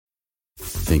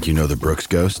Think you know the Brooks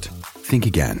Ghost? Think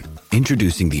again.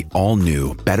 Introducing the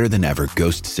all-new, better-than-ever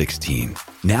Ghost 16.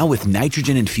 Now with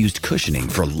nitrogen-infused cushioning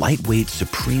for lightweight,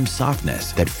 supreme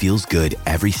softness that feels good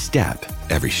every step,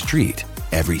 every street,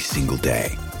 every single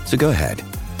day. So go ahead,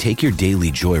 take your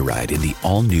daily joyride in the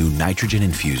all-new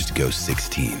nitrogen-infused Ghost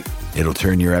 16. It'll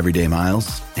turn your everyday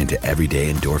miles into everyday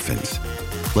endorphins.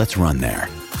 Let's run there.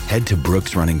 Head to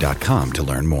brooksrunning.com to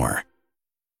learn more.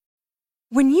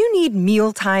 When you need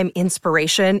mealtime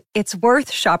inspiration, it's worth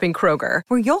shopping Kroger,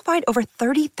 where you'll find over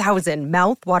 30,000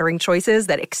 mouth-watering choices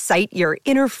that excite your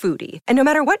inner foodie. And no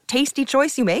matter what tasty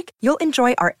choice you make, you'll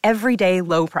enjoy our everyday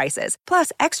low prices,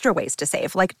 plus extra ways to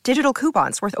save, like digital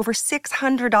coupons worth over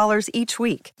 $600 each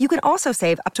week. You can also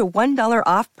save up to $1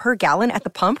 off per gallon at the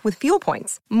pump with fuel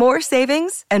points. More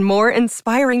savings and more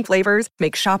inspiring flavors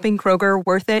make shopping Kroger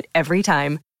worth it every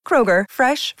time. Kroger,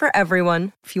 fresh for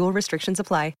everyone. Fuel restrictions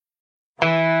apply.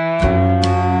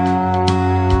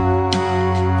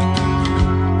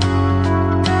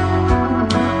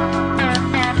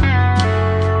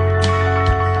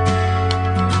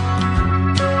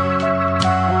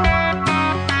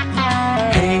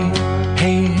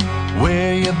 Hey,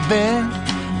 where you been?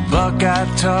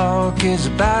 Buckeye Talk is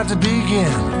about to begin.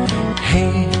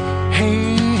 Hey,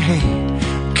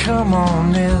 come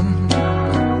on in.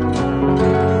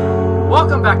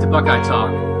 Welcome back to Buckeye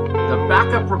Talk. The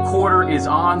backup recorder is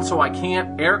on, so I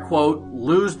can't, air quote,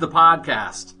 lose the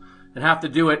podcast and have to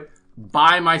do it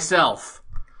by myself.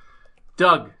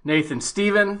 Doug, Nathan,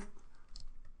 Steven,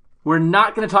 we're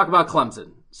not going to talk about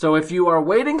Clemson. So if you are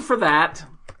waiting for that,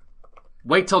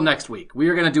 wait till next week. We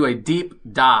are going to do a deep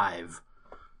dive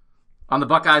on the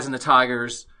Buckeyes and the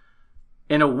Tigers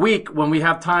in a week when we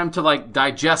have time to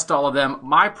digest all of them.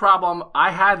 My problem,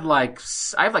 I have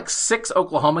 6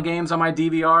 Oklahoma games on my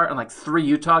DVR and 3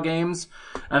 Utah games,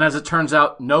 and as it turns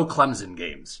out, no Clemson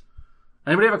games.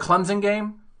 Anybody have a Clemson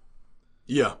game?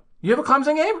 Yeah. You have a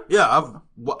Clemson game? Yeah,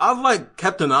 I've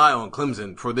kept an eye on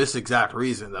Clemson for this exact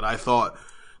reason, that I thought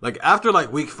after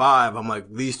week 5, I'm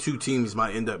these two teams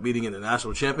might end up meeting in the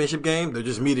national championship game. They're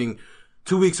just meeting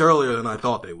 2 weeks earlier than I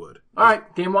thought they would. All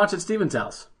right, game watch at Steven's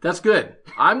house. That's good.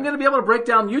 I'm going to be able to break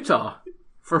down Utah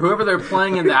for whoever they're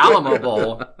playing in the Alamo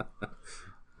Bowl.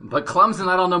 But Clemson,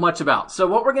 I don't know much about. So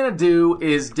what we're going to do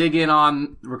is dig in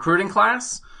on recruiting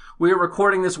class. We are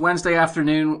recording this Wednesday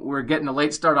afternoon. We're getting a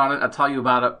late start on it. I'll tell you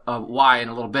about why in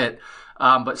a little bit.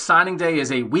 But signing day is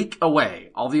a week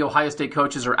away. All the Ohio State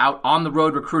coaches are out on the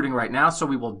road recruiting right now, so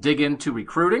we will dig into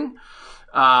recruiting.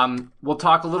 We'll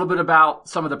talk a little bit about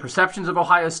some of the perceptions of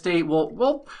Ohio State. We're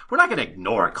not going to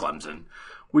ignore Clemson.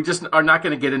 We just are not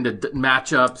going to get into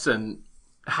matchups and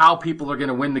how people are going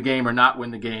to win the game or not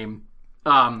win the game.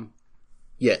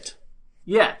 Yet.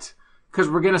 Because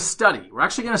we're going to study. We're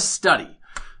actually going to study.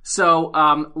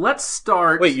 So, let's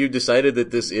start. Wait, you decided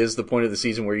that this is the point of the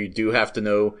season where you do have to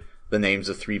know the names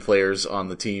of 3 players on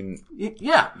the team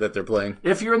that they're playing?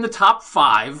 If you're in the top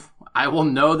 5, I will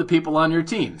know the people on your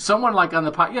team. Someone on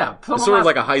the pod, yeah. It's sort of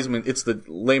like a Heisman. It's the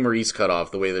Le Maurice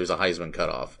cutoff, the way there's a Heisman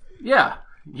cutoff. Yeah.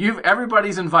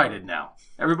 Everybody's invited now.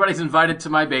 Everybody's invited to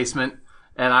my basement,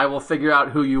 and I will figure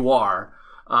out who you are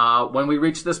when we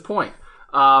reach this point.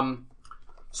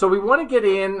 So we want to get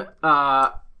in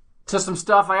to some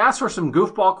stuff. I asked for some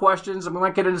goofball questions, and we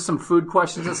might get into some food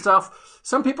questions and stuff.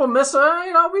 Some people miss,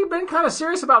 we've been kind of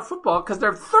serious about football because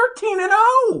they're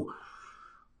 13-0.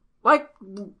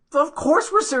 Of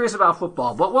course we're serious about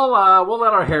football, but we'll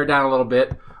let our hair down a little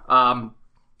bit. And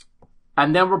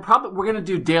then we're going to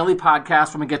do daily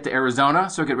podcasts when we get to Arizona,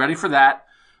 so get ready for that.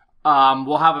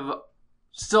 We'll have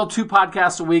still 2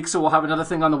 podcasts a week, so we'll have another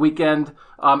thing on the weekend.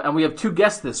 And we have 2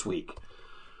 guests this week.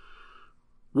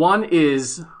 One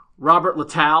is Robert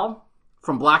Littal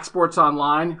from Black Sports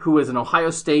Online, who is an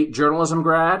Ohio State journalism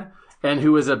grad and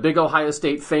who is a big Ohio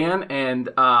State fan and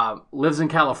lives in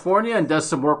California and does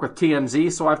some work with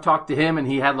TMZ. So I've talked to him, and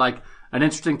he had an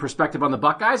interesting perspective on the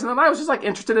Buckeyes. And then I was just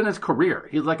interested in his career.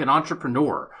 He's an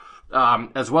entrepreneur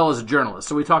as well as a journalist.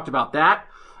 So we talked about that.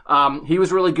 He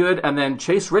was really good. And then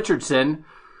Chase Richardson,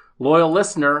 loyal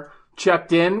listener,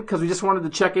 checked in because we just wanted to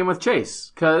check in with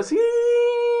Chase because he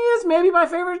is maybe my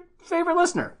favorite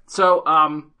listener. So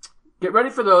get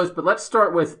ready for those, but let's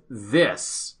start with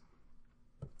this.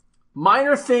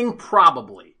 Minor thing,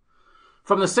 probably.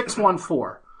 From the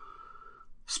 614.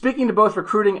 Speaking to both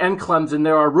recruiting and Clemson,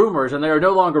 there are rumors, and they are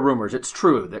no longer rumors, it's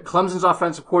true, that Clemson's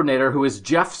offensive coordinator, who is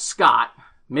Jeff Scott,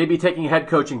 may be taking a head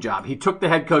coaching job. He took the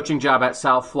head coaching job at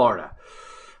South Florida.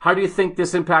 How do you think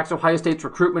this impacts Ohio State's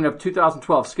recruitment of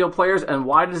 2012 skill players, and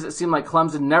why does it seem like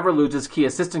Clemson never loses key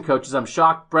assistant coaches? I'm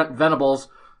shocked Brent Venables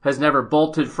has never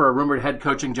bolted for a rumored head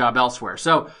coaching job elsewhere.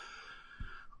 So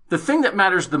the thing that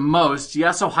matters the most,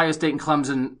 yes, Ohio State and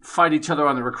Clemson fight each other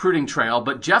on the recruiting trail,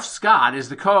 but Jeff Scott is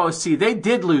the co-OC. They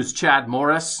did lose Chad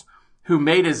Morris, who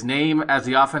made his name as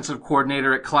the offensive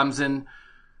coordinator at Clemson,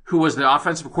 who was the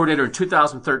offensive coordinator in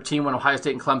 2013 when Ohio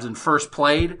State and Clemson first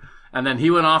played, and then he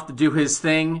went off to do his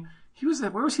thing.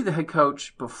 Where was he the head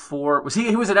coach before?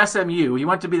 He was at SMU. He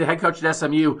went to be the head coach at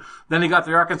SMU. Then he got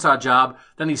the Arkansas job.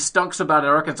 Then he stunk so bad at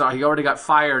Arkansas, he already got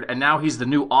fired, and now he's the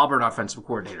new Auburn offensive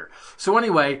coordinator. So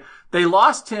anyway, they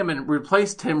lost him and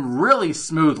replaced him really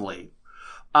smoothly.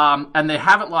 And they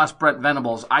haven't lost Brent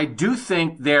Venables. I do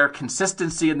think their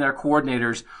consistency in their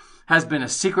coordinators has been a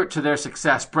secret to their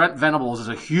success. Brent Venables is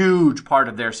a huge part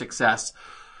of their success.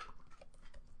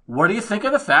 What do you think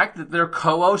of the fact that their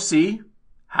co-OC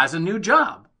has a new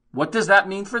job? What does that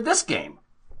mean for this game?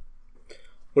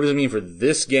 What does it mean for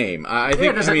this game? I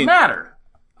think does it matter?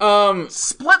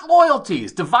 Split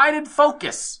loyalties, divided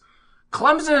focus.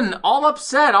 Clemson all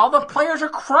upset. All the players are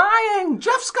crying.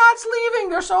 Jeff Scott's leaving.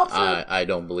 They're so upset. I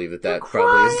don't believe that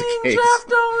probably is the case. Jeff,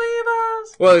 don't leave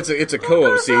us. Well, it's a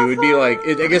co-OC. It would be like,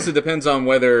 I guess it depends on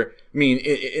whether,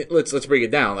 let's break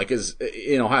it down. Like,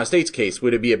 in Ohio State's case,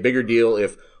 would it be a bigger deal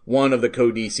if one of the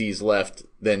co-DCs left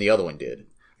than the other one did?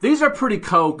 These are pretty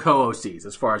co-OCs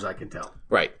as far as I can tell.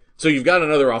 Right. So you've got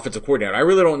another offensive coordinator. I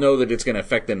really don't know that it's going to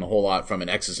affect them a whole lot from an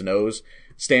X's and O's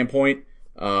standpoint.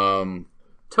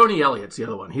 Tony Elliott's the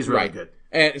other one. He's really good.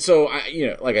 And so,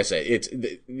 like I said,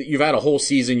 you've had a whole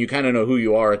season. You kind of know who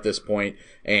you are at this point,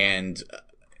 and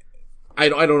I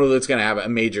don't know that it's going to have a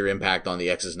major impact on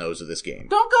the X's and O's of this game.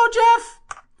 Don't go,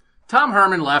 Jeff! Tom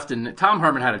Herman left, and Tom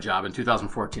Herman had a job in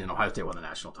 2014, and Ohio State won the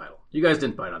national title. You guys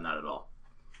didn't bite on that at all.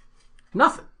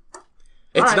 Nothing.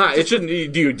 It's not. It shouldn't.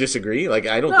 Do you disagree? Like,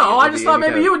 I don't. No, I just thought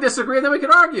maybe you would disagree, and then we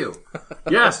could argue.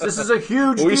 Yes, this is a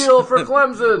huge deal for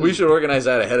Clemson. We should organize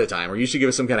that ahead of time, or you should give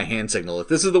us some kind of hand signal. If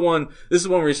this is the one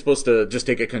where you're supposed to just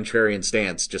take a contrarian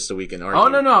stance, just so we can argue.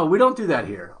 Oh no, we don't do that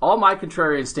here. All my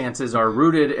contrarian stances are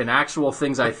rooted in actual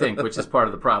things I think, which is part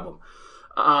of the problem.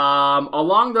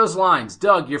 Along those lines,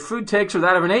 Doug, your food takes are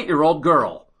that of an 8-year-old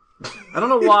girl. I don't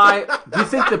know why. Do you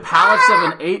think the palates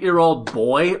of an 8-year-old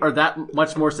boy are that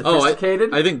much more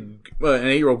sophisticated? I think an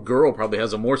 8-year-old girl probably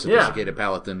has a more sophisticated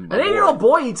palate than an 8-year-old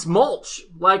boy eats mulch.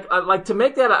 Like to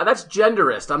make that's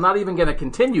genderist. I'm not even going to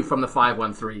continue from the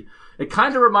 513. It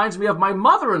kind of reminds me of my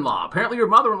mother-in-law. Apparently, your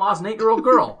mother-in-law is an 8-year-old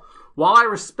girl. While I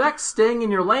respect staying in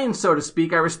your lane, so to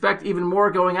speak, I respect even more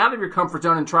going out of your comfort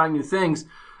zone and trying new things.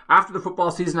 After the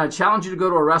football season, I challenge you to go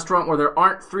to a restaurant where there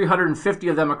aren't 350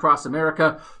 of them across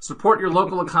America. Support your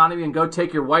local economy and go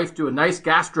take your wife to a nice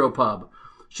gastropub.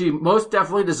 She most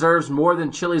definitely deserves more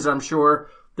than Chili's, I'm sure.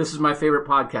 This is my favorite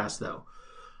podcast, though.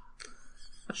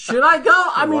 Should I go?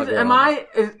 I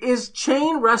mean, is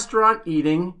chain restaurant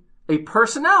eating a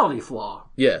personality flaw?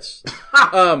 Yes.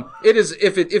 It is,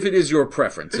 if it is your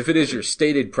preference, if it is your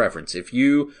stated preference, if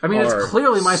you it's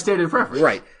clearly my stated preference.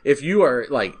 Right. If you are,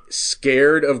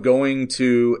 scared of going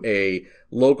to a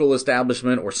local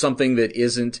establishment or something that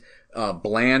isn't,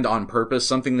 bland on purpose,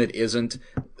 something that isn't,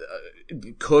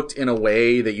 cooked in a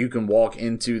way that you can walk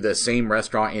into the same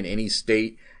restaurant in any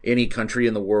state, any country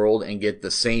in the world and get the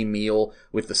same meal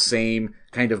with the same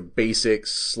kind of basic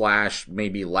 /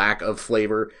 maybe lack of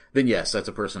flavor, then yes, that's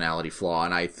a personality flaw,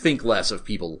 and I think less of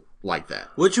people like that.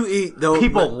 What you eat, though...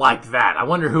 People like that. I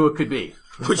wonder who it could be.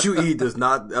 What you eat does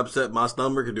not upset my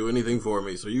stomach or do anything for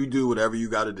me, so you do whatever you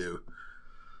gotta do.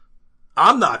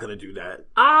 I'm not going to do that.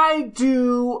 I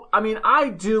do,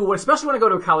 especially when I go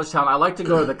to a college town, I like to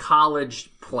go to the college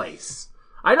place.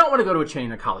 I don't want to go to a chain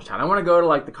in a college town. I want to go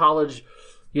to, the college,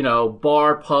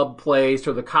 bar, pub place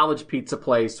or the college pizza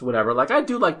place, whatever. I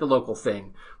do like the local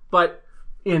thing. But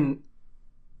I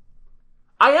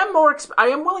am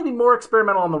willing to be more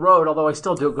experimental on the road, although I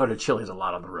still do go to Chili's a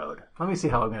lot on the road. Let me see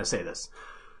how I'm going to say this.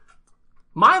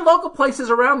 My local places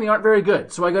around me aren't very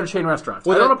good, so I go to chain restaurants.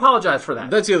 Well, I don't apologize for that.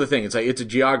 That's the other thing. It's a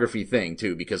geography thing,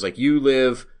 too, because, you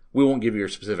live... We won't give you your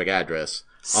specific address.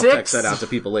 I'll text that out to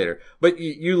people later. But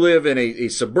you live in a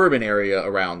suburban area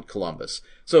around Columbus.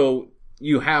 So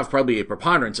you have probably a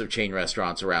preponderance of chain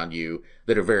restaurants around you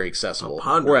that are very accessible.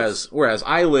 Whereas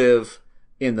I live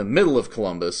in the middle of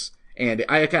Columbus, and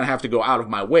I kind of have to go out of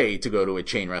my way to go to a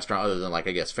chain restaurant other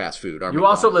than, fast food. You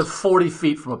also live 40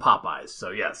 feet from a Popeyes,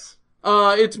 so yes.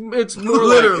 It's more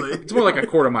literally. It's more like a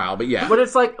quarter mile, but yeah. But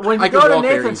it's like when you go to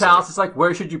Nathan's house, it's like,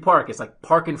 where should you park? It's like,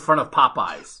 park in front of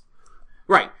Popeyes.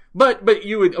 Right. But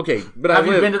you would, okay, but have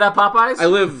you been to that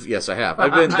Popeyes? Yes, I have.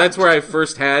 I've been, that's where I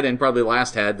first had and probably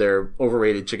last had their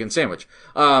overrated chicken sandwich.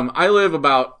 I live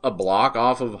about a block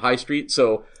off of High Street,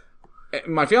 so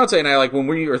my fiance and I, like, when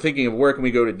we are thinking of where can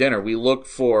we go to dinner, we look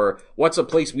for what's a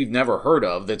place we've never heard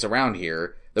of that's around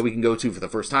here that we can go to for the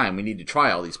first time. We need to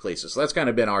try all these places. So that's kind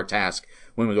of been our task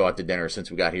when we go out to dinner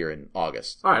since we got here in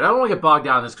August. All right, I don't want to get bogged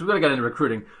down in this because we've got to get into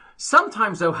recruiting.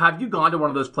 Sometimes, though, have you gone to one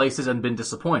of those places and been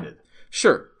disappointed?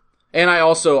 Sure. And I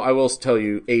will tell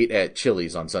you, ate at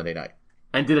Chili's on Sunday night.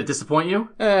 And did it disappoint you?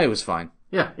 It was fine.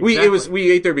 Yeah, exactly.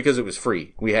 We ate there because it was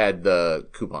free. We had the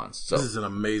coupons. So This is an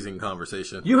amazing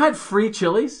conversation. You had free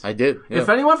Chili's? I did. Yeah. If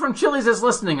anyone from Chili's is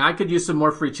listening, I could use some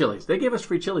more free Chili's. They gave us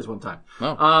free Chili's one time.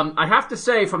 Oh. I have to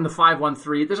say, from the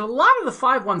 513, there's a lot of the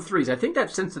 513s. I think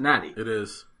that's Cincinnati. It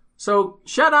is. So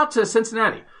shout out to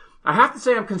Cincinnati. I have to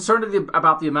say I'm concerned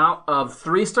about the amount of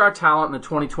 3-star talent in the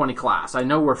 2020 class. I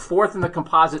know we're 4th in the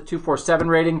composite 247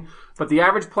 rating, but the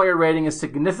average player rating is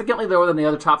significantly lower than the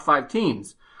other top 5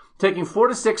 teams. Taking 4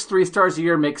 to 6 3-stars a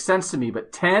year makes sense to me,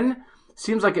 but 10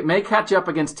 seems like it may catch up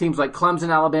against teams like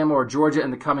Clemson, Alabama, or Georgia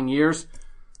in the coming years.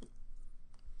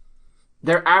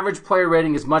 Their average player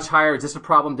rating is much higher. Is this a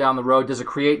problem down the road? Does it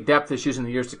create depth issues in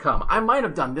the years to come? I might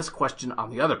have done this question on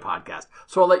the other podcast,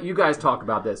 so I'll let you guys talk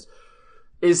about this.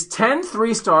 Is 10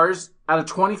 3-stars out of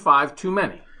 25 too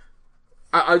many?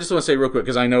 I just want to say real quick,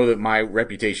 because I know that my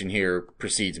reputation here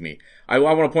precedes me. I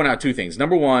want to point out 2 things.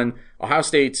 Number 1, Ohio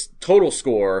State's total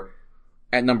score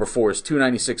at number 4 is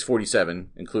 296.47,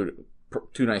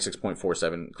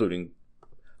 296.47, including,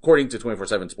 according to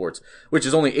 24/7 Sports, which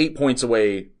is only 8 points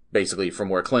away, basically, from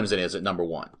where Clemson is at number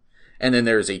 1. And then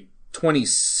there's a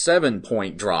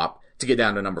 27-point drop to get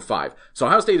down to number 5. So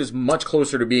Ohio State is much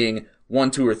closer to being 1,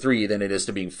 2, or 3 than it is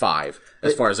to being 5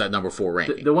 as far as that number 4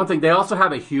 ranking. The one thing, they also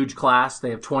have a huge class. They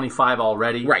have 25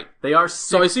 already. Right. They are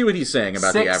So I see what he's saying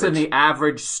about the 6 average. in the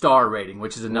average star rating,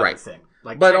 which is another Right. thing.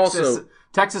 Like But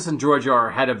Texas and Georgia are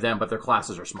ahead of them, but their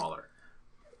classes are smaller.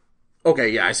 Okay,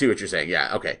 yeah, I see what you're saying.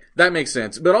 Yeah, okay. That makes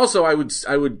sense. But also I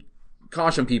would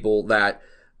caution people that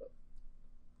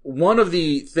one of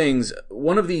the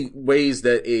ways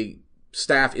that a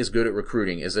staff is good at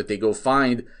recruiting is that they go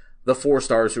find the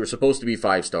 4-stars who are supposed to be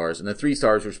 5-stars and the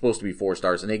 3-stars who are supposed to be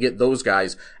 4-stars, and they get those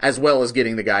guys as well as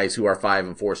getting the guys who are 5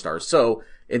 and 4-stars. So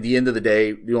at the end of the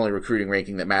day, the only recruiting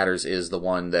ranking that matters is the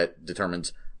one that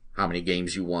determines how many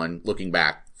games you won looking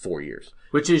back 4 years.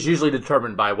 Which is usually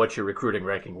determined by what your recruiting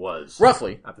ranking was.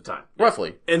 Roughly. At the time.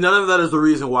 Roughly. And none of that is the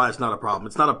reason why it's not a problem.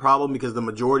 It's not a problem because the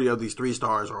majority of these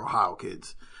 3-stars are Ohio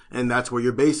kids. And that's where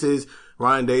your base is.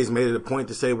 Ryan Day's made it a point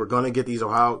to say we're going to get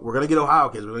Ohio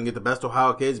kids. We're going to get the best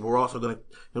Ohio kids, but we're also going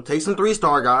to take some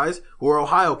 3-star guys who are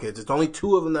Ohio kids. It's only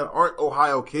 2 of them that aren't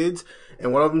Ohio kids,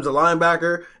 and one of them's a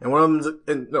linebacker,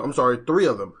 and 3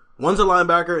 of them. One's a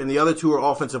linebacker, and the other 2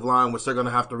 are offensive line, which they're going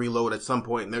to have to reload at some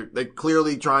point. And they're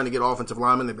clearly trying to get offensive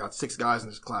linemen. They've got 6 guys in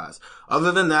this class.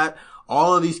 Other than that,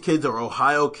 all of these kids are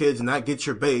Ohio kids, and that gets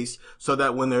your base so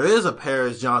that when there is a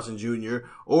Paris Johnson Jr.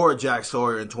 or a Jack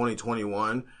Sawyer in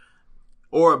 2021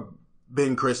 or a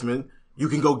Ben Chrisman, you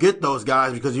can go get those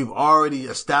guys because you've already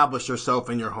established yourself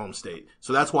in your home state.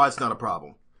 So that's why it's not a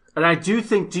problem. And I do you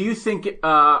think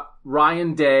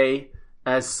Ryan Day,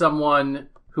 as someone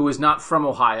who is not from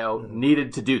Ohio,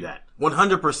 needed to do that?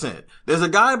 100%. There's a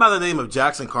guy by the name of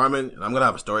Jackson Carman, and I'm going to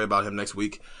have a story about him next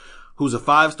week, who's a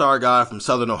 5-star guy from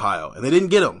Southern Ohio. And they didn't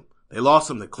get him. They lost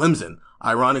him to Clemson,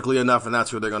 ironically enough, and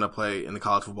that's who they're going to play in the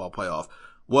college football playoff.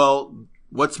 Well,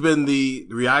 what's been the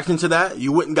reaction to that?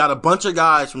 You went and got a bunch of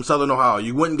guys from Southern Ohio.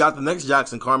 You went and got the next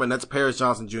Jackson Carman. That's Paris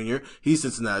Johnson Jr. He's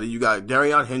Cincinnati. You got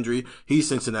Darion Hendry. He's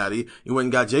Cincinnati. You went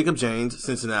and got Jacob James,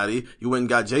 Cincinnati. You went and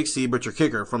got Jake Siebert, your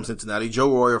kicker, from Cincinnati.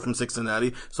 Joe Royer from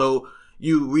Cincinnati. So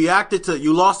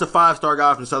you lost a 5-star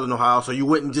guy from Southern Ohio, so you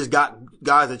went and just got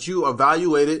guys that you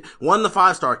evaluated, one the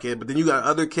 5-star kid, but then you got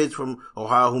other kids from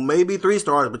Ohio who may be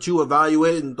 3-stars, but you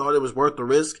evaluated and thought it was worth the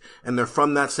risk, and they're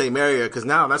from that same area, because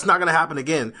now that's not going to happen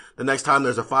again the next time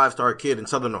there's a 5-star kid in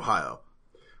Southern Ohio.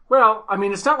 Well, I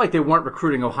mean, it's not like they weren't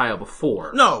recruiting Ohio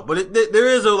before. No, but there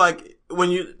is when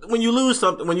you lose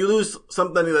something,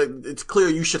 like, it's clear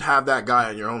you should have that guy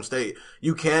in your home state.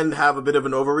 You can have a bit of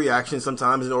an overreaction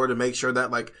sometimes in order to make sure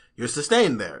that, like, you're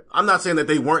sustained there. I'm not saying that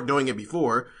they weren't doing it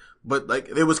before, but, like,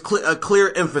 there was a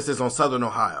clear emphasis on Southern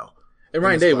Ohio. And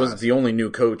Ryan Day wasn't the only new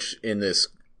coach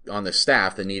on this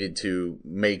staff that needed to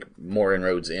make more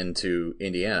inroads into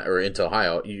Indiana or into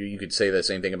Ohio. You could say the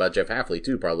same thing about Jeff Hafley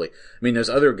too, probably. I mean, there's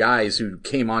other guys who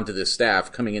came onto this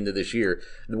staff coming into this year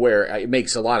where it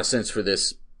makes a lot of sense for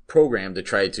this program to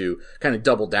try to kind of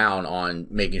double down on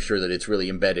making sure that it's really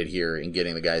embedded here and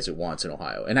getting the guys it wants in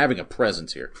Ohio and having a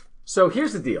presence here. So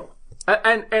here's the deal.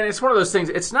 And it's one of those things.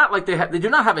 It's not like they do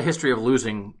not have a history of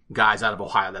losing guys out of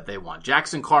Ohio that they want.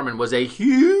 Jackson Carman was a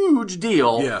huge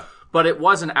deal. Yeah. But it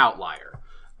was an outlier.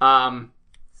 The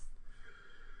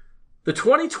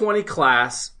 2020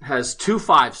 class has 2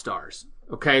 5-stars.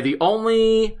 Okay, the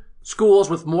only schools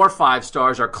with more 5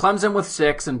 stars are Clemson with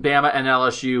 6 and Bama and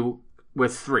LSU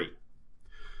with 3.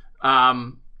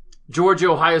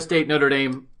 Georgia, Ohio State, Notre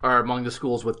Dame are among the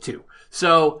schools with 2.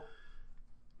 So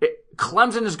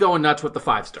Clemson is going nuts with the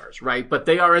 5 stars, right? But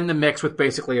they are in the mix with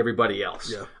basically everybody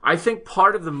else. Yeah. I think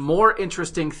part of the more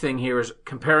interesting thing here is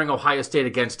comparing Ohio State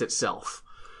against itself.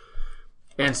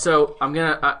 And so I'm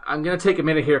gonna take a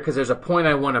minute here because there's a point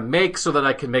I want to make so that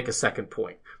I can make a second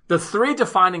point. The 3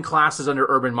 defining classes under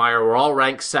Urban Meyer were all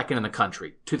ranked second in the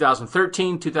country: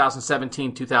 2013,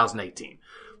 2017, 2018.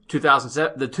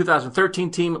 The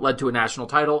 2013 team led to a national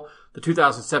title. The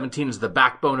 2017 is the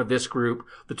backbone of this group.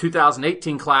 The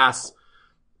 2018 class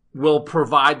will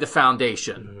provide the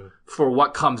foundation for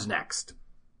what comes next.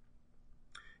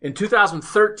 In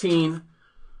 2013,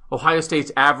 Ohio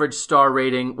State's average star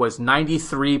rating was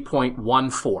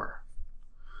 93.14.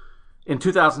 In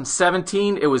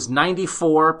 2017, it was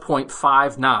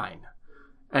 94.59.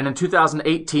 And in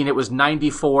 2018, it was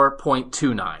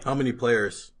 94.29. How many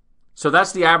players? So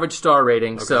that's the average star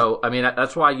rating. Okay. So, I mean,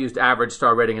 that's why I used average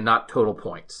star rating and not total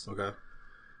points. Okay.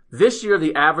 This year,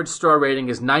 the average star rating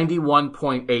is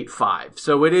 91.85.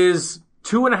 So it is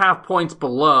 2.5 points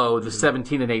below the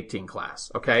 17 and 18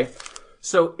 class. Okay.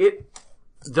 So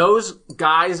those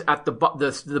guys at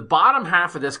the bottom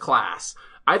half of this class,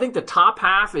 I think the top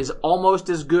half is almost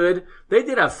as good. They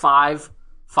did have 5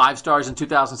 5-stars in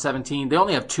 2017. They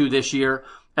only have 2 this year.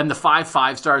 And the 5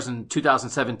 5-stars in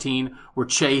 2017 were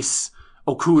Chase,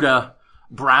 Okudah,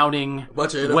 Browning,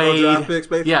 bunch of NFL Wade. Draft picks,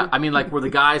 basically. Yeah, I mean, like, were the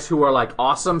guys who are like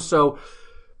awesome. So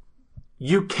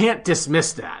you can't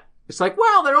dismiss that. It's like,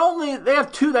 well, they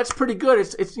have 2. That's pretty good.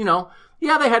 It's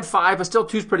yeah, they had 5, but still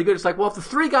 2's pretty good. It's like, well, if the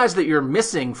 3 guys that you're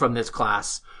missing from this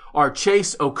class are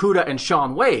Chase, Okudah, and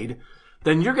Shaun Wade,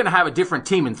 then you're going to have a different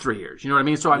team in 3 years. You know what I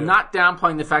mean? So I'm not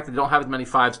downplaying the fact that they don't have as many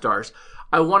 5-stars.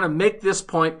 I want to make this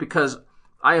point because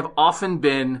I have often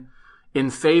been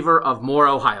in favor of more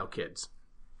Ohio kids.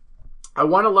 I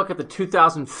want to look at the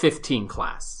 2015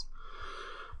 class.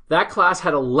 That class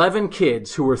had 11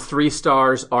 kids who were 3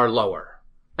 stars or lower.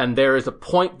 And there is a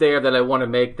point there that I want to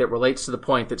make that relates to the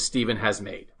point that Stephen has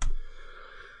made.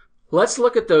 Let's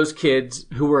look at those kids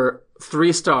who were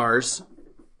 3 stars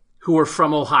who were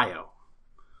from Ohio.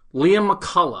 Liam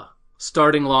McCullough,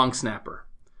 starting long snapper.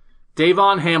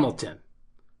 Davon Hamilton,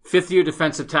 5th-year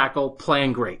defensive tackle,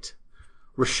 playing great.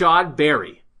 Rashad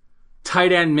Berry,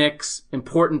 tight end mix,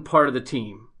 important part of the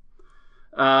team.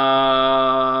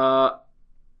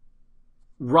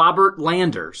 Robert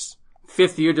Landers,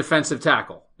 5th-year defensive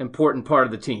tackle, important part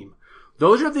of the team.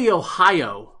 Those are the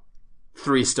Ohio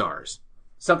 3 stars.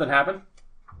 Something happened?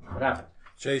 What happened?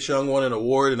 Chase Young won an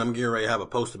award, and I'm getting ready to have a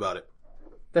post about it.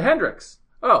 The Hendricks.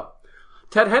 Oh,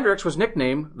 Ted Hendricks was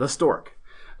nicknamed the Stork.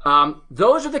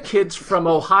 Those are the kids from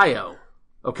Ohio,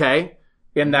 okay,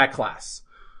 in that class.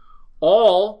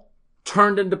 All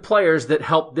turned into players that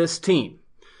helped this team.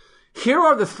 Here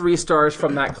are the 3 stars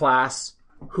from that class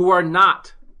who are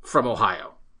not from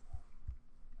Ohio.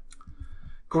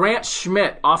 Grant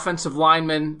Schmidt, offensive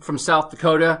lineman from South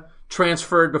Dakota,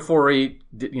 transferred before he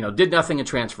did nothing and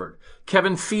transferred.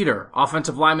 Kevin Feeder,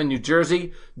 offensive lineman, New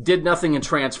Jersey, did nothing and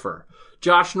transfer.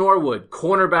 Josh Norwood,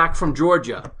 cornerback from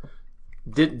Georgia,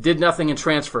 did nothing and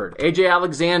transferred. AJ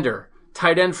Alexander,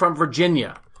 tight end from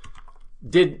Virginia,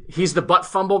 he's the butt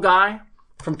fumble guy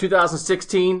from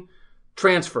 2016,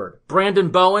 transferred. Brandon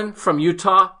Bowen from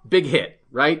Utah, big hit,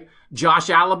 right? Josh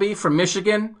Allaby from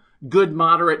Michigan, good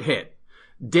moderate hit.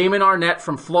 Damon Arnett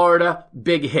from Florida,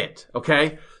 big hit,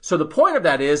 okay? So the point of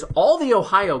that is all the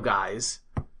Ohio guys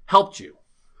helped you.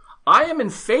 I am in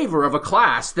favor of a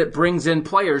class that brings in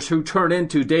players who turn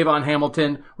into Davon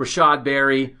Hamilton, Rashad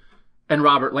Berry, and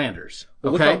Robert Landers.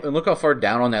 Okay? Look how far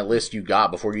down on that list you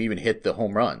got before you even hit the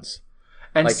home runs.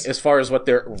 And as far as what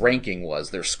their ranking was,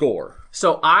 their score.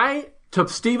 So to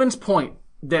Steven's point,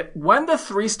 that when the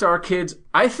 3-star kids,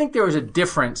 I think there was a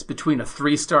difference between a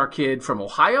 3-star kid from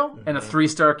Ohio and a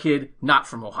 3-star kid not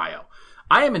from Ohio.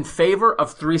 I am in favor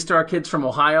of 3-star kids from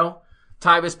Ohio.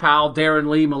 Tyvis Powell, Darren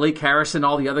Lee, Malik Harrison,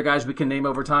 all the other guys we can name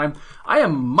over time. I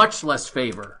am much less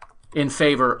in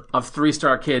favor of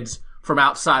 3-star kids from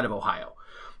outside of Ohio.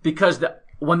 Because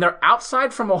when they're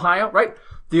outside from Ohio, right,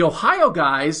 the Ohio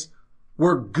guys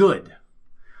were good.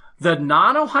 The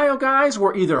non-Ohio guys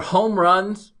were either home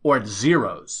runs or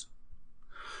zeros.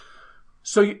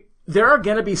 So there are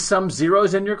going to be some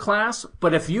zeros in your class,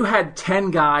 but if you had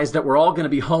 10 guys that were all going to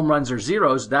be home runs or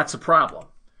zeros, that's a problem.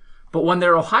 But when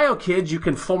they're Ohio kids, you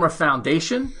can form a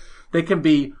foundation. They can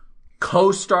be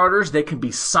co-starters. They can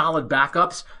be solid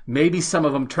backups. Maybe some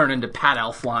of them turn into Pat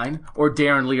Elflein or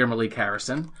Darren Lee or Malik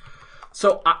Harrison.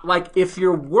 So, if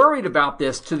you're worried about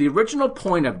this, to the original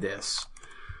point of this,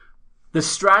 the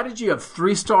strategy of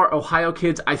 3-star Ohio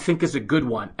kids, I think, is a good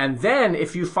one. And then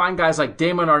if you find guys like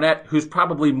Damon Arnett, who's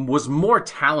probably was more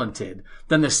talented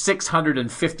than the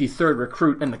 653rd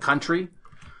recruit in the country,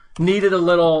 needed a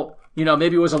little,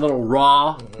 maybe it was a little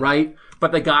raw, right?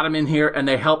 But they got him in here and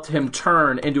they helped him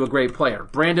turn into a great player.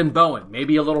 Brandon Bowen,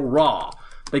 maybe a little raw.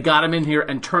 They got him in here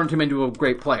and turned him into a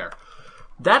great player.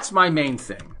 That's my main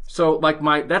thing. So,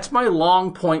 that's my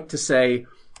long point to say,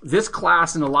 this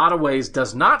class, in a lot of ways,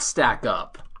 does not stack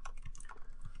up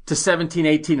to 17,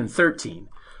 18, and 13.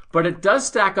 But it does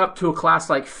stack up to a class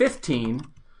like 15.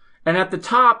 And at the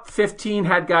top, 15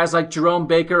 had guys like Jerome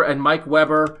Baker and Mike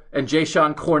Weber and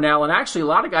Jayshawn Cornell. And actually, a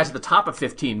lot of guys at the top of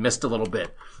 15 missed a little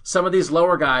bit. Some of these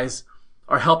lower guys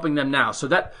are helping them now. So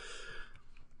that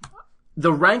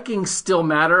the rankings still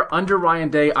matter. Under Ryan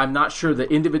Day, I'm not sure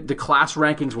the class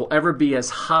rankings will ever be as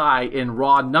high in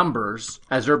raw numbers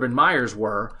as Urban Meyer's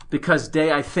were, because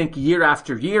Day, I think, year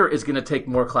after year is going to take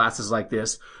more classes like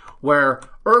this, where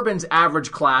Urban's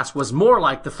average class was more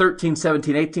like the 13,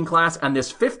 17, 18 class, and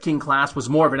this 15 class was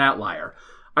more of an outlier.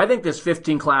 I think this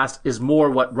 15 class is more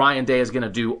what Ryan Day is going to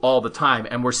do all the time,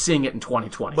 and we're seeing it in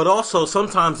 2020. But also,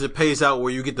 sometimes it pays out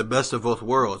where you get the best of both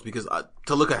worlds, because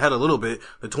to look ahead a little bit,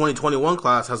 the 2021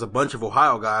 class has a bunch of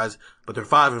Ohio guys, but they're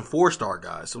 5- and 4-star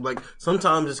guys. So,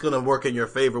 sometimes it's going to work in your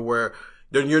favor where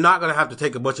you're not going to have to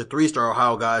take a bunch of 3-star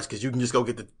Ohio guys because you can just go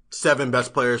get the 7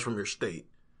 best players from your state.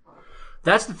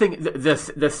 That's the thing.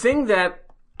 The thing that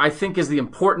I think is the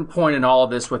important point in all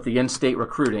of this with the in-state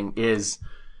recruiting is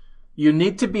you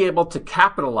need to be able to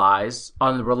capitalize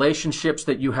on the relationships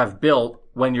that you have built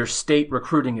when your state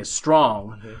recruiting is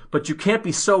strong, but you can't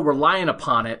be so reliant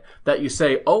upon it that you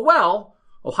say, oh, well,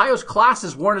 Ohio's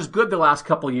classes weren't as good the last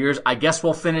couple of years. I guess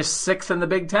we'll finish 6th in the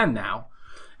Big Ten now.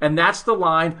 And that's the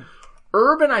line.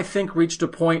 Urban, I think, reached a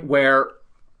point where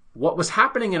what was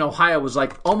happening in Ohio was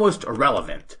almost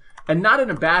irrelevant. And not in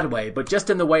a bad way, but just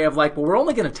in the way of we're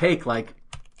only going to take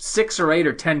 6 or 8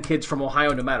 or 10 kids from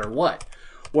Ohio no matter what.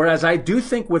 Whereas I do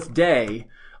think with Day,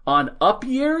 on up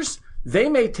years, they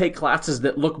may take classes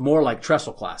that look more like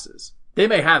Tressel classes. They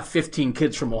may have 15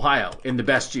 kids from Ohio in the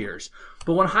best years.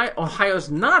 But when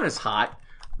Ohio's not as hot,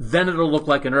 then it'll look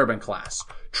like an Urban class.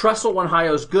 Tressel when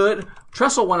Ohio's good.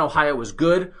 Tressel when Ohio is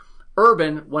good.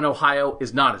 Urban when Ohio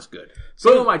is not as good.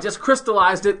 Boom, I just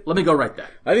crystallized it. Let me go right there.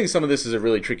 I think some of this is a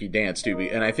really tricky dance, too.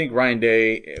 And I think Ryan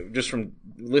Day, just from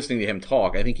listening to him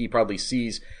talk, I think he probably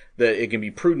sees that it can be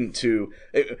prudent to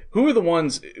who are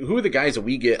the guys that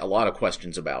we get a lot of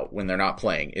questions about when they're not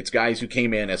playing? It's guys who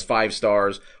came in as 5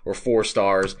 stars or 4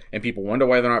 stars, and people wonder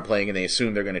why they're not playing, and they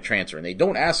assume they're going to transfer. And they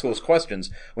don't ask those questions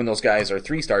when those guys are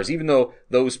 3 stars, even though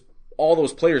all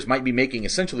those players might be making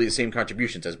essentially the same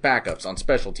contributions as backups on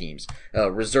special teams,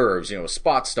 reserves,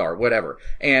 spot star, whatever.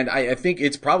 And I think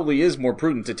it probably is more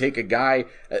prudent to take a guy,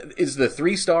 is the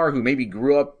 3-star who maybe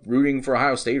grew up rooting for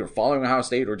Ohio State or following Ohio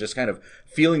State or just kind of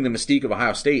feeling the mystique of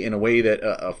Ohio State in a way that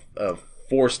a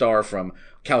 4-star from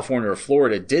California or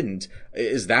Florida didn't.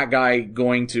 Is that guy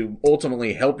going to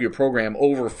ultimately help your program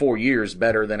over 4 years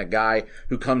better than a guy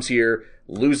who comes here,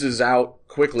 loses out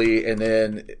quickly, and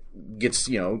then gets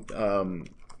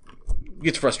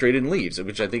frustrated and leaves,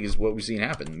 which I think is what we've seen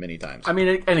happen many times. I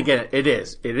mean, and again, it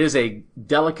is a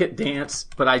delicate dance,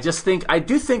 but I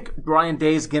do think Ryan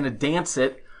Day is going to dance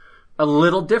it a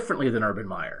little differently than Urban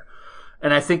Meyer.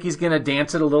 And I think he's going to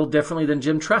dance it a little differently than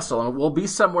Jim Tressel, and it will be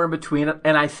somewhere in between.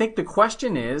 And I think the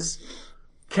question is,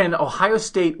 can Ohio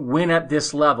State win at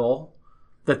this level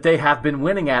that they have been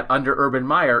winning at under Urban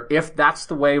Meyer if that's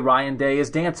the way Ryan Day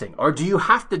is dancing? Or do you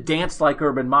have to dance like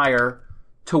Urban Meyer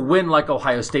to win like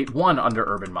Ohio State won under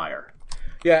Urban Meyer?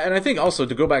 Yeah, and I think also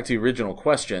to go back to the original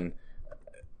question,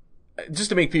 just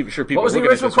to make sure people... What was the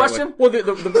original question? Right, well,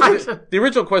 the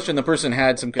original question, the person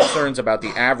had some concerns about the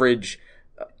average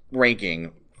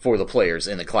ranking for the players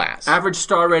in the class. Average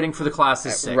star rating for the class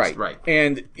is 6. Right.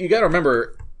 And you got to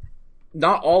remember,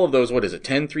 not all of those,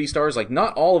 10 3-stars?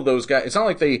 Not all of those guys. It's not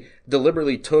like they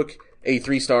deliberately took a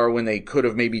 3-star when they could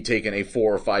have maybe taken a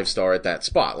 4 or 5-star at that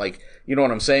spot. You know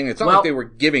what I'm saying? It's not like they were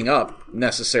giving up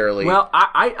necessarily. Well,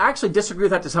 I actually disagree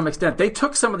with that to some extent. They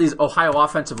took some of these Ohio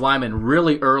offensive linemen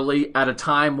really early at a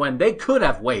time when they could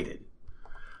have waited.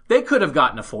 They could have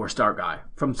gotten a 4-star guy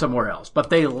from somewhere else, but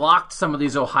they locked some of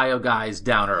these Ohio guys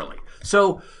down early.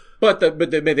 So, but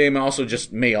they may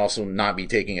also not be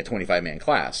taking a 25-man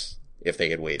class if they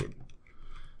had waited.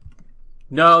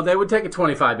 No, they would take a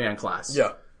 25-man class.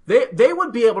 Yeah. They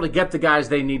would be able to get the guys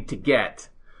they need to get.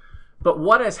 But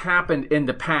what has happened in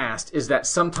the past is that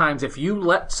sometimes if you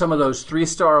let some of those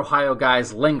 3-star Ohio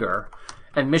guys linger,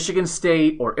 and Michigan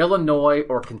State or Illinois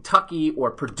or Kentucky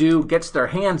or Purdue gets their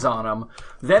hands on them,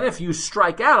 then if you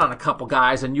strike out on a couple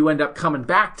guys and you end up coming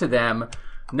back to them,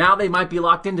 now they might be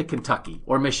locked into Kentucky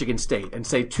or Michigan State and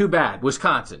say, too bad,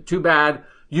 Wisconsin, too bad,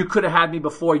 you could have had me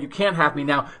before, you can't have me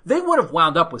now. They would have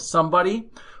wound up with somebody,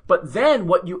 but then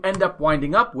what you end up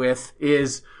winding up with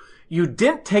is you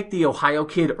didn't take the Ohio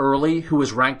kid early who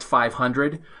was ranked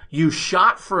 500. You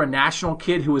shot for a national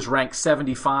kid who was ranked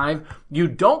 75. You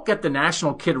don't get the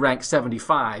national kid ranked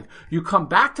 75. You come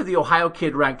back to the Ohio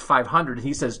kid ranked 500 and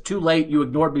he says, too late, you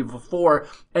ignored me before.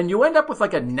 And you end up with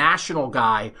like a national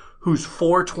guy who's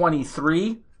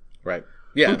 423. Right.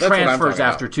 Yeah. Who That's what I'm transfers talking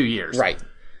after about. 2 years. Right.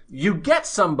 You get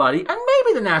somebody, and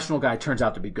maybe the national guy turns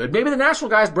out to be good. Maybe the national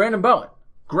guy is Brandon Bowen.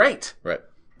 Great. Right.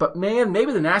 But man,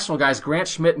 maybe the national guys, Grant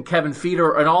Schmidt and Kevin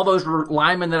Feeder and all those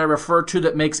linemen that I refer to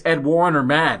that makes Ed Warner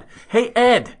mad. Hey,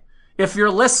 Ed, if you're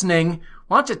listening,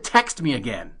 why don't you text me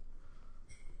again?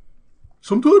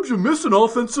 Sometimes you miss an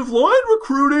offensive line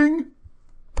recruiting.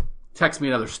 Text me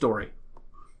another story.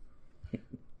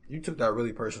 You took that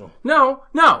really personal. No.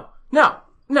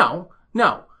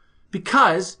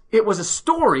 Because it was a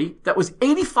story that was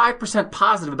 85%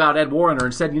 positive about Ed Warner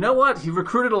and said, you know what? He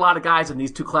recruited a lot of guys in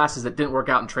these 2 classes that didn't work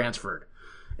out and transferred.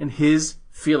 And his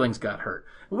feelings got hurt.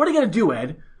 What are you going to do,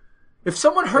 Ed? If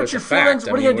someone hurts your feelings,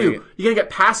 what are you going to do? You're going to get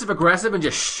passive aggressive and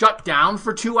just shut down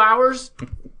for 2 hours?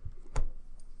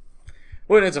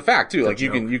 Well, it's a fact too. Like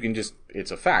you can just,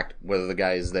 it's a fact whether the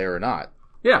guy is there or not.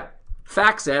 Yeah.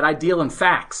 Facts, Ed. I deal in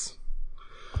facts.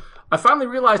 I finally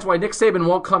realized why Nick Saban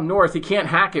won't come north. He can't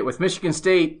hack it with Michigan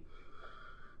State.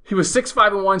 He was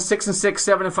 6-5-1, 6-6,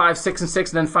 7-5, 6-6, and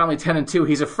then finally 10-2.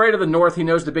 He's afraid of the North. He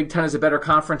knows the Big Ten is a better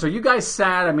conference. Are you guys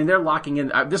sad? I mean, they're locking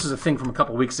in. This is a thing from a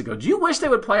couple weeks ago. Do you wish they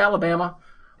would play Alabama?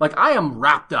 Like, I am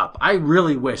wrapped up. I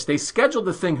really wish. They scheduled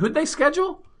the thing. Who'd they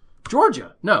schedule?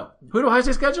 Georgia. No. Who did Ohio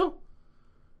State schedule?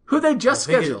 Who'd they just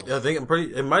schedule? I think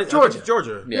it might. Georgia.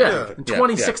 Georgia. Yeah. In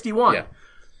 2061. Yeah.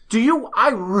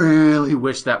 I really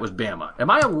wish that was Bama. Am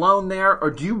I alone there,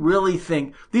 or do you really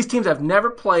think these teams have never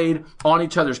played on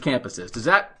each other's campuses? Does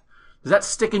that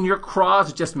stick in your craw? Or is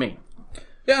it just me?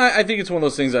 Yeah, I think it's one of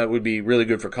those things that would be really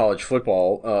good for college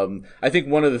football. I think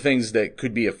one of the things that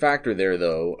could be a factor there,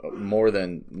 though, more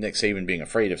than Nick Saban being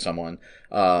afraid of someone,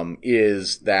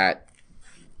 is that,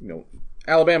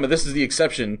 Alabama, this is the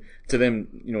exception to them,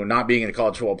 not being in a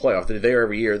college football playoff. They're there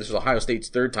every year. This is Ohio State's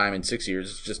 3rd time in 6 years.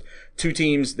 It's just 2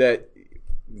 teams that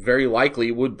very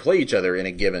likely would play each other in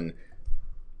a given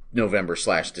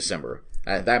November/December.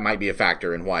 That might be a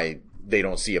factor in why they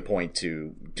don't see a point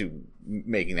to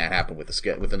making that happen with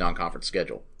the non-conference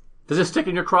schedule. Does it stick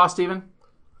in your craw, Steven?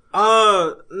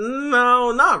 No,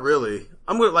 not really.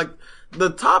 I'm gonna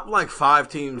the top 5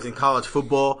 teams in college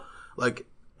football,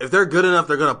 if they're good enough,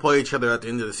 they're going to play each other at the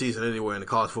end of the season anyway in the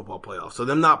college football playoff. So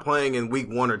them not playing in week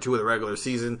 1 or 2 of the regular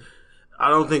season, I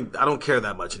don't care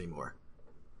that much anymore.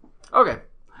 Okay.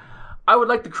 I would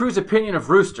like the crew's opinion of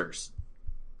roosters.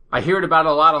 I hear it about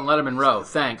a lot on Letterman Row.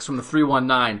 Thanks, from the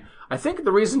 319. I think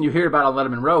the reason you hear about it on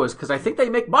Letterman Row is because I think they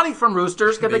make money from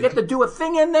roosters because they get to do a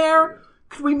thing in there.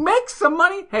 Could we make some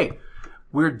money? Hey,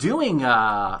 we're doing,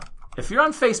 if you're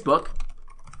on Facebook,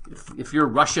 if you're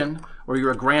Russian or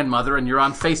you're a grandmother and you're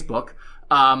on Facebook.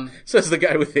 Says the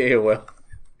guy with the AOL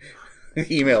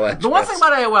email address. The one thing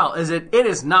about AOL is it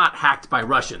is not hacked by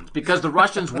Russians because the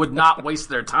Russians would not waste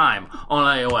their time on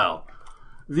AOL.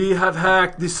 We have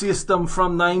hacked the system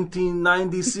from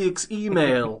 1996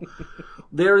 email.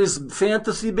 There is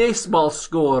fantasy baseball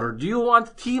score. Do you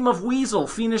want Team of Weasel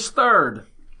finish 3rd?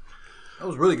 That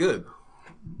was really good.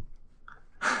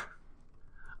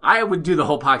 I would do the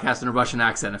whole podcast in a Russian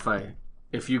accent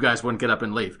if you guys wouldn't get up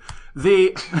and leave.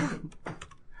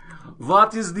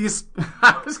 What is this?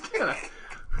 I was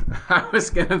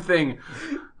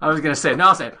gonna say, no,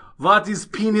 I'll say it. What is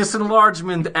penis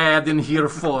enlargement ad in here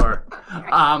for?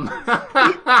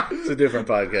 It's a different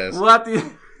podcast. What is,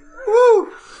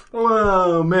 woo!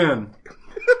 Oh, man.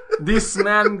 This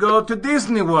man go to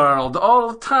Disney World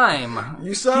all the time.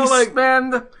 You sound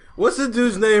what's the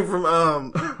dude's name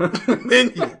from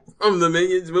Minions? From the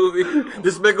Minions movie?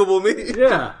 Despicable Me?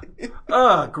 Yeah.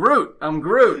 Groot. I'm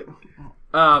Groot.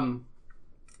 I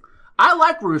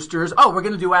like roosters. Oh, we're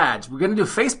going to do ads. We're going to do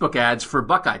Facebook ads for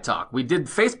Buckeye Talk. We did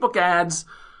Facebook ads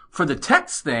for the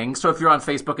text thing. So if you're on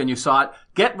Facebook and you saw it,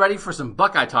 get ready for some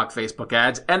Buckeye Talk Facebook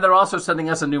ads. And they're also sending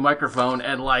us a new microphone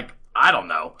and I don't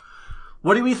know.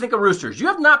 What do we think of roosters? You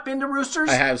have not been to roosters?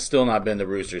 I have still not been to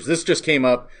roosters. This just came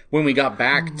up when we got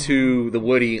back to the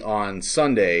Woody on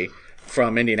Sunday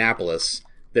from Indianapolis.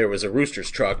 there was a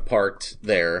Roosters truck parked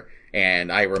there,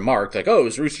 and I remarked, like, oh,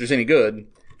 is Roosters any good?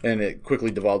 And it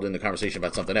quickly devolved into conversation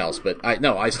about something else. But I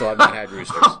still have not had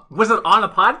Roosters. Was it on a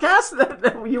podcast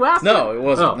that you asked? No, it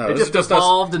wasn't. No, it just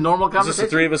evolved in normal conversation. Just the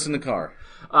three of us in the car.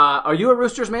 Are you a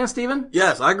Roosters man, Steven?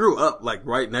 Yes, I grew up like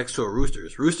right next to a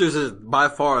Roosters. Roosters is by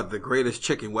far the greatest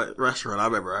chicken restaurant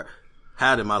I've ever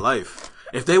had in my life.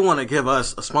 If they want to give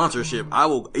us a sponsorship, I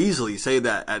will easily say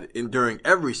that during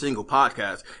every single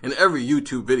podcast and every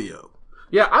YouTube video.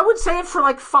 Yeah, I would say it for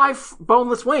like 5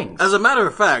 boneless wings. As a matter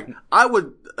of fact, I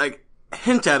would like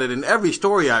hint at it in every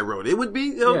story I wrote. It would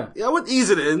be, I would ease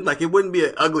it in, like it wouldn't be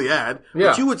an ugly ad,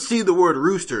 but you would see the word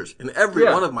Roosters in every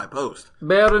one of my posts.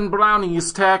 Baron Brownie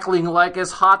is tackling like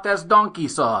as hot as donkey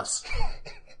sauce.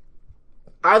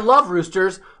 I love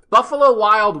Roosters. Buffalo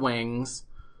Wild Wings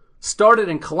started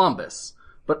in Columbus,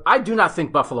 but I do not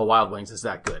think Buffalo Wild Wings is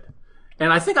that good.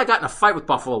 And I think I got in a fight with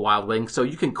Buffalo Wild Wings, so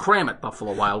you can cram at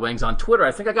Buffalo Wild Wings on Twitter.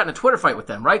 I think I got in a Twitter fight with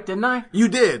them, right? Didn't I? You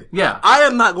did. Yeah. I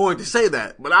am not going to say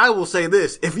that, but I will say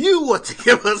this. If you want to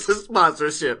give us a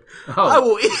sponsorship, I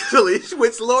will easily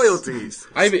switch loyalties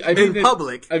in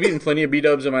public. I've eaten plenty of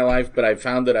B-dubs in my life, but I've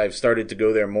found that I've started to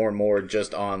go there more and more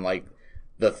just on, like,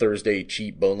 the Thursday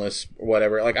cheap boneless or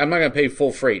whatever. Like, I'm not going to pay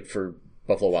full freight for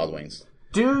Buffalo Wild Wings.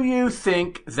 Do you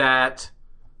think that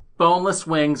boneless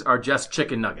wings are just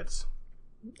chicken nuggets?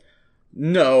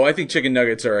 No, I think chicken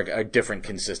nuggets are a different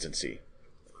consistency.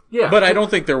 Yeah. But I don't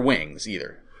think they're wings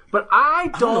either. But I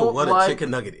don't know what a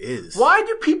chicken nugget is. Why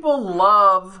do people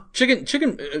love...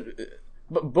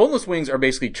 boneless wings are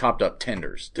basically chopped up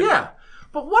tenders. Yeah.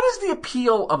 But what is the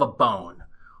appeal of a bone?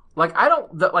 Like,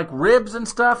 like ribs and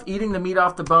stuff, eating the meat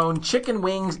off the bone, chicken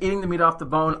wings, eating the meat off the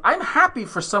bone. I'm happy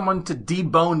for someone to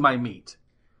debone my meat.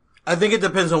 I think it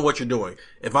depends on what you're doing.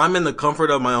 If I'm in the comfort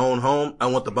of my own home, I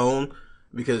want the bone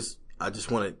because I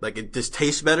just want it, like, it just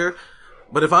tastes better.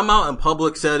 But if I'm out in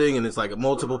public setting and it's like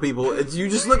multiple people, you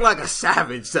just look like a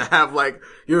savage to have like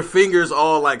your fingers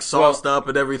all like sauced up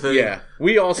and everything. Yeah.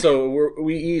 We also,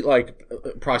 we eat like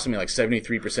approximately like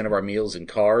 73% of our meals in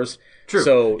cars. True.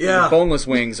 So boneless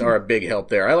wings are a big help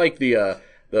there. I like the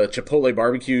Chipotle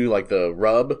barbecue, like the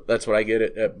rub. That's what I get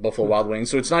at Buffalo Wild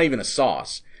Wings. So it's not even a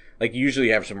sauce. Like usually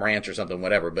you have some ranch or something,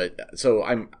 whatever. But so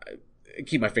I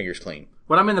keep my fingers clean.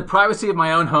 When I'm in the privacy of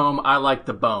my own home, I like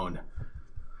the bone.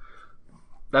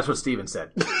 That's what Steven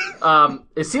said.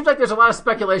 It seems like there's a lot of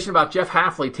speculation about Jeff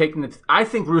Hafley taking I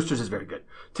think Roosters is very good.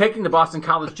 Taking the Boston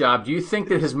College job. Do you think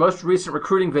that his most recent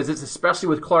recruiting visits, especially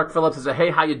with Clark Phillips, is a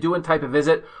hey, how you doing type of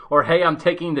visit, or hey, I'm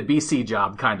taking the BC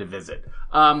job kind of visit?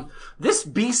 This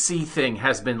BC thing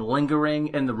has been lingering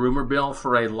in the rumor mill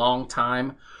for a long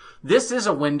time. This is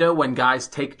a window when guys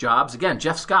take jobs. Again,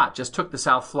 Jeff Scott just took the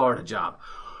South Florida job.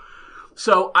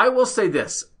 So I will say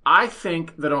this. I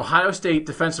think that Ohio State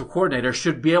defensive coordinator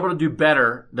should be able to do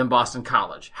better than Boston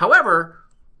College. However,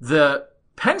 the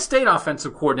Penn State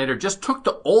offensive coordinator just took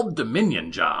the Old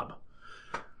Dominion job.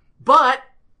 But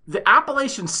the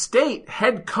Appalachian State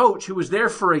head coach, who was there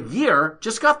for a year,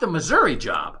 just got the Missouri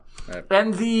job. Right.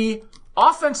 And the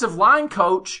offensive line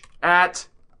coach at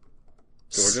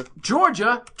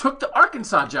Georgia took the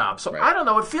Arkansas job. So I don't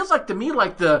know. It feels like to me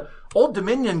like the Old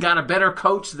Dominion got a better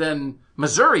coach than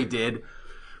Missouri did.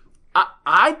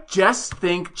 I just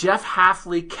think Jeff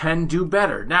Hafley can do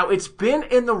better. Now, it's been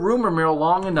in the rumor mill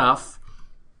long enough.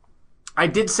 I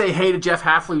did say hey to Jeff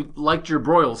Hafley, liked your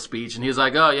Broyles speech, and he was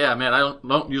like, oh, yeah, man, I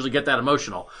don't usually get that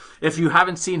emotional. If you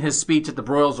haven't seen his speech at the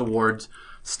Broyles Awards,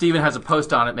 Steven has a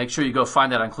post on it. Make sure you go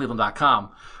find that on Cleveland.com.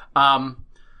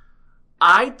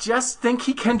 I just think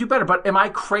he can do better. But am I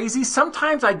crazy?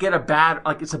 Sometimes I get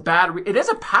it is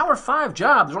a Power 5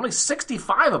 job. There's only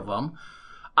 65 of them.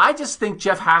 I just think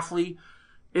Jeff Hafley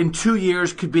in 2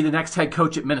 years could be the next head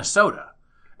coach at Minnesota.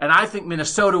 And I think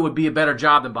Minnesota would be a better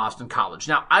job than Boston College.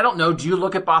 Now, I don't know. Do you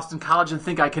look at Boston College and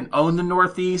think I can own the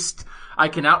Northeast? I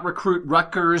can out-recruit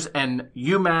Rutgers and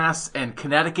UMass and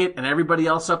Connecticut and everybody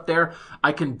else up there.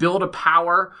 I can build a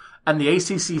power and the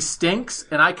ACC stinks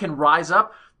and I can rise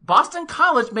up. Boston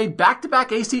College made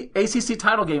back-to-back ACC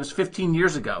title games 15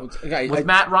 years ago with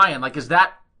Matt Ryan. Like, is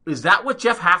that what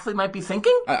Jeff Hafley might be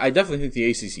thinking? I definitely think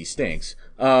the ACC stinks.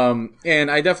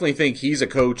 And I definitely think he's a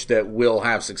coach that will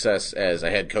have success as a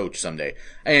head coach someday.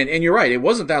 And you're right. It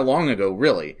wasn't that long ago,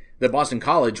 really, that Boston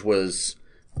College was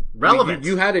relevant.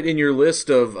 You had it in your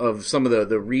list of some of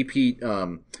the repeat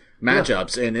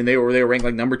matchups, and they were ranked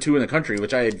like number 2 in the country,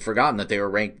 which I had forgotten that they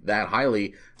were ranked that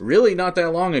highly really not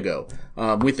that long ago,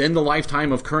 within the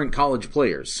lifetime of current college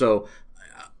players. So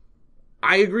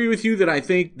I agree with you that I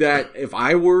think that if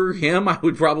I were him, I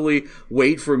would probably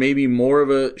wait for maybe more of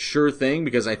a sure thing,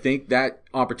 because I think that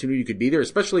opportunity could be there.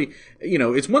 Especially,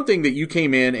 it's one thing that you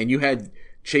came in and you had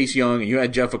Chase Young and you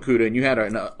had Jeff Okudah and you had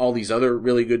all these other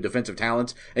really good defensive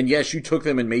talents. And yes, you took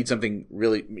them and made something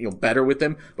really, better with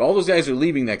them. But all those guys are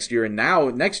leaving next year, and now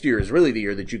next year is really the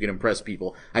year that you can impress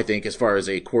people, I think, as far as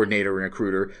a coordinator and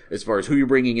recruiter, as far as who you're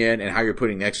bringing in and how you're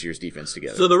putting next year's defense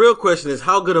together. So the real question is,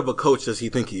 how good of a coach does he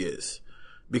think he is?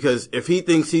 Because if he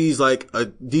thinks he's like a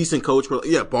decent coach,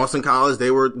 Boston College, they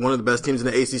were one of the best teams in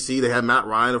the ACC. They had Matt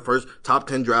Ryan, the first top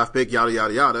 10 draft pick, yada,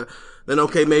 yada, yada. Then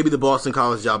okay, maybe the Boston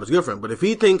College job is good for him. But if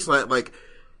he thinks like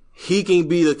he can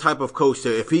be the type of coach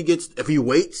that if he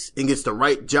waits and gets the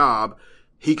right job,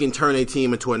 he can turn a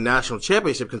team into a national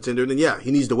championship contender, then yeah,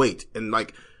 he needs to wait. And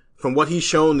like, from what he's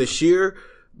shown this year,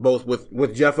 both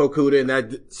with Jeff Okudah and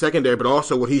that secondary, but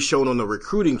also what he's shown on the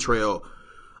recruiting trail,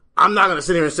 I'm not going to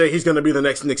sit here and say he's going to be the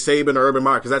next Nick Saban or Urban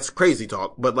Meyer, because that's crazy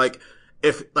talk. But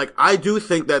I do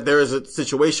think that there is a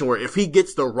situation where if he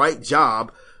gets the right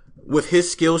job with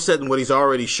his skill set and what he's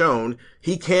already shown,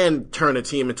 he can turn a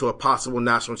team into a possible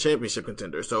national championship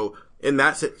contender. So in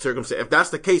that circumstance, if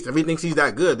that's the case, if he thinks he's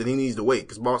that good, then he needs to wait,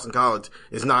 because Boston College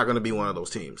is not going to be one of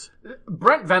those teams.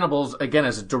 Brent Venables, again,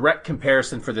 is a direct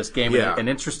comparison for this game, and an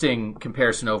interesting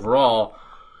comparison overall.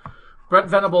 Brent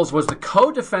Venables was the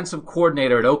co-defensive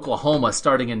coordinator at Oklahoma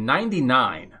starting in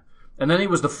 99. And then he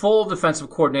was the full defensive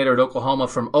coordinator at Oklahoma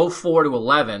from 04 to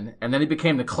 11. And then he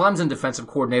became the Clemson defensive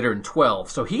coordinator in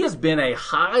 12. So he has been a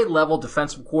high-level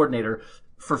defensive coordinator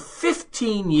for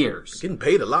 15 years. Getting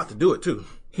paid a lot to do it, too.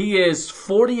 He is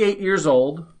 48 years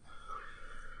old.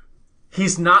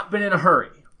 He's not been in a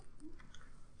hurry.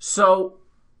 So,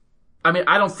 I mean,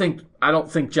 I don't think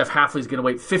Jeff Hafley's going to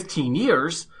wait 15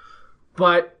 years,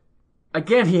 but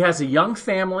again, he has a young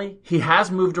family. He has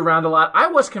moved around a lot. I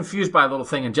was confused by a little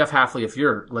thing, and Jeff Hafley, if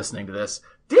you're listening to this,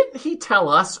 didn't he tell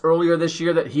us earlier this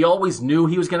year that he always knew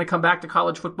he was going to come back to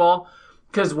college football?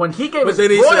 Because when he gave his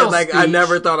Royal speech, I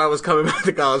never thought I was coming back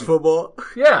to college football.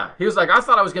 Yeah, he was like, I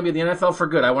thought I was going to be in the NFL for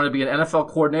good. I wanted to be an NFL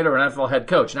coordinator or an NFL head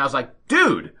coach. And I was like,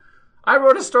 dude, I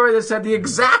wrote a story that said the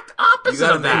exact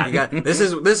opposite of that. This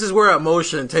is where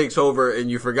emotion takes over, and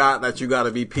you forgot that you got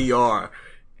to be PR.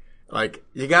 Like,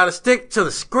 you gotta stick to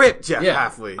the script, Jeff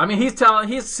Hafley. I mean, he's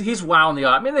wowing the audience.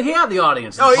 I mean, he had the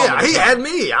audience. Oh yeah, he had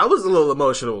me. I was a little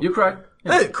emotional. You cried?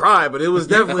 Yeah. I didn't cry, but it was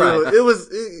definitely, it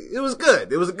was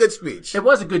good. It was a good speech. It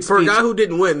was a good speech. For a guy who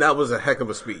didn't win, that was a heck of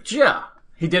a speech. Yeah.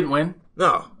 He didn't win?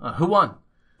 No. Who won?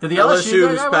 Did the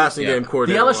LSU's passing game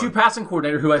coordinator. The LSU passing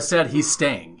coordinator who has said he's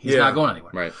staying. He's not going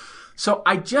anywhere. Right. So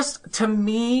to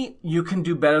me, you can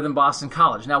do better than Boston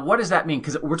College. Now, what does that mean?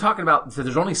 Because we're talking about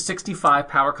there's only 65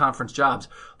 power conference jobs.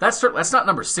 That's not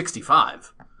number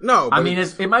 65. No, I mean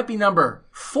it might be number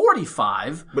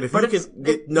 45. But if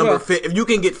you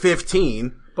can get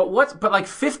 15. But like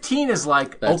 15 is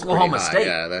like that's Oklahoma State.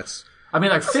 Yeah, that's. I mean,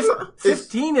 like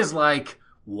 15 is like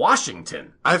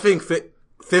Washington. I think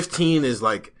 15 is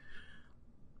like,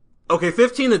 okay,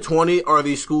 15 to 20 are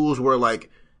these schools where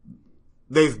like,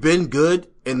 they've been good,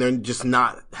 and they're just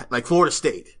not, like Florida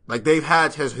State. Like, they've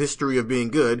had his history of being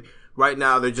good. Right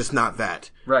now, they're just not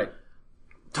that. Right.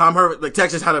 Tom Herman, like,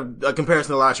 Texas had a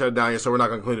comparison to last year down here, so we're not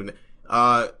going to include him.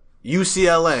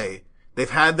 UCLA, they've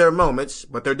had their moments,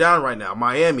 but they're down right now.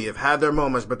 Miami have had their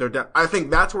moments, but they're down. I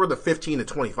think that's where the 15 to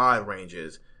 25 range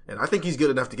is. And I think he's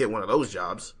good enough to get one of those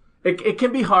jobs. It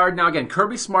can be hard. Now, again,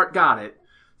 Kirby Smart got it.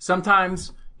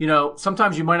 Sometimes you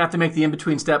might have to make the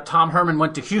in-between step. Tom Herman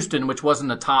went to Houston, which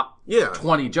wasn't a top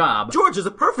 20 job. Georgia's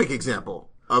a perfect example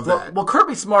of that. Well,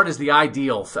 Kirby Smart is the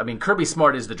ideal. I mean, Kirby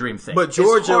Smart is the dream thing. But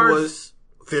Georgia was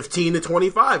 15 to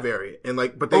 25 area. And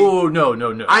like, but they. Oh, no.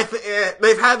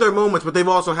 They've had their moments, but they've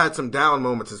also had some down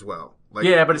moments as well. Like,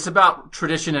 yeah, but it's about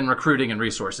tradition and recruiting and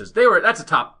resources. That's a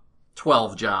top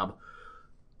 12 job.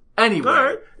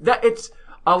 Anyway,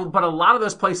 but a lot of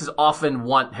those places often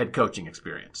want head coaching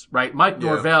experience, right? Mike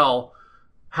Norvell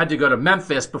had to go to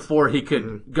Memphis before he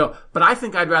could go. But I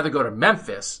think I'd rather go to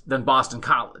Memphis than Boston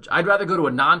College. I'd rather go to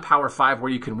a non-Power 5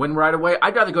 where you can win right away.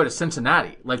 I'd rather go to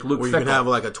Cincinnati, like Luke Fickell. Where you can have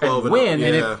like a 12 and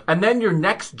win. And then your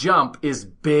next jump is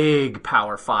big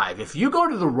Power 5. If you go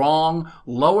to the wrong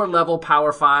lower level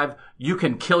Power 5, you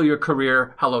can kill your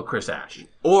career. Hello, Chris Ash.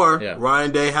 Or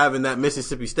Ryan Day having that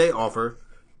Mississippi State offer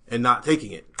and not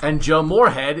taking it. And Joe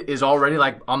Moorhead is already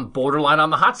like on borderline on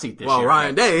the hot seat this year. Well,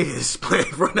 Ryan Day is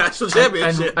playing for a national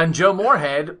championship. And Joe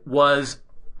Moorhead was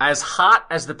as hot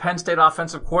as the Penn State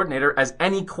offensive coordinator as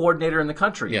any coordinator in the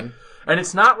country. Yeah. And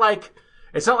it's not like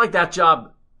that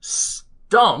job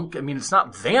stunk. I mean, it's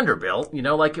not Vanderbilt,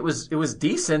 like it was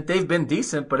decent. They've been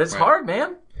decent, but it's hard,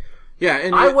 man. Yeah,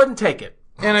 and I wouldn't take it.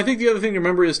 And I think the other thing to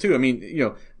remember is, too, I mean,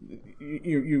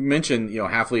 you mentioned,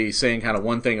 Hafley saying kind of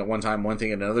one thing at one time, one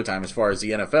thing at another time as far as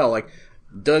the NFL. Like,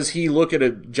 does he look at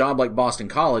a job like Boston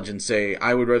College and say,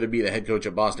 I would rather be the head coach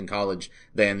at Boston College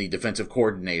than the defensive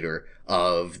coordinator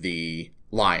of the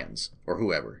Lions or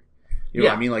whoever? You know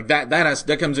what I mean? Like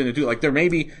that comes into too. Like there may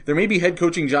be head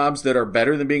coaching jobs that are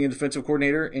better than being a defensive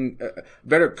coordinator, and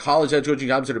better college head coaching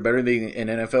jobs that are better than being an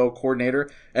NFL coordinator.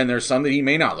 And there's some that he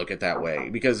may not look at that way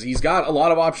because he's got a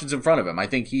lot of options in front of him. I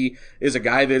think he is a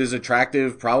guy that is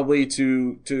attractive probably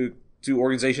to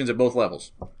organizations at both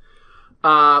levels.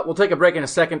 We'll take a break in a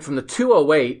second. From the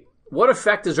 208, what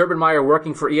effect does Urban Meyer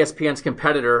working for ESPN's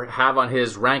competitor have on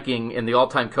his ranking in the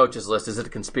all-time coaches list? Is it a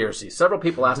conspiracy? Several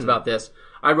people asked about this.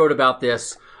 I wrote about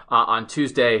this on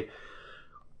Tuesday.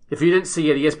 If you didn't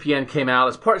see it, ESPN came out.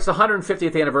 It's the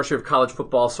 150th anniversary of college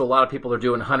football, so a lot of people are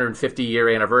doing 150-year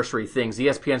anniversary things.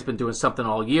 ESPN's been doing something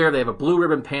all year. They have a blue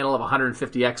ribbon panel of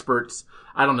 150 experts.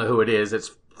 I don't know who it is.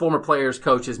 It's former players,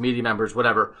 coaches, media members,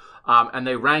 whatever. And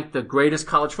they ranked the greatest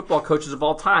college football coaches of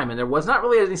all time. And there was not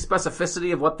really any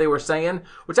specificity of what they were saying,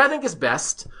 which I think is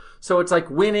best. So it's like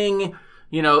winning,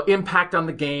 impact on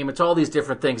the game. It's all these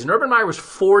different things. And Urban Meyer was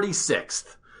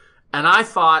 46th. And I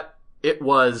thought it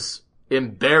was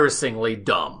embarrassingly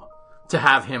dumb to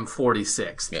have him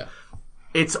 46th. Yeah.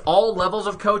 It's all levels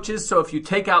of coaches. So if you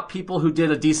take out people who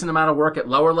did a decent amount of work at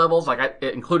lower levels,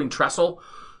 including Tressel,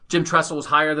 Jim Tressel was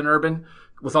higher than Urban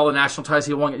with all the national titles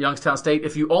he won at Youngstown State.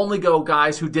 If you only go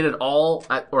guys who did it all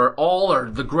or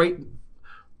the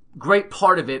great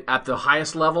part of it at the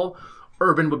highest level,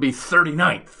 Urban would be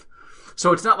 39th.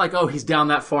 So it's not like, he's down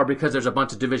that far because there's a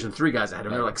bunch of Division III guys ahead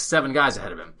of him. There are like 7 guys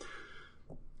ahead of him.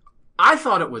 I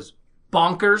thought it was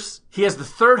bonkers. He has the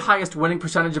 3rd highest winning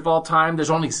percentage of all time. There's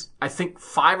only, I think,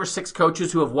 5 or 6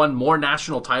 coaches who have won more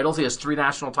national titles. He has 3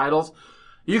 national titles.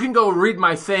 You can go read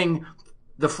my thing.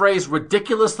 The phrase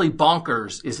ridiculously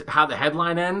bonkers is how the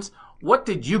headline ends. What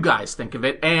did you guys think of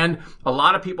it? And a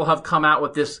lot of people have come out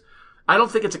with this. I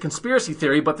don't think it's a conspiracy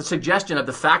theory, but the suggestion of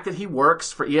the fact that he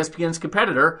works for ESPN's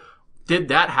competitor, did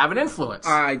that have an influence?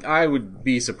 I would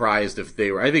be surprised if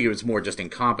they were. I think it was more just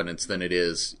incompetence than it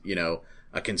is,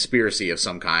 a conspiracy of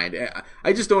some kind.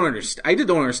 I just don't understand. I just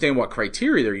don't understand what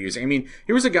criteria they're using. I mean,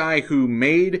 here was a guy who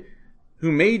made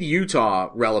Utah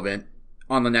relevant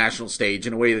on the national stage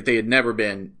in a way that they had never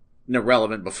been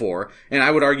relevant before. And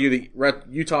I would argue that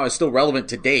Utah is still relevant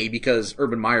today because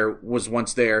Urban Meyer was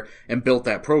once there and built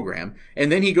that program.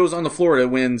 And then he goes on to Florida,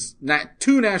 wins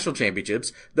 2 national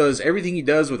championships, does everything he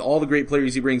does with all the great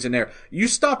players he brings in there. You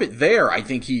stop it there, I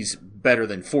think he's better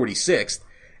than 46th.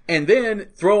 And then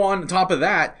throw on top of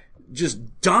that,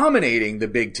 just dominating the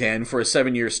Big Ten for a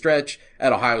 7-year stretch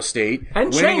at Ohio State.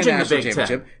 And changing the Big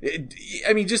Ten.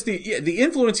 I mean, just the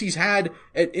influence he's had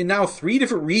in now 3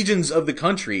 different regions of the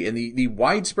country and the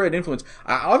widespread influence.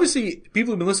 Obviously,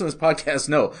 people who've been listening to this podcast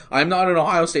know I'm not an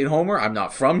Ohio State homer. I'm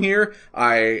not from here.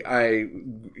 I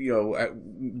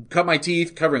cut my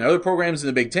teeth covering other programs in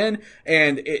the Big Ten,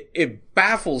 and it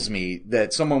baffles me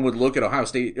that someone would look at Ohio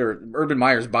State or Urban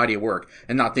Meyer's body of work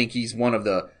and not think he's one of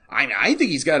the I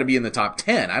think he's got to be in the top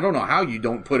 10. I don't know how you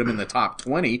don't put him in the top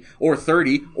 20 or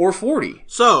 30 or 40.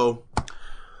 So,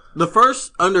 the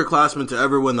first underclassman to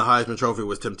ever win the Heisman Trophy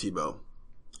was Tim Tebow.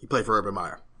 He played for Urban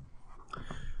Meyer.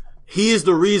 He is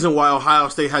the reason why Ohio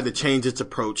State had to change its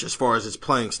approach as far as its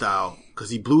playing style, because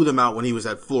he blew them out when he was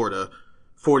at Florida,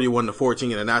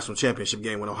 41-14 in a national championship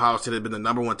game when Ohio State had been the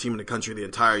number 1 team in the country the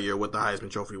entire year with the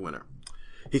Heisman Trophy winner.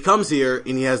 He comes here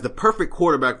and he has the perfect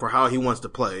quarterback for how he wants to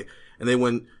play. And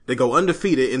they go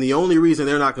undefeated, and the only reason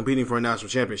they're not competing for a national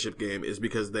championship game is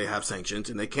because they have sanctions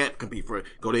and they can't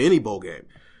go to any bowl game.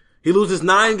 He loses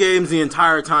 9 games the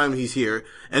entire time he's here,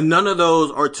 and none of those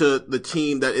are to the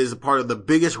team that is a part of the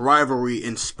biggest rivalry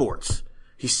in sports.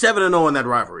 He's 7-0 in that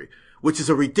rivalry, which is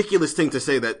a ridiculous thing to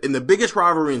say, that in the biggest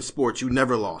rivalry in sports, you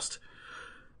never lost.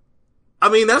 I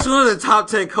mean, that's one of the top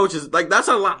 10 coaches. Like, that's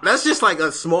a lot. That's just like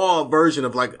a small version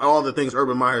of like all the things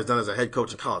Urban Meyer has done as a head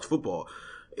coach in college football.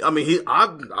 I mean,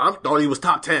 I thought he was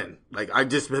top 10. Like, I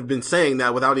just have been saying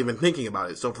that without even thinking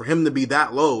about it. So for him to be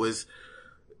that low is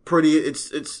pretty,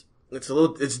 it's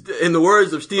in the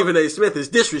words of Stephen A. Smith, it's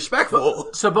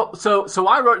disrespectful. So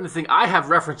I wrote in the thing, I have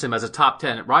referenced him as a top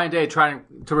 10. Ryan Day trying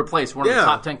to replace one of the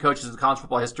top 10 coaches in college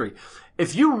football history.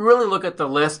 If you really look at the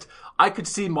list, I could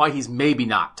see why he's maybe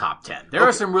not top 10. There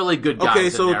are some really good guys. Okay,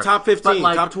 so in there, top 15,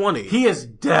 top 20. He is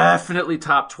definitely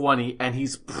top 20, and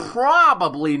he's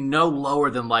probably no lower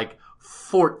than like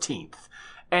 14th.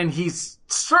 And he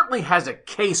certainly has a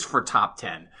case for top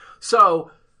 10.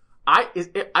 So I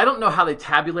don't know how they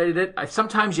tabulated it.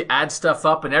 Sometimes you add stuff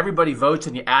up and everybody votes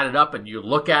and you add it up and you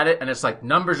look at it and it's like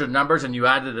numbers are numbers and you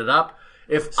added it up.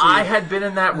 If I had been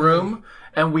in that room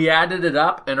and we added it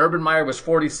up and Urban Meyer was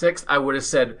 46th, I would have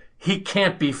said he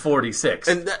can't be 46.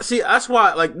 And that's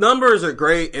why, like, numbers are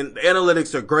great and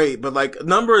analytics are great, but like,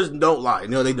 numbers don't lie.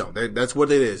 No, they don't. That's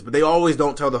what it is. But they always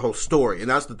don't tell the whole story. And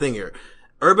that's the thing here.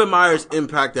 Urban Meyer's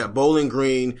impact at Bowling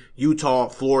Green, Utah,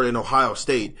 Florida, and Ohio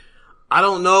State. I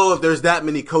don't know if there's that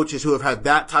many coaches who have had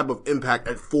that type of impact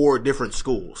at 4 different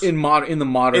schools. In the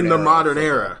modern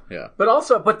era. Yeah.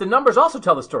 But the numbers also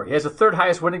tell the story. He has the 3rd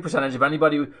highest winning percentage of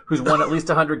anybody who's won at least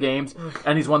 100 games,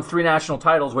 and he's won 3 national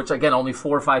titles, which again, only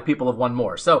 4 or 5 people have won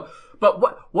more. So, but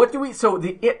what do we,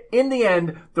 in the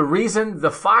end, the reason, the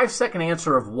 5-second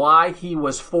answer of why he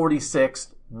was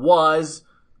 46th was,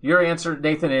 your answer,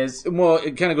 Nathan, is? Well,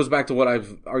 it kind of goes back to what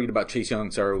I've argued about Chase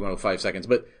Young. Sorry, we're going to 5 seconds,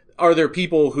 but are there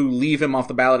people who leave him off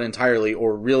the ballot entirely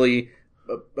or really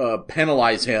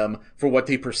penalize him for what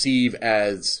they perceive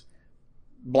as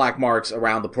black marks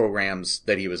around the programs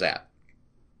that he was at?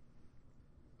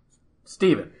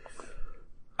 Steven.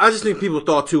 I just think people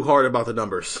thought too hard about the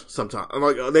numbers sometimes.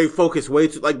 Like, they focus way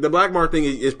too, like, the black mark thing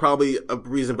is probably a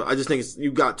reason, but I just think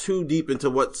you got too deep into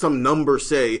what some numbers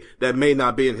say that may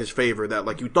not be in his favor, that,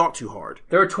 like, you thought too hard.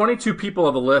 There are 22 people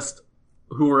on the list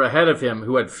who were ahead of him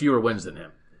who had fewer wins than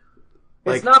him.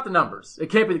 It's not the numbers.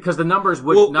 It can't be because the numbers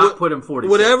would not put him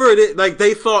 46. Whatever it is, like,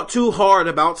 they thought too hard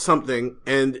about something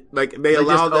and, like, they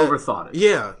allowed just overthought it.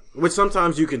 Yeah, which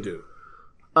sometimes you can do.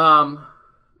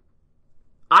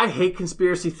 I hate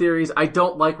conspiracy theories. I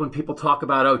don't like when people talk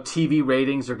about, TV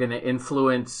ratings are going to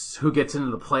influence who gets into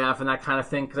the playoff and that kind of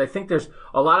thing. Because I think there's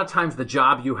a lot of times the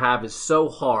job you have is so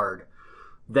hard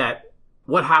that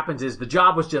what happens is the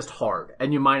job was just hard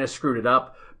and you might have screwed it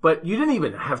up. But you didn't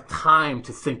even have time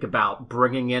to think about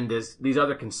bringing in these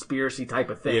other conspiracy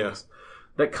type of things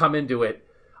that come into it.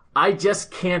 I just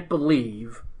can't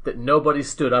believe that nobody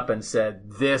stood up and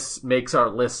said, this makes our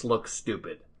list look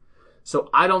stupid. So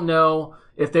I don't know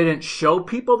if they didn't show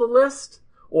people the list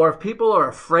or if people are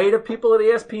afraid of people at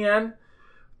ESPN,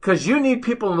 because you need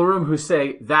people in the room who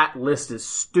say that list is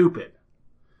stupid.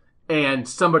 And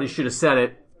somebody should have said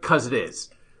it because it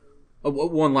is.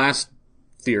 One last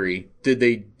theory, did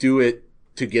they do it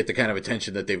to get the kind of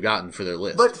attention that they've gotten for their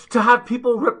list? But to have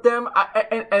people rip them,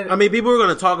 I mean, people are going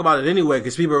to talk about it anyway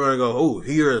because people are going to go, "Oh,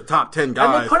 here are the top 10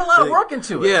 guys." And they put a lot of work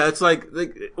into it. Yeah, it's like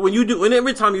when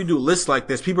every time you do lists like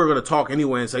this, people are going to talk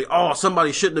anyway and say, "Oh,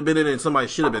 somebody shouldn't have been in it, and somebody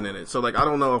should have been in it." So, like, I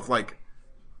don't know if I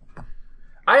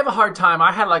have a hard time.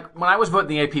 I had when I was voting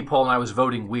the AP poll and I was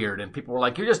voting weird, and people were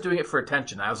like, "You're just doing it for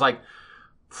attention." I was like,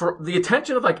 for the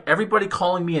attention of everybody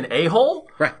calling me an a-hole,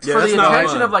 right? Yeah, for the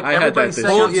attention of everybody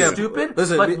saying I'm stupid.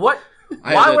 Listen, what?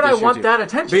 Why would I want that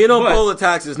attention? Being on poll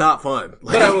attacks is not fun.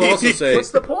 But I will also say,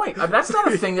 what's the point? I mean, that's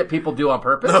not a thing that people do on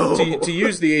purpose. No. To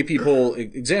use the AP poll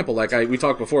example, we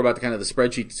talked before about the kind of the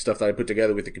spreadsheet stuff that I put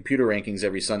together with the computer rankings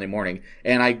every Sunday morning,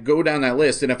 and I go down that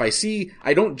list, and if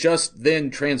I don't just then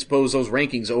transpose those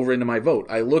rankings over into my vote.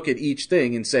 I look at each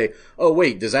thing and say, oh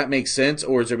wait, does that make sense,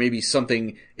 or is there maybe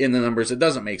something in the numbers that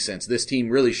doesn't make sense? This team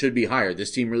really should be higher.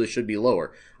 This team really should be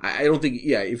lower. I don't think,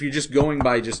 if you're just going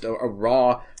by just a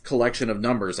raw collection of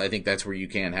numbers, I think that's where you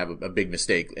can have a big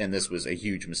mistake, and this was a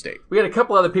huge mistake. We had a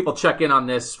couple other people check in on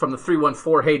this from the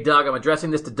 314. Hey, Doug, I'm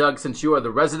addressing this to Doug since you are the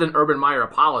resident Urban Meyer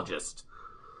apologist.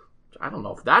 I don't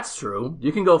know if that's true.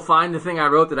 You can go find the thing I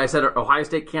wrote that I said Ohio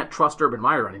State can't trust Urban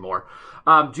Meyer anymore.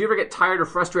 Do you ever get tired or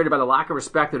frustrated by the lack of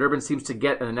respect that Urban seems to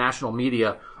get in the national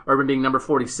media? Urban being number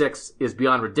 46 is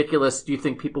beyond ridiculous. Do you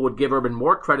think people would give Urban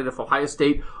more credit if Ohio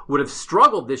State would have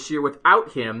struggled this year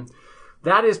without him?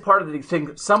 That is part of the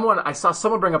thing. I saw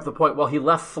someone bring up the point, well, he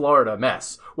left Florida a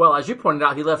mess. Well, as you pointed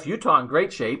out, he left Utah in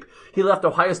great shape. He left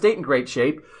Ohio State in great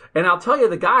shape. And I'll tell you,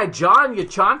 the guy, John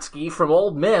Yachonsky from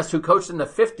Ole Miss, who coached in the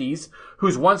 50s,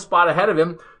 who's one spot ahead of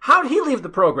him, how did he leave the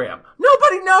program?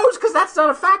 Nobody knows, because that's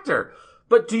not a factor.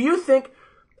 But do you think,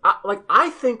 I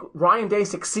think Ryan Day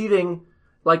succeeding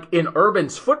in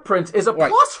Urban's footprints is a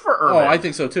plus for Urban. Oh, I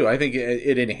think so too. I think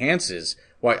it enhances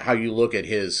how you look at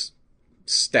his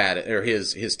stat or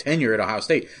his tenure at Ohio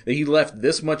State, that he left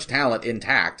this much talent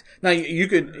intact. Now you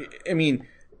could,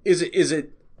 is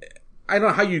it? I don't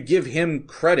know how you give him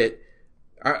credit.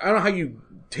 I don't know how you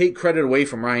take credit away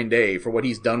from Ryan Day for what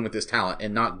he's done with this talent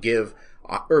and not give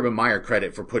Urban Meyer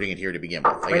credit for putting it here to begin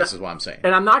with. I guess is what I'm saying.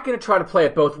 And I'm not going to try to play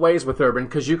it both ways with Urban,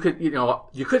 because you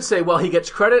could say, well, he gets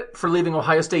credit for leaving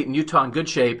Ohio State and Utah in good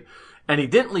shape, and he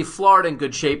didn't leave Florida in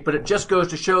good shape, but it just goes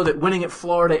to show that winning at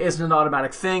Florida isn't an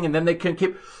automatic thing, and then they can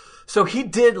keep. So he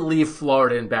did leave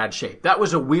Florida in bad shape. That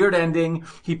was a weird ending.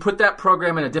 He put that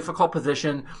program in a difficult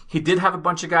position. He did have a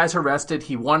bunch of guys arrested.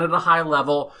 He won at a high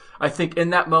level. I think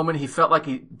in that moment he felt like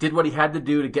he did what he had to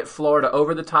do to get Florida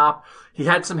over the top. He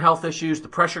had some health issues. The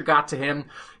pressure got to him.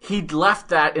 He left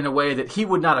that in a way that he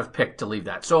would not have picked to leave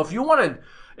that. So if you want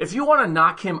to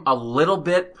knock him a little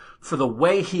bit for the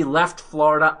way he left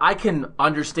Florida, I can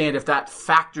understand if that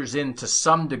factors in to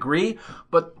some degree,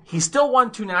 but he still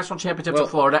won 2 national championships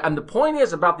with Florida. And the point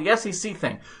is about the SEC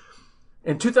thing.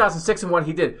 In 2006 and what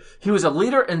he did, he was a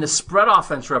leader in the spread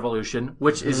offense revolution,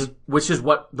 which is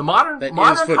what the modern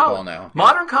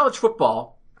college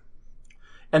football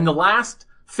and the last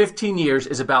 15 years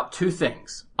is about 2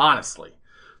 things, honestly.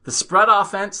 The spread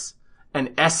offense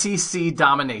and SEC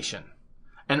domination.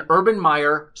 And Urban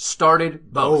Meyer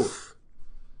started both.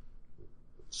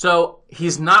 So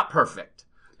he's not perfect.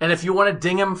 And if you want to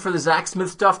ding him for the Zach Smith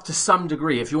stuff to some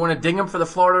degree, if you want to ding him for the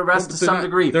Florida arrest to some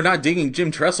degree. They're not dinging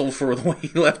Jim Tressel for the way he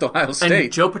left Ohio State.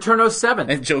 And Joe Paterno's 7th.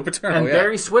 And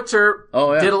Barry Switzer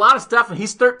did a lot of stuff, and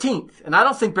he's 13th. And I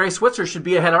don't think Barry Switzer should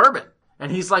be ahead of Urban.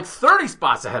 And he's like 30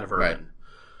 spots ahead of Urban. Right.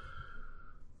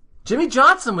 Jimmy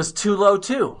Johnson was too low,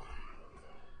 too.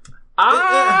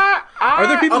 Are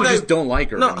there people who just don't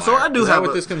like Urban Meyer? So I do Is have that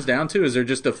what this comes down to? Is there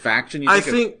just a faction? I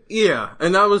think,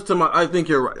 and that was I think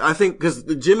you're right. I think because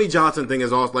the Jimmy Johnson thing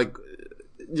is also like,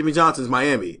 Jimmy Johnson's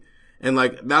Miami. And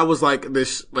like, that was like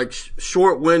this like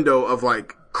short window of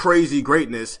like crazy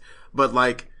greatness, but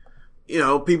like,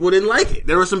 people didn't like it.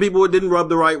 There were some people who didn't rub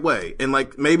the right way. And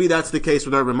like, maybe that's the case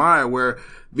with Urban Meyer where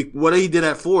what he did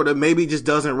at Florida maybe just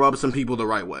doesn't rub some people the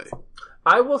right way.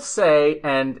 I will say,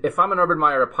 and if I'm an Urban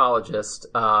Meyer apologist,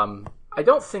 I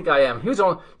don't think I am.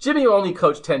 Jimmy only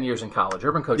coached 10 years in college.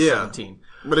 Urban coached 17.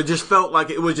 But it just felt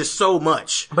like it was just so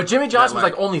much. But Jimmy Johnson was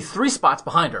like only 3 spots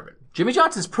behind Urban. Jimmy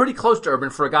Johnson's pretty close to Urban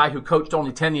for a guy who coached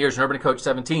only 10 years and Urban coached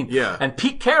 17. Yeah. And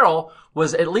Pete Carroll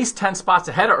was at least 10 spots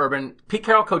ahead of Urban. Pete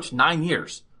Carroll coached 9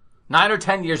 years. 9 or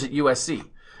 10 years at USC.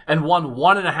 And won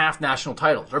 1.5 national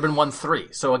titles. Urban won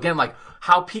 3. So again, like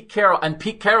how Pete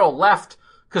Carroll left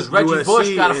because Reggie USC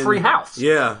Bush got a free house.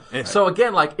 Yeah. So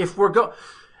again, like if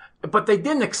but they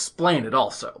didn't explain it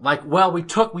also. Like, we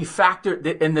factored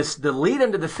in this, the lead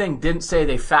into the thing didn't say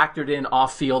they factored in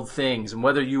off-field things and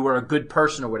whether you were a good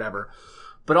person or whatever.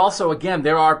 But also, again,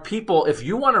 there are people, if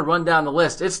you want to run down the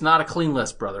list, it's not a clean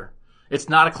list, brother. It's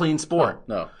not a clean sport.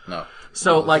 No.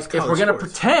 So, like, if we're going to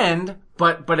pretend,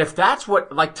 but if that's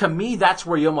what, like, to me, that's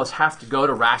where you almost have to go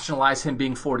to rationalize him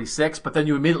being 46, but then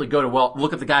you immediately go to,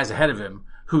 look at the guys ahead of him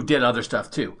who did other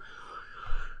stuff too.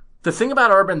 The thing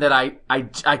about Urban that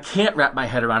I can't wrap my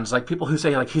head around is like people who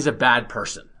say like he's a bad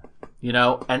person,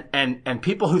 and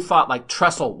people who thought like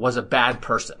Tressel was a bad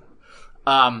person.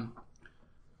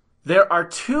 There are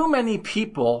too many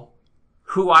people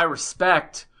who I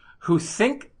respect who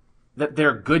think that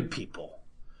they're good people.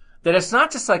 That it's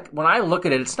not just like, when I look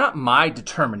at it, it's not my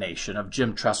determination of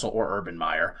Jim Tressel or Urban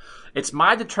Meyer. It's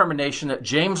my determination that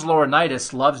James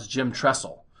Laurinaitis loves Jim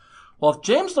Tressel. Well, if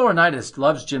James Laurinaitis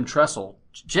loves Jim Tressel,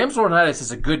 James Laurinaitis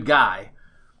is a good guy.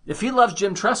 If he loves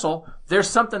Jim Tressel, there's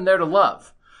something there to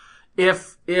love.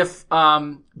 If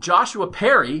Joshua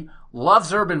Perry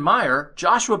loves Urban Meyer,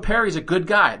 Joshua Perry's a good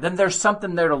guy. Then there's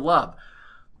something there to love.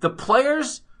 The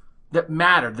players that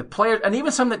mattered, and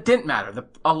even some that didn't matter,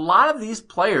 a lot of these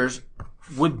players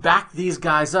would back these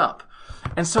guys up.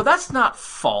 And so that's not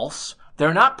false.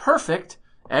 They're not perfect.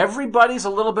 Everybody's a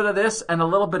little bit of this and a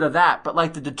little bit of that. But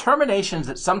like the determinations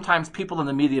that sometimes people in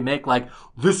the media make, like,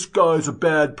 this guy's a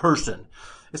bad person.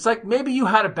 It's like maybe you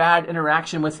had a bad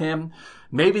interaction with him.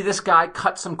 Maybe this guy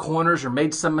cut some corners or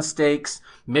made some mistakes.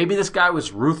 Maybe this guy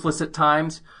was ruthless at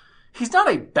times. He's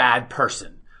not a bad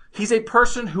person. He's a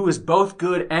person who is both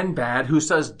good and bad, who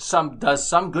does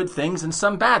some good things and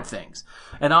some bad things.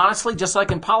 And honestly, just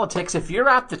like in politics, if you're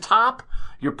at the top,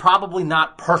 you're probably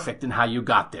not perfect in how you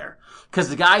got there. Because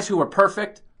the guys who are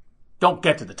perfect don't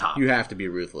get to the top. You have to be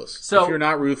ruthless. So, if you're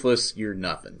not ruthless, you're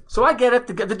nothing. So I get it.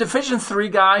 The Division III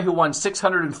guy who won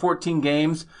 614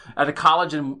 games at a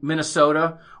college in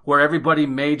Minnesota where everybody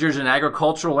majors in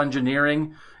agricultural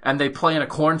engineering and they play in a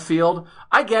cornfield.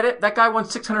 I get it. That guy won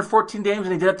 614 games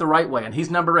and he did it the right way and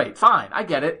he's number 8. Fine. I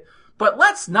get it. But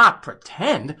let's not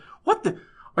pretend.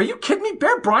 Are you kidding me?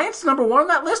 Bear Bryant's number 1 on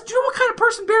that list? Do you know what kind of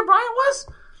person Bear Bryant was?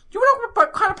 Do you know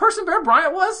what kind of person Bear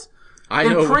Bryant was? I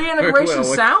know pre-integration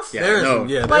South? Yeah,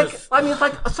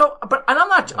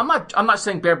 I'm not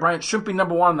saying Bear Bryant shouldn't be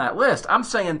number 1 on that list. I'm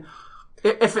saying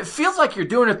If it feels like you're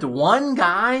doing it to one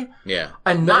guy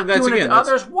and not doing it to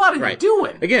others, what are you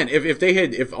doing? Again,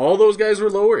 if all those guys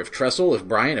were lower, if Tressel, if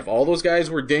Bryant, if all those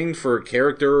guys were dinged for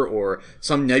character or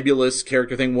some nebulous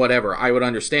character thing, whatever, I would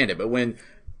understand it. But when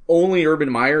only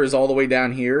Urban Meyer is all the way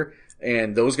down here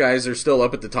and those guys are still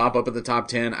up at the top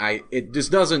 10, it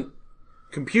just doesn't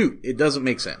compute. It doesn't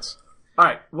make sense. All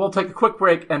right, we'll take a quick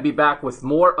break and be back with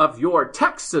more of your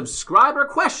text subscriber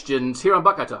questions here on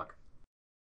Buckeye Talk.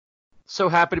 So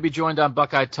happy to be joined on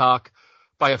Buckeye Talk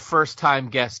by a first-time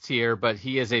guest here, but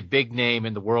he is a big name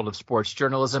in the world of sports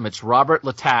journalism. It's Robert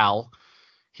Littal.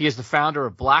 He is the founder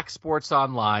of Black Sports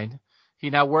Online. He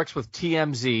now works with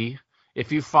TMZ.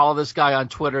 If you follow this guy on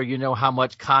Twitter, you know how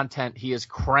much content he is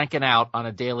cranking out on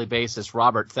a daily basis.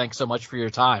 Robert, thanks so much for your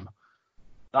time.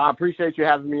 I appreciate you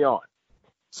having me on.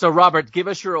 So, Robert, give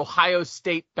us your Ohio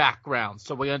State background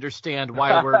so we understand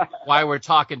why we're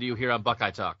talking to you here on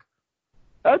Buckeye Talk.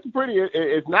 That's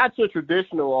it's not your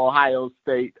traditional Ohio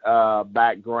State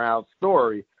background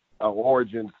story,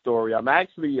 origin story. I'm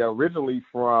actually originally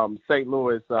from St.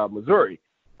 Louis, Missouri.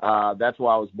 That's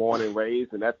where I was born and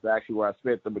raised, and that's actually where I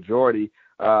spent the majority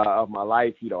of my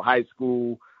life, high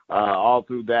school, all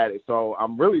through that. So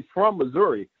I'm really from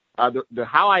Missouri.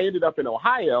 How I ended up in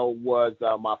Ohio was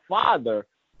my father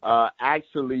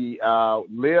actually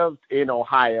lived in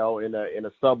Ohio in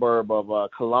a suburb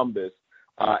of Columbus.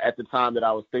 At the time that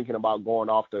I was thinking about going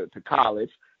off to college.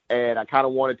 And I kind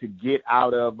of wanted to get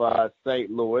out of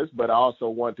St. Louis, but I also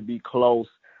wanted to be close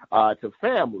to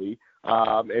family.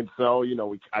 And so,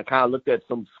 I kind of looked at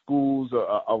some schools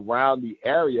around the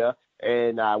area,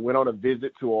 and I went on a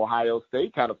visit to Ohio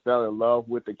State, kind of fell in love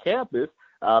with the campus,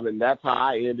 and that's how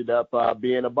I ended up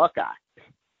being a Buckeye.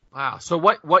 Wow. So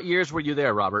what years were you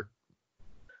there, Robert?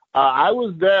 I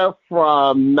was there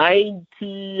from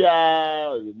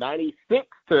 1996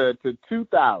 to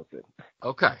 2000.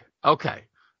 Okay.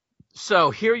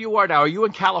 So here you are now. Are you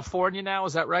in California now?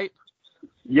 Is that right?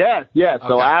 Yes. Okay.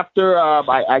 So after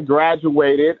I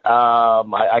graduated,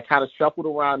 I kind of shuffled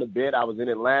around a bit. I was in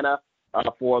Atlanta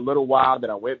for a little while. Then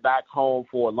I went back home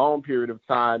for a long period of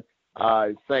time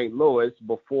in St. Louis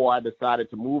before I decided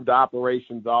to move the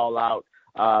operations all out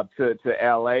to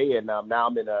LA, and now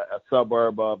I'm in a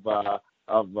suburb of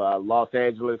Los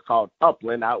Angeles called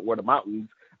Upland, out where the mountains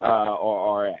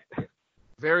are at.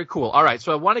 Very cool. All right,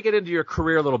 so I want to get into your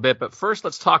career a little bit, but first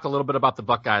let's talk a little bit about the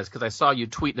Buckeyes, because I saw you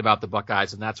tweeting about the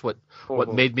Buckeyes, and that's what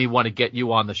made me want to get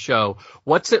you on the show.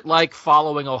 What's it like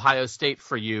following Ohio State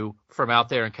for you from out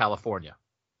there in California?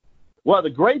 Well,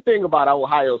 the great thing about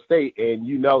Ohio State, and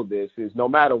you know this, is no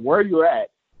matter where you're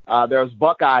at, there's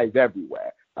Buckeyes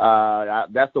everywhere.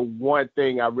 That's the one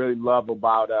thing I really love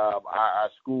about our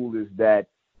school is that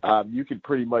you could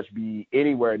pretty much be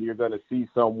anywhere and you're going to see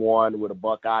someone with a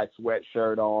Buckeye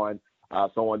sweatshirt on,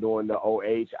 someone doing the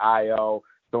OHIO.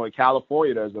 So in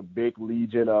California, there's a big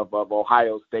legion of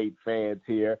Ohio State fans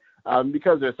here.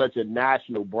 Because they're such a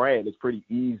national brand, it's pretty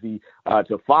easy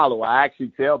to follow. I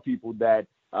actually tell people that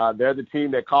they're the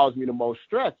team that caused me the most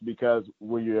stress, because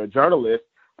when you're a journalist,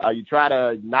 you try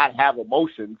to not have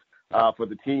emotions for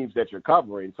the teams that you're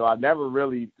covering. So I've never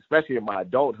really, especially in my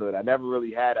adulthood, I never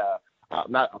really had I'm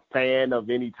not a fan of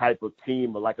any type of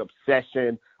team or like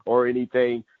obsession or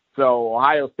anything. So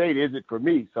Ohio State isn't for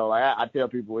me. So I tell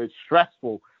people it's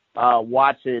stressful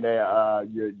watching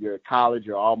your college,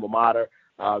 your alma mater,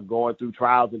 going through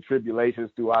trials and tribulations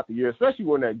throughout the year, especially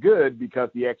when they're good, because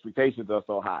the expectations are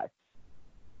so high.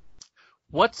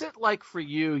 What's it like for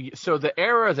you? So the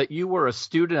era that you were a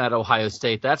student at Ohio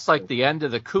State, that's like the end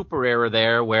of the Cooper era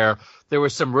there, where there were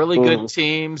some really good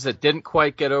teams that didn't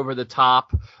quite get over the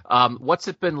top. What's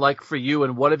it been like for you,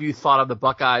 and what have you thought of the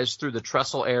Buckeyes through the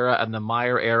Tressel era and the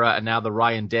Meyer era and now the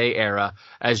Ryan Day era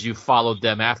as you followed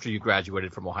them after you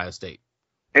graduated from Ohio State?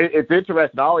 It's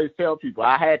interesting. I always tell people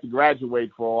I had to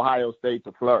graduate for Ohio State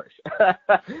to flourish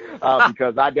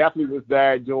because I definitely was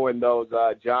there during those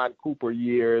John Cooper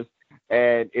years.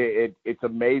 And it's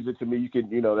amazing to me. You can,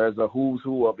 there's a who's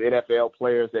who of NFL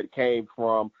players that came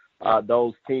from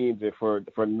those teams, and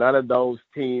for none of those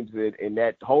teams in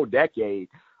that whole decade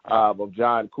of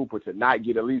John Cooper to not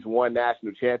get at least one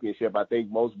national championship, I think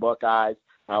most Buckeyes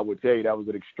would tell you that was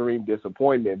an extreme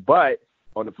disappointment. But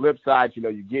on the flip side,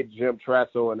 you get Jim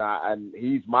Tressel, and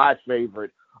he's my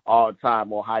favorite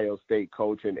all-time Ohio State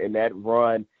coach, and that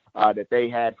run that they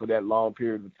had for that long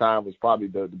period of time was probably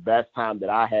the best time that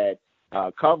I had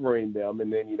covering them.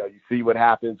 And then, you see what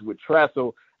happens with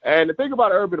Tressel. And the thing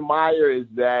about Urban Meyer is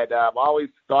that I've always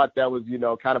thought that was,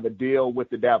 kind of a deal with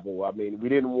the devil. I mean, we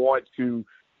didn't want to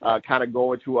kind of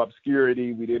go into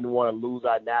obscurity. We didn't want to lose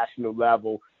our national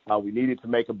level. We needed to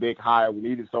make a big hire. We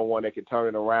needed someone that could turn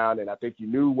it around. And I think you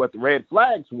knew what the red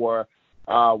flags were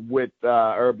with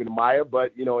Urban Meyer.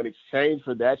 But, you know, in exchange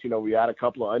for that, you know, we had a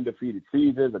couple of undefeated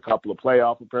seasons, a couple of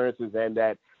playoff appearances, and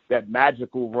that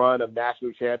magical run of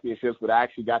national championships that I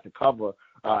actually got to cover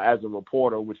as a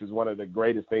reporter, which is one of the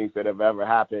greatest things that have ever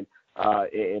happened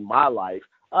in my life.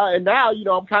 And now, you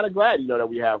know, I'm kind of glad, you know, that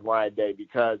we have Ryan Day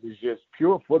because it's just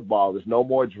pure football. There's no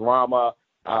more drama.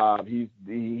 He's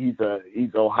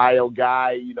an Ohio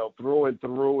guy, you know, through and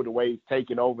through, the way he's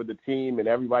taken over the team, and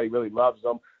everybody really loves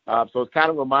him. So it's kind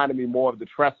of reminding me more of the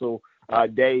Tressel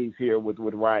days here with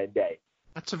Ryan Day.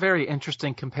 That's a very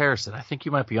interesting comparison. I think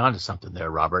you might be onto something there,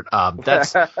 Robert.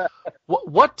 That's what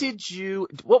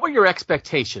were your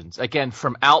expectations? Again,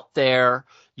 from out there,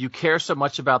 you care so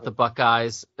much about the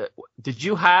Buckeyes. Did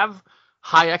you have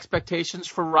high expectations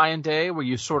for Ryan Day? Were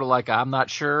you sort of like, I'm not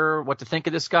sure what to think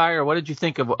of this guy, or what did you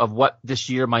think of what this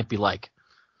year might be like?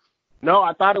 No,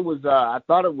 I thought it was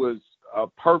a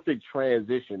perfect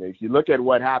transition. If you look at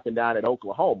what happened down at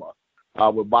Oklahoma,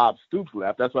 with Bob Stoops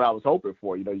left, that's what I was hoping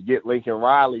for. You know, you get Lincoln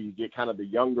Riley, you get kind of the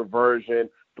younger version,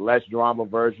 the less drama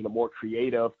version, the more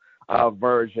creative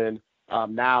version.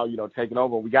 Now, you know, taking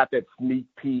over, we got that sneak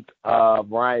peek of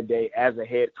Ryan Day as a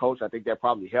head coach. I think that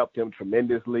probably helped him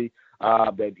tremendously,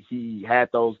 that he had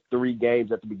those 3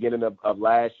 games at the beginning of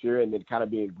last year and then kind of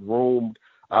being groomed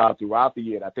throughout the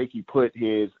year. And I think he put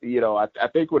his, you know, I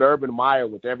think with Urban Meyer,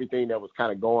 with everything that was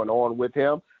kind of going on with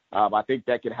him, I think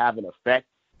that could have an effect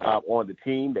on the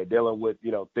team. They're dealing with,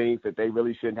 you know, things that they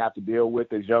really shouldn't have to deal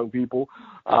with as young people.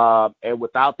 And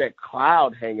without that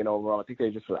cloud hanging over them, I think they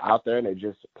just were out there and they're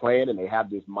just playing, and they have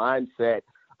this mindset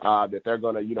that they're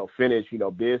going to, you know, finish, you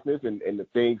know, business, and the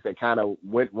things that kind of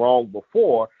went wrong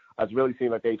before, it's really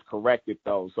seemed like they've corrected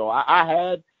those. So I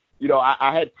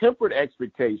had tempered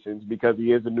expectations because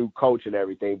he is a new coach and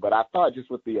everything, but I thought just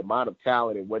with the amount of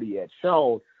talent and what he had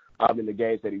shown in the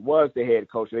games that he was the head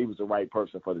coach, that he was the right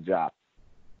person for the job.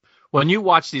 When you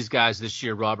watch these guys this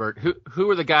year, Robert, who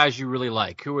are the guys you really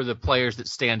like? Who are the players that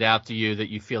stand out to you that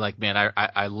you feel like, man,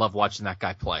 I love watching that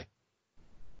guy play?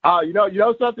 You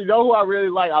know something? You know who I really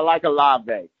like? I like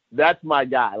Olave. That's my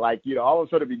guy. Like, you know,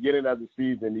 almost from the beginning of the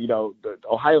season, you know, the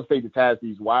Ohio State just has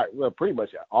these pretty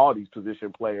much all these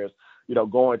position players, you know,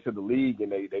 going to the league,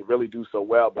 and they really do so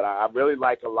well. But I really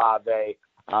like Olave,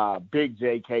 big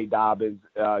J.K. Dobbins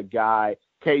guy,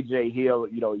 K.J. Hill.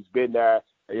 You know, he's been there.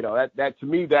 You know, that to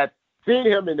me, that seeing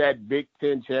him in that Big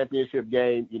Ten championship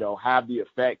game, you know, have the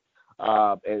effect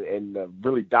and the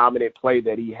really dominant play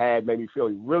that he had made me feel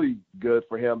really good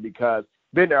for him, because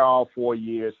been there all 4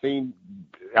 years, seen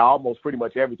almost pretty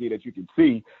much everything that you can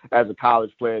see as a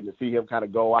college player, and to see him kind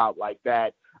of go out like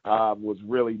that was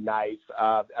really nice.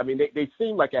 I mean, they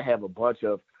seem like I have a bunch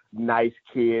of nice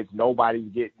kids. Nobody's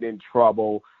getting in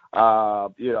trouble.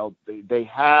 You know, they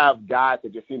have guys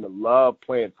that just seem to love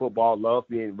playing football, love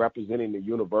representing the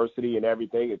university and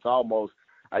everything. It's almost,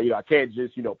 you know, I can't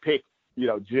just, you know, pick, you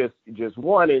know, just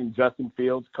one. And Justin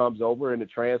Fields comes over in the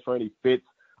transfer and he fits,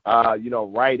 you know,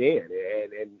 right in.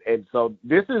 And so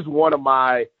this is one of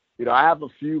my, you know, I have a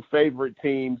few favorite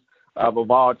teams of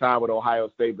all time with Ohio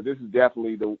State, but this is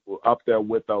definitely up there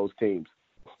with those teams.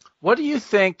 What do you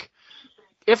think?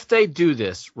 If they do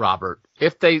this, Robert,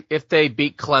 if they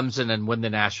beat Clemson and win the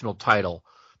national title,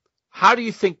 how do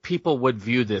you think people would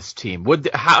view this team?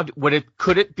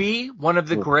 Could it be one of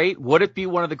the great? Would it be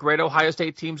one of the great Ohio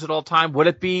State teams at all time? Would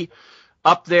it be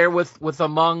up there with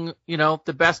among, you know,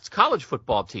 the best college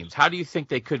football teams? How do you think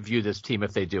they could view this team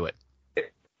if they do it?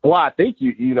 Well, I think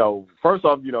you know, first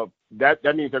off, you know, that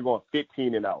means they're going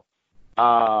 15-0.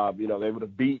 You know, they would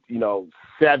have beat, you know,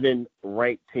 7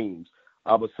 ranked teams.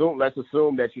 Let's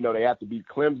assume that, you know, they have to beat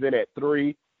Clemson at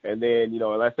 3, and then, you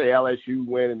know, let's say LSU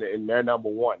win and they're number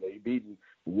 1. They've beaten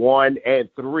 1 and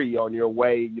 3 on your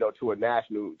way, you know, to a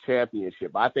national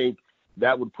championship. I think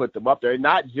that would put them up there.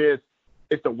 Not just,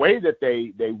 it's the way that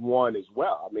they won as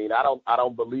well. I mean, I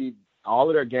don't believe all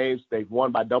of their games they've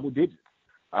won by double digits.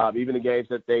 Even the games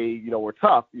that they, you know, were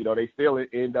tough, you know, they still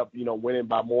end up, you know, winning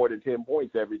by more than 10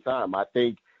 points every time. I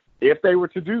think if they were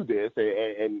to do this,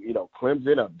 and you know,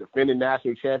 Clemson, a defending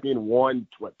national champion, won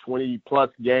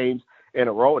 20-plus games in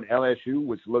a row, and LSU,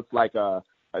 which looks like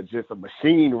just a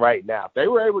machine right now, if they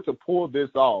were able to pull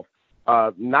this off,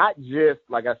 not just,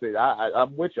 like I said,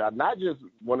 I'm with you, not just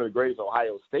one of the greatest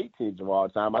Ohio State teams of all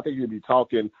time. I think they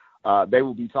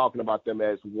will be talking about them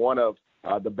as one of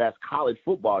the best college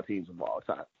football teams of all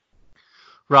time.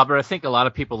 Robert, I think a lot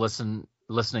of people listening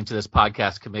to this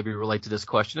podcast can maybe relate to this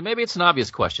question, and maybe it's an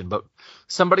obvious question, but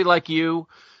somebody like you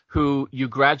who you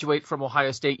graduate from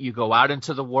Ohio State, you go out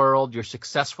into the world, you're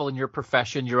successful in your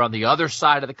profession, you're on the other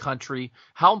side of the country.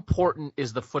 How important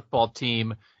is the football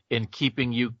team in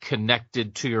keeping you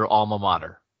connected to your alma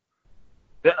mater?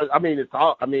 I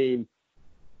mean,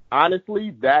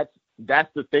 honestly, that's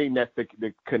the thing, that's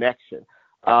the connection.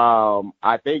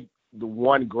 I think the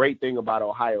one great thing about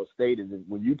Ohio State is that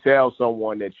when you tell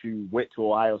someone that you went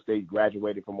to Ohio State,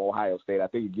 graduated from Ohio State, I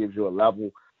think it gives you a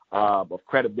level of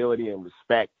credibility and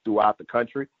respect throughout the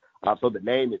country. So the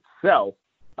name itself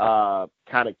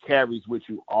kind of carries with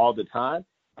you all the time.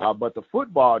 But the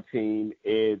football team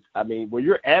is, I mean, when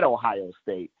you're at Ohio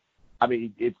State, I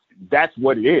mean, that's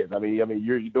what it is. I mean,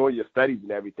 you're doing your studies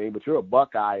and everything, but you're a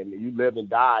Buckeye and you live and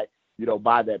die,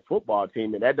 by that football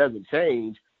team, and that doesn't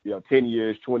change, 10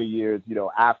 years, 20 years,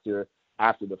 after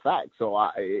the fact. So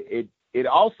it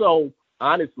also,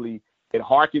 honestly, it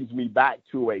harkens me back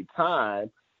to a time,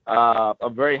 a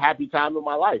very happy time in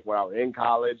my life where I was in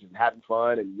college and having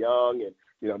fun and young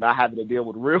and, not having to deal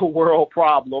with real world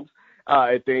problems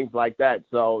and things like that.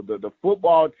 So the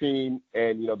football team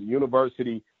and, the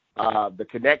university, the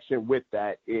connection with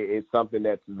that is something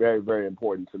that's very, very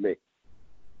important to me.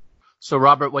 So,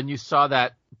 Robert, when you saw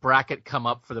that bracket come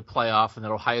up for the playoff and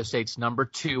that Ohio State's number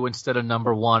 2 instead of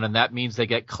number 1, and that means they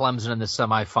get Clemson in the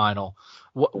semifinal,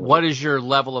 what is your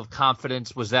level of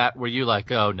confidence? Were you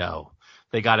like, oh, no,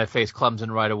 they got to face Clemson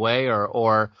right away?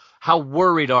 Or how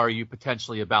worried are you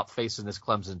potentially about facing this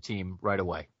Clemson team right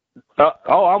away?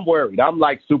 I'm worried. I'm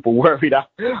like super worried.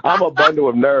 I'm a bundle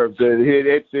of nerves.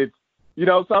 It's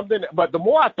something. But the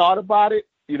more I thought about it,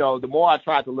 the more I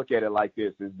tried to look at it like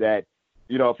this, is that,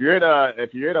 if you're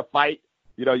in a fight,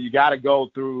 you got to go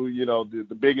through,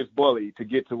 the biggest bully to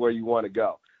get to where you want to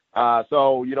go.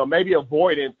 So, maybe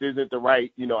avoidance isn't the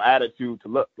right, attitude to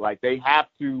look like. They have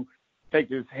to take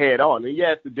this head on. And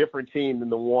yeah, it's a different team than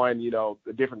the one,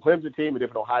 a different Clemson team, a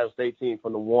different Ohio State team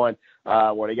from the one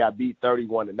where they got beat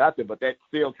 31-0, but that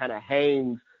still kind of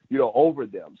hangs, over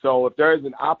them. So if there's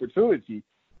an opportunity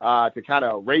to kind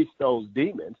of erase those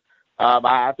demons,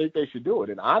 I think they should do it.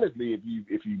 And honestly,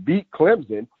 if you beat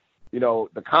Clemson,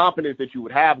 the confidence that you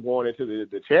would have going into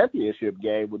the championship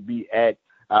game would be at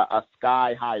a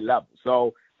sky high level.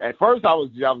 So at first I was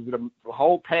in a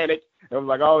whole panic. I was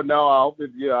like, oh no, I hope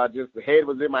that, the head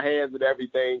was in my hands and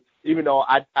everything. Even though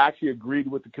I actually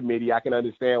agreed with the committee, I can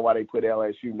understand why they put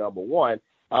LSU number 1.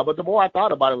 But the more I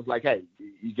thought about it, was like, hey,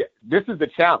 this is the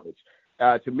challenge.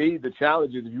 To me, the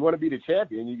challenge is if you want to be the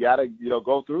champion, you got to,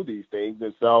 go through these things.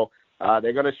 And so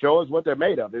they're going to show us what they're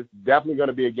made of. It's definitely going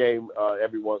to be a game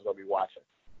everyone's going to be watching.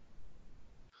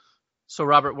 So,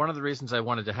 Robert, one of the reasons I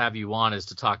wanted to have you on is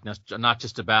to talk not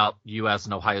just about you as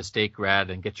an Ohio State grad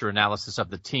and get your analysis of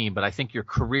the team, but I think your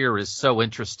career is so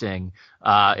interesting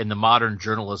in the modern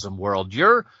journalism world.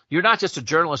 You're not just a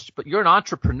journalist, but you're an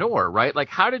entrepreneur, right? Like,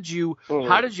 how did you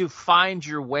find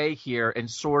your way here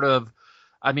and sort of,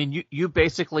 I mean, you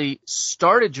basically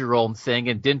started your own thing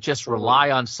and didn't just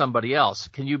rely on somebody else.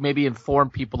 Can you maybe inform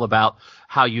people about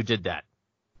how you did that?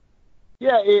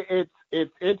 Yeah,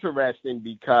 it's interesting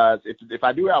because if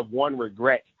I do have one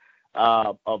regret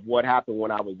of what happened when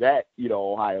I was at,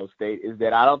 Ohio State, is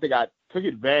that I don't think I took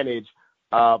advantage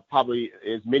of probably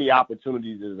as many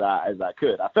opportunities as I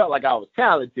could. I felt like I was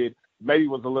talented, maybe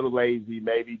was a little lazy,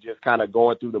 maybe just kind of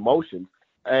going through the motions.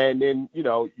 And then,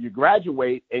 you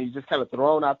graduate and you're just kind of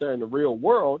thrown out there in the real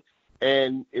world.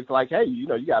 And it's like, hey, you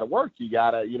got to work. You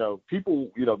got to,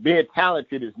 people, being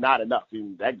talented is not enough.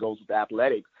 And that goes with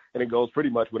athletics, and it goes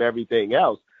pretty much with everything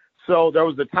else. So there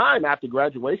was a time after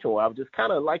graduation where I was just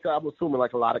kind of like, I'm assuming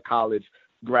like a lot of college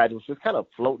graduates, just kind of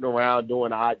floating around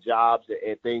doing odd jobs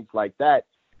and things like that.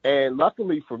 And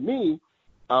luckily for me,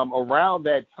 around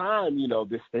that time,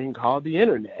 this thing called the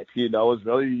internet, is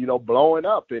really, blowing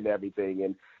up and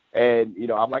everything. And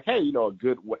I'm like, hey,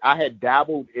 I had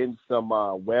dabbled in some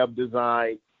web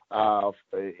design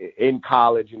in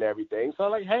college and everything. So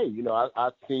I'm like, hey,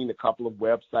 I've seen a couple of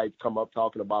websites come up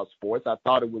talking about sports. I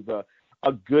thought it was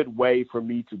a good way for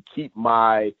me to keep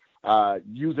my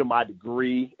using my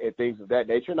degree and things of that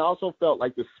nature. And I also felt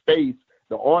like the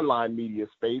online media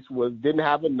space didn't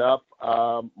have enough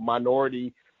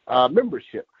minority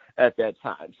membership at that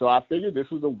time. So I figured this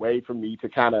was a way for me to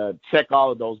kind of check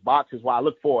all of those boxes while I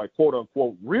look for a quote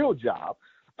unquote real job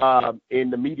in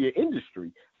the media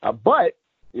industry. But,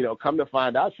 come to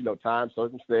find out, time,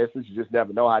 circumstances, you just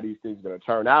never know how these things are going to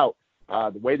turn out.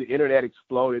 The way the internet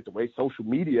exploded, the way social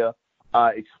media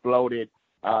exploded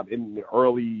in the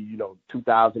early,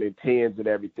 2010s and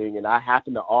everything. And I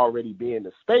happened to already be in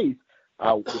the space.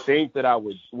 The things that I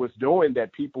was doing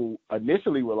that people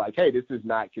initially were like, hey, this is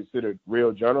not considered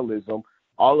real journalism.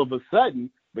 All of a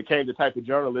sudden, became the type of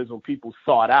journalism people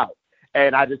sought out.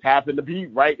 And I just happened to be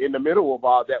right in the middle of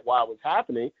all that while it was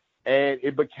happening, and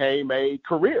it became a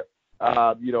career,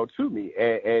 to me.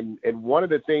 And one of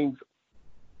the things,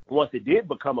 once it did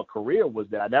become a career, was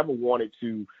that I never wanted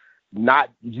to not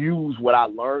use what I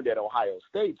learned at Ohio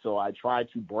State. So I tried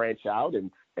to branch out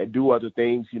and do other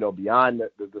things, beyond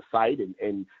the site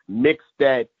and mix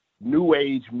that new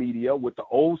age media with the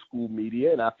old school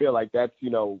media. And I feel like that's,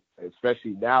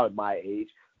 especially now at my age,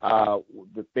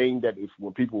 the thing that is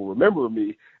when people remember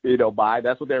me,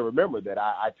 that's what they remember, that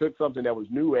I took something that was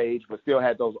new age, but still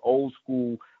had those old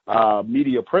school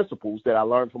media principles that I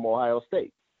learned from Ohio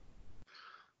State.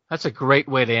 That's a great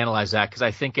way to analyze that, because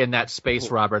I think in that space,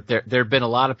 Robert, there have been a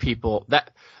lot of people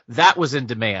that was in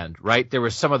demand, right? There were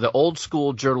some of the old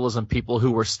school journalism people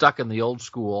who were stuck in the old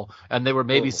school, and there were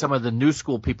maybe some of the new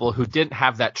school people who didn't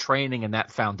have that training and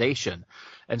that foundation.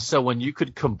 And so when you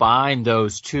could combine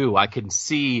those two, I can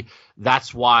see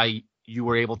that's why you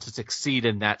were able to succeed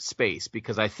in that space,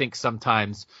 because I think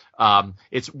sometimes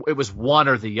it was one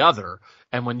or the other.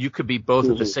 And when you could be both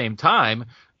at the same time,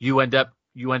 you end up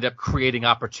creating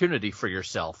opportunity for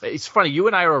yourself. It's funny, you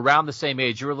and I are around the same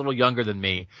age. You're a little younger than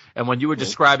me. And when you were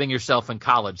describing yourself in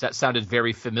college, that sounded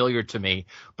very familiar to me.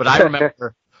 But I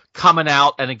remember coming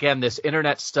out, and again, this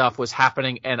internet stuff was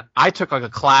happening. And I took like a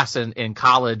class in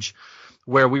college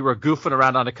where we were goofing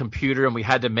around on a computer, and we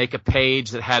had to make a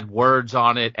page that had words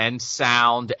on it and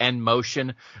sound and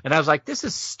motion. And I was like, this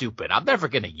is stupid. I'm never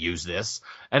going to use this.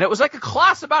 And it was like a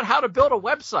class about how to build a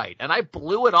website. And I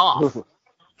blew it off,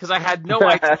 because I had no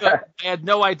idea. I had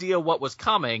no idea what was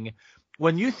coming.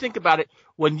 When you think about it,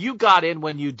 when you got in,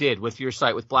 when you did with your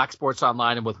site, with Black Sports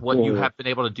Online, and with what you have been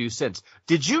able to do since,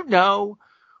 did you know?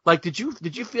 Like, did you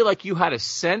feel like you had a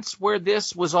sense where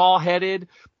this was all headed,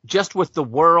 just with the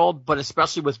world, but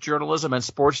especially with journalism and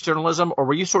sports journalism, or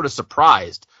were you sort of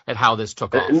surprised at how this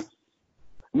took off?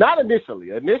 Not initially.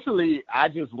 Initially, I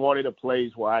just wanted a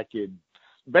place where I could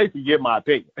basically give my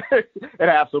opinion and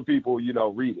have some people,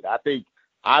 read it. I think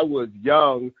I was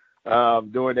young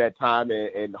during that time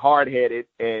and hard-headed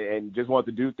and just wanted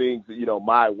to do things,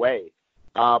 my way.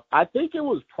 I think it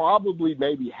was probably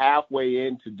maybe halfway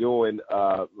into doing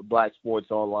Black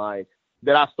Sports Online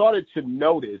that I started to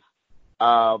notice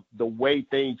the way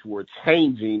things were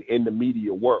changing in the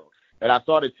media world. And I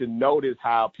started to notice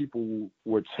how people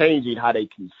were changing how they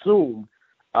consumed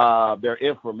their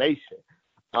information.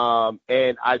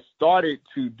 And I started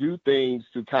to do things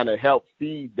to kind of help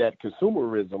feed that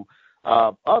consumerism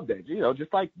of that,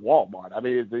 just like Walmart. I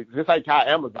mean, it's just like how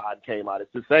Amazon came out.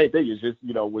 It's the same thing. It's just,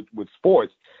 with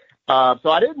sports. So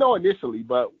I didn't know initially,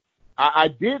 but I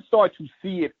did start to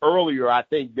see it earlier, I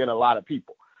think, than a lot of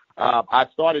people. I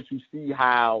started to see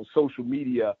how social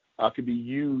media could be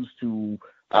used to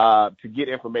get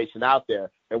information out there.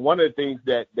 And one of the things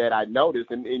that I noticed,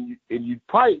 and you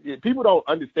probably, people don't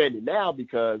understand it now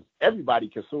because everybody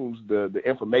consumes the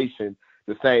information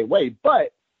the same way.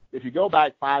 But if you go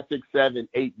back 5, 6, 7,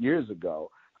 8 years ago,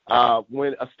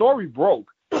 when a story broke,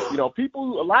 a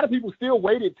lot of people still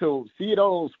waited to see it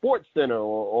on SportsCenter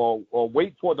or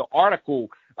wait for the article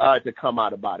to come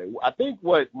out about it. I think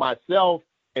what myself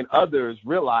and others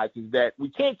realized is that we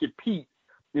can't compete,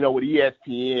 with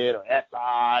ESPN or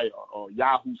SI or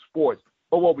Yahoo Sports.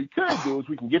 But what we could do is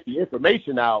we can get the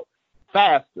information out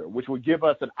faster, which would give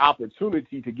us an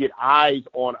opportunity to get eyes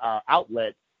on our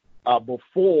outlet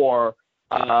before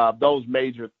those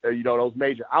major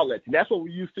outlets. And that's what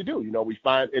we used to do. We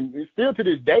find, and still to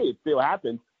this day, it still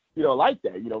happens, like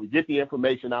that. We get the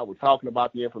information out. We're talking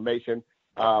about the information.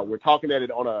 We're talking at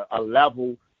it on a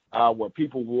level where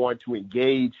people want to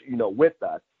engage, with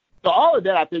us. So all of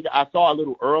that, I think I saw a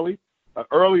little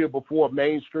earlier before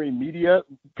mainstream media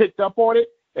picked up on it.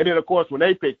 And then, of course, when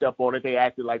they picked up on it, they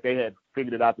acted like they had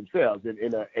figured it out themselves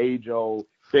in an age-old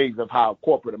things of how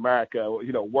corporate America,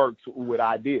 works with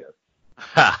ideas.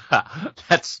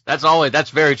 That's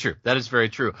very true. That is very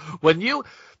true.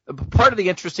 Part of the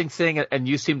interesting thing, and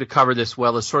you seem to cover this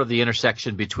well, is sort of the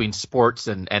intersection between sports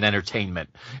and entertainment.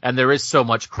 And there is so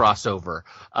much crossover.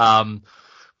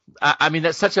 I mean,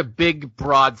 that's such a big,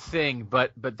 broad thing,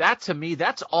 but that to me,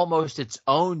 that's almost its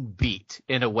own beat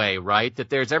in a way, right? That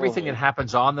there's everything that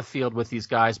happens on the field with these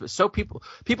guys, but so people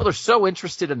are so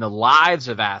interested in the lives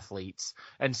of athletes,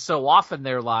 and so often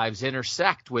their lives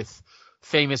intersect with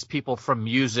famous people from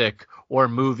music or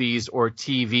movies or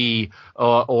TV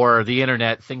or the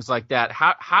internet, things like that.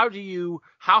 How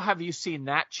have you seen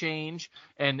that change,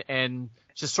 and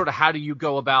just sort of how do you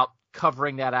go about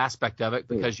covering that aspect of it,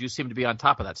 because you seem to be on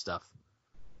top of that stuff?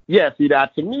 Yeah, see,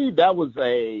 that to me, that was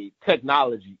a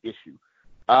technology issue,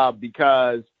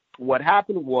 because what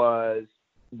happened was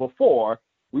before,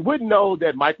 we wouldn't know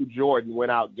that Michael Jordan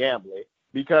went out gambling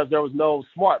because there was no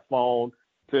smartphone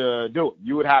to do it.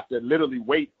 You would have to literally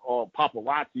wait on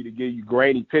paparazzi to give you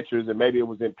grainy pictures, and maybe it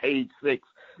was in page 6,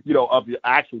 of your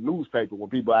actual newspaper when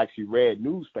people actually read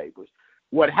newspapers.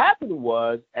 What happened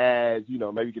was, maybe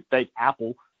you could thank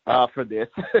Apple for this,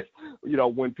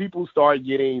 when people started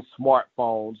getting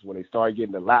smartphones, when they started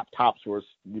getting the laptops where,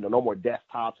 no more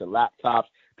desktops and laptops,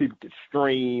 people could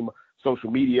stream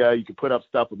social media, you could put up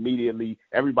stuff immediately.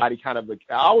 Everybody I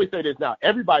always say this now,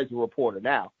 everybody's a reporter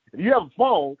now. If you have a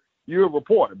phone, you're a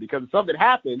reporter, because if something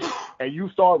happens and you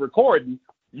start recording,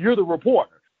 you're the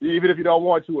reporter, even if you don't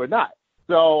want to or not.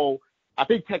 So I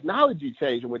think technology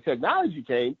changed, and when technology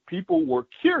came, people were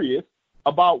curious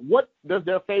about what does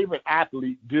their favorite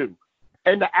athlete do.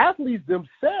 And the athletes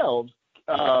themselves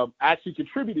actually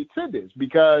contributed to this,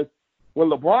 because when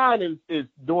LeBron is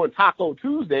doing Taco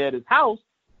Tuesday at his house,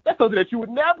 that's something that you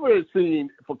would never have seen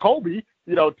for Kobe,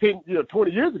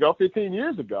 20 years ago, 15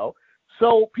 years ago.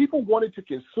 So people wanted to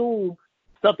consume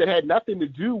stuff that had nothing to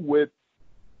do with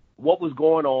what was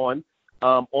going on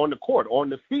the court, on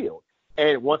the field.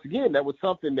 And once again, that was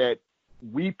something that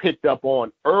we picked up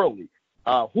on early,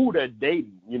 who they're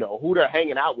dating, who they're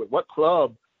hanging out with, what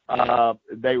club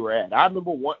they were at. I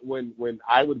remember when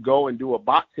I would go and do a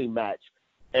boxing match,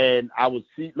 and I would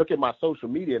look at my social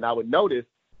media, and I would notice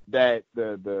that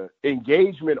the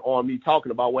engagement on me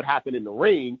talking about what happened in the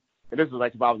ring, and this was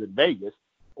like if I was in Vegas,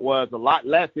 was a lot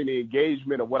less than the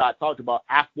engagement of what I talked about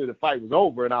after the fight was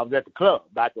over and I was at the club,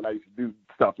 back when I used to do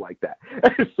stuff like that.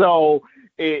 So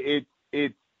it's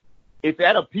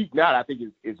at a peak now. I think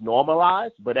it's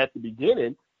normalized, but at the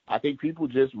beginning, I think people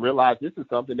just realized this is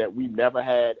something that we've never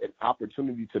had an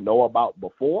opportunity to know about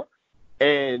before.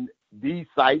 And these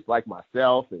sites like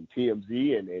myself and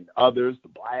TMZ and others, the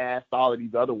Blast, all of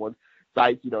these other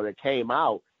sites, that came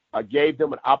out, gave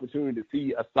them an opportunity to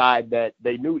see a side that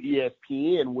they knew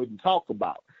ESPN wouldn't talk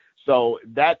about. So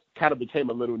that kind of became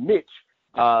a little niche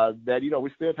that,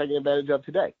 we're still taking advantage of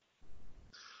today.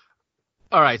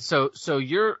 All right. So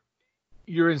you're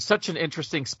in such an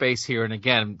interesting space here. And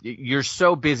again, you're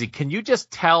so busy. Can you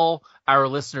just tell our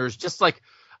listeners just like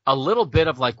a little bit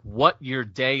of like what your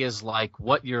day is like,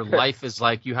 what your life is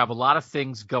like? You have a lot of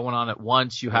things going on at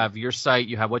once. You have your site,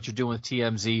 you have what you're doing with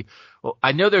TMZ. Well,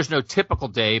 I know there's no typical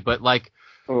day, but like,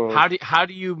 how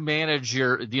do you manage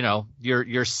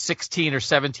your 16 or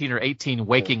 17 or 18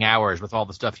 waking hours with all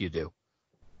the stuff you do?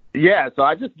 Yeah, so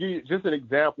I just give you just an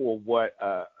example of what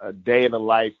a day in the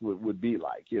life would be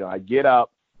like. I get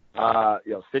up,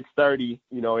 6:30,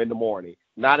 in the morning.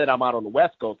 Now that I'm out on the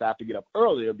West Coast, I have to get up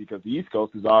earlier because the East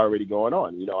Coast is already going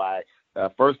on.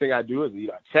 First thing I do is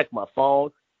I check my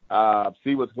phone,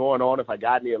 see what's going on, if I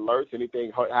got any alerts,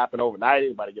 anything happened overnight,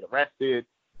 anybody get arrested,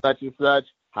 such and such,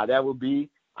 how that would be.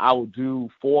 I will do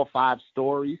 4 or 5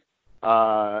 stories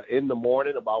in the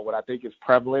morning about what I think is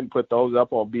prevalent, put those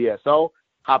up on BSO,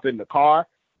 hop in the car,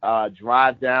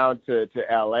 drive down to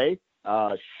LA,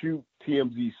 shoot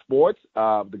TMZ Sports.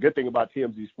 The good thing about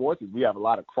TMZ Sports is we have a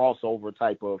lot of crossover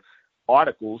type of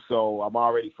articles, so I'm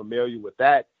already familiar with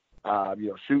that.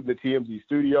 Shooting the TMZ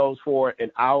studios for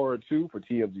an hour or two for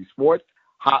TMZ Sports,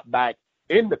 hop back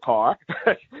in the car,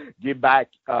 get back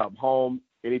home,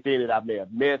 anything that I may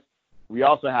have missed. We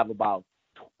also have about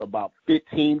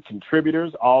 15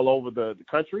 contributors all over the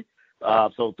country.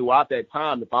 So throughout that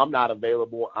time, if I'm not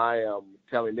available, I am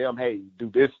telling them, hey, do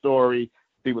this story,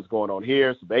 see what's going on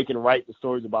here, so they can write the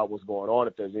stories about what's going on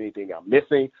if there's anything I'm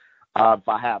missing. If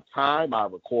I have time, I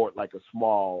record like a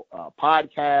small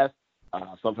podcast.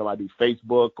 Sometimes I do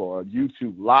Facebook or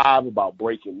YouTube Live about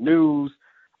breaking news.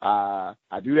 I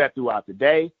do that throughout the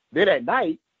day. Then at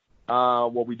night,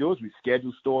 what we do is we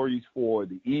schedule stories for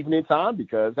the evening time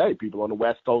because, hey, people on the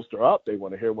West Coast are up. They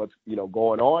want to hear what's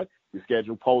going on. We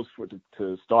schedule posts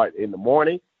to start in the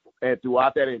morning. And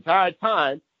throughout that entire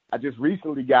time, I just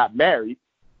recently got married.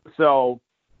 So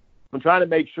I'm trying to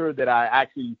make sure that I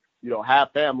actually,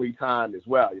 have family time as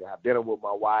well. Have dinner with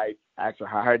my wife, ask her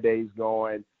how her day's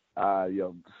going,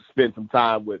 spend some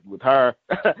time with her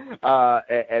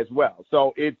as well.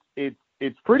 So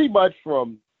it's pretty much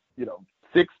from,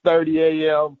 6:30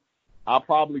 a.m. I'll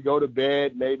probably go to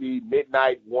bed maybe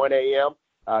midnight, 1 a.m.,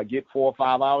 get 4 or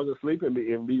 5 hours of sleep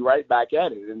and be right back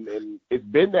at it. And it's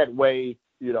been that way,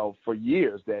 for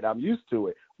years that I'm used to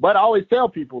it. But I always tell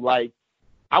people, like,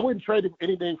 I wouldn't trade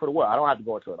anything for the world. I don't have to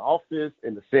go into an office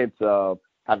in the sense of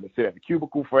having to sit at a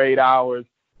cubicle for 8 hours.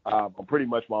 I'm pretty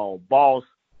much my own boss.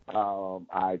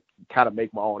 I kind of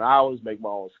make my own hours, make my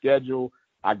own schedule.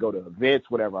 I go to events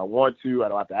whenever I want to. I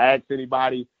don't have to ask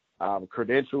anybody. I'm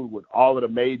credentialed with all of the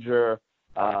major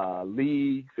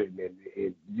leagues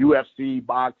and UFC,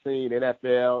 boxing,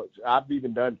 NFL. I've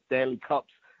even done Stanley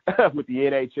Cups with the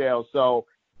NHL. So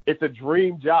it's a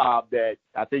dream job that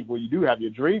I think when you do have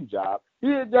your dream job,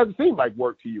 it doesn't seem like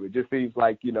work to you. It just seems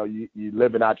like, you're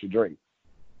living out your dream.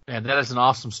 And that is an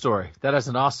awesome story. That is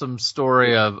an awesome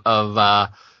story of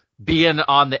being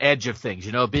on the edge of things,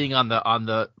 being on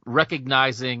the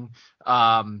recognizing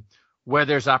where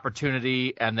there's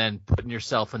opportunity and then putting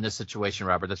yourself in this situation,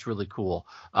 Robert. That's really cool.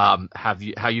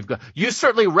 You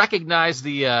certainly recognize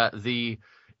the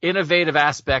innovative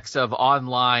aspects of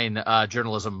online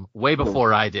journalism way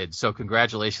before I did. So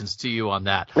congratulations to you on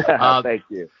that. Thank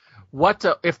you. What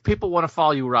if people want to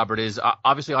follow you, Robert? Is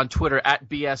obviously on Twitter at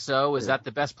BSO. Is that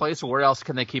the best place, or where else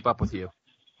can they keep up with you?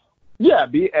 Yeah,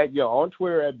 on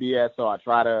Twitter at BSO. I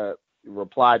try to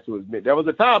reply to as many. There was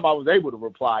a time I was able to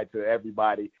reply to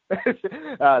everybody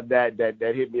that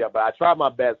hit me up, but I try my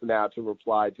best now to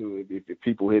reply to if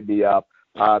people hit me up.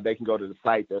 They can go to the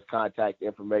site. There's contact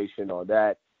information on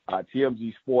that.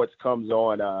 TMZ Sports comes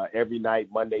on every night,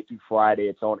 Monday through Friday.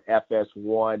 It's on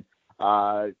FS1.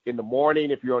 In the morning,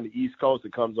 if you're on the East Coast,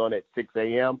 it comes on at 6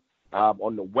 a.m.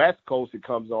 On the West Coast, it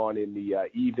comes on in the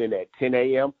evening at 10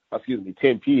 p.m.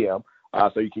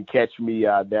 So you can catch me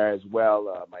there as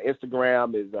well. My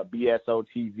Instagram is BSO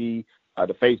TV.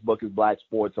 The Facebook is Black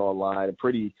Sports Online.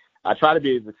 I try to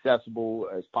be as accessible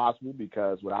as possible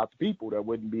because without the people, there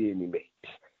wouldn't be any me.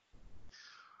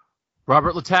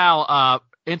 Robert Littal,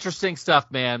 interesting stuff,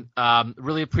 man.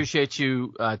 Really appreciate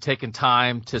you taking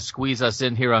time to squeeze us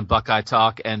in here on Buckeye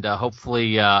Talk, and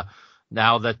hopefully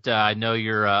now that I know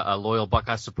you're a loyal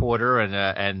Buckeye supporter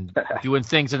and doing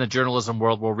things in the journalism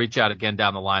world, we'll reach out again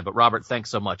down the line. But Robert, thanks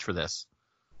so much for this.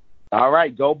 All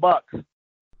right, go Bucks.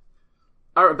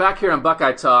 All right, back here on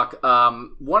Buckeye Talk.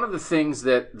 One of the things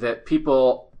that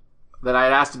people that I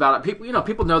had asked about,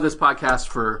 people know this podcast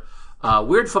for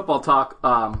weird football talk,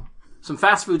 some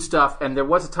fast food stuff, and there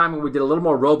was a time when we did a little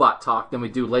more robot talk than we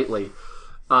do lately.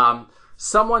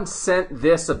 Someone sent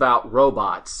this about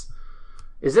robots.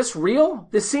 Is this real?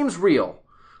 This seems real.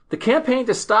 The campaign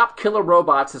to stop killer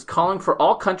robots is calling for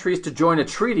all countries to join a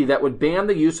treaty that would ban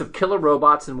the use of killer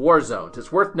robots in war zones.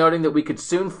 It's worth noting that we could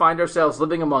soon find ourselves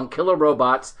living among killer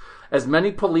robots, as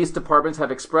many police departments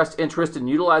have expressed interest in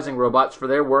utilizing robots for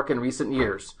their work in recent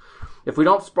years. If we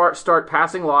don't start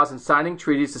passing laws and signing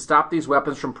treaties to stop these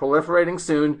weapons from proliferating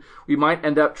soon, we might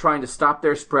end up trying to stop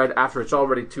their spread after it's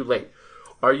already too late.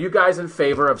 Are you guys in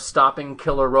favor of stopping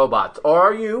killer robots? Or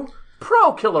are you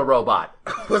pro-killer robot?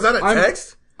 Was that a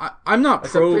text? I'm not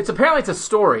pro. Apparently it's a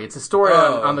story. It's a story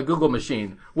on the Google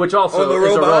machine, which also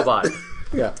is a robot.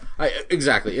 Yeah,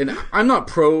 exactly. And I'm not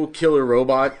pro-killer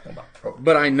robot,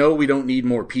 but I know we don't need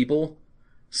more people.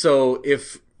 So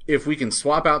if we can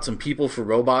swap out some people for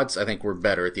robots, I think we're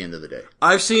better at the end of the day.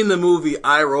 I've seen the movie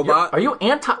I, Robot. Are you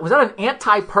was that an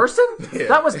anti-person? Yeah.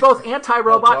 That was both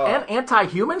anti-robot and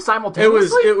anti-human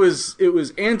simultaneously? It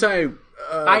was anti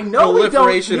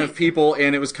proliferation of people,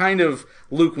 and it was kind of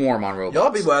lukewarm on robots. Y'all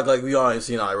people act like we all ain't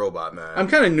seen I, Robot, man. I'm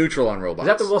kind of neutral on robots. Is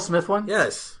that the Will Smith one?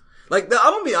 Yes. I'm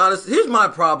gonna be honest, here's my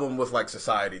problem with,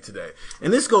 society today.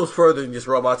 And this goes further than just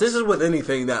robots. This is with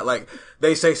anything that,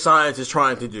 they say science is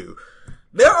trying to do.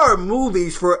 There are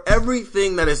movies for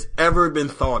everything that has ever been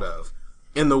thought of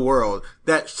in the world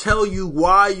that tell you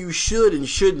why you should and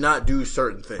should not do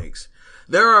certain things.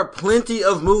 There are plenty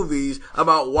of movies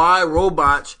about why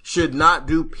robots should not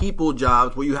do people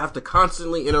jobs where you have to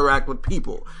constantly interact with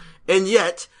people. And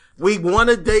yet, we want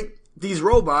to take these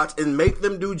robots and make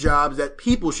them do jobs that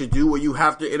people should do where you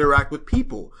have to interact with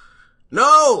people.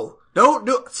 No! Don't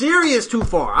do Siri is too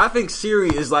far. I think Siri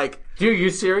is Do you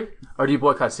use Siri? Or do you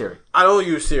boycott Siri? I don't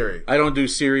use Siri. I don't do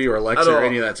Siri or Alexa or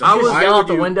any of that stuff. I would yell out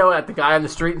the window at the guy on the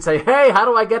street and say, "Hey, how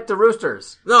do I get to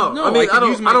Roosters?" No, I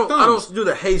don't do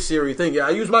the Hey Siri thing. Yeah,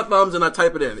 I use my thumbs and I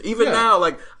type it in. Even now,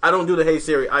 I don't do the Hey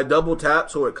Siri. I double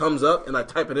tap so it comes up and I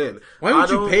type it in. Why would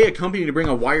you pay a company to bring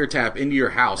a wiretap into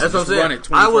your house? That's and what I'm saying. Run it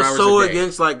 24 I was hours so a day?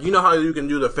 against you know how you can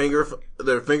do the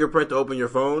fingerprint to open your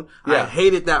phone? Yeah. I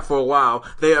hated that for a while.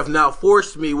 They have now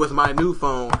forced me with my new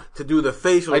phone to do the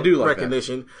facial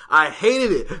recognition. I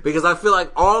hated it because I feel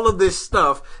like all of this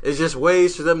stuff is just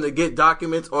ways for them to get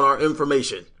documents on our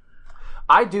information.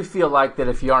 I do feel like that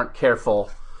if you aren't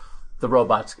careful, the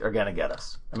robots are going to get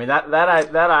us. I mean, I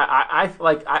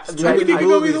like. Too many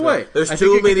movies, either way. There's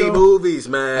too many movies,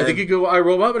 man. I think you could go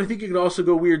iRobot, but I think you could also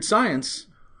go Weird Science,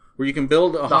 where you can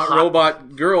build a hot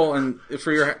robot girl and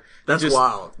for your. That's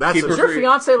wild. Does your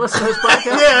fiance listen to this podcast?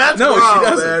 Yeah, that's wild, she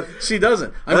doesn't. Man. She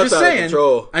doesn't.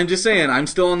 I'm just saying. I'm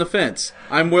still on the fence.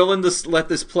 I'm willing to let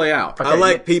this play out. Okay, I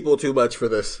like people too much for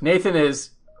this. Nathan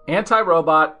is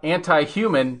Anti-robot,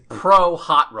 anti-human,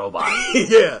 pro-hot robot.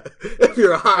 Yeah. If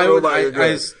you're a hot robot, you're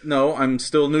good. No, I'm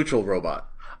still neutral robot.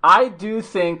 I do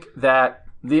think that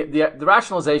the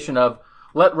rationalization of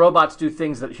let robots do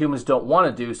things that humans don't want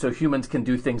to do so humans can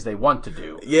do things they want to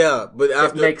do. Yeah, but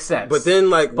after, it makes sense. But then,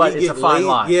 like, but it's a fine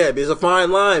line. Yeah, there's a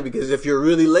fine line because if you're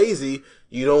really lazy,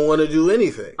 you don't want to do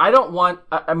anything. I don't want.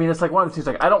 I mean, it's like one of the things.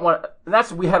 Like, I don't want.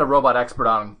 And we had a robot expert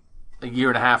on a year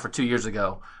and a half or 2 years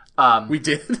ago. We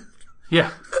did.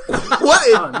 Yeah.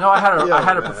 What? No, I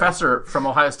had a professor from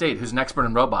Ohio State who's an expert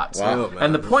in robots. Wow.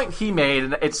 And the point he made,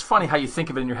 and it's funny how you think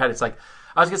of it in your head. It's like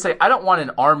I was gonna say, I don't want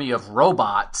an army of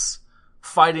robots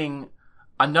fighting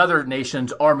another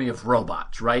nation's army of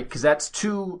robots, right? Because that's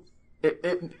too.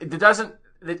 It doesn't.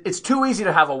 It's too easy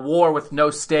to have a war with no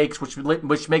stakes, which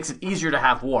makes it easier to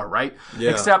have war, right?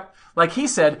 Yeah. Except, like he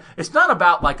said, it's not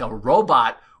about like a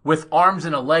robot with arms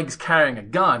and legs carrying a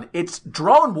gun. It's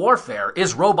drone warfare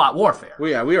is robot warfare.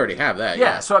 Well, yeah, we already have that.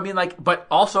 Yeah, so I mean, like, but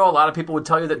also a lot of people would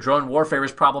tell you that drone warfare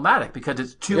is problematic because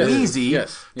it's too easy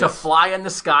to fly in the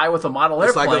sky with a model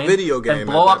airplane like a video game and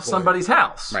blow at up that point. somebody's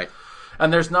house. Right.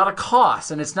 And there's not a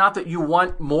cost, and it's not that you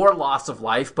want more loss of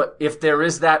life, but if there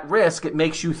is that risk, it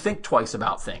makes you think twice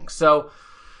about things. So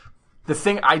the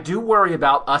thing I do worry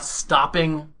about us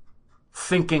stopping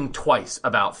thinking twice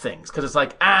about things because it's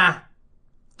like,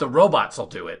 the robots will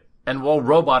do it, and we'll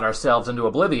robot ourselves into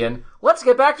oblivion. Let's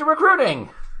get back to recruiting.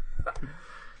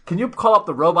 Can you call up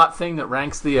the robot thing that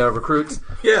ranks the recruits?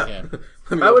 Yeah.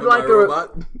 I would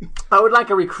like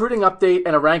a recruiting update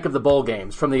and a rank of the bowl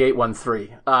games from the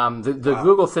 813. The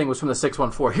Google thing was from the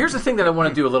 614. Here's the thing that I want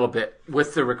to do a little bit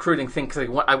with the recruiting thing because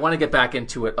I want to get back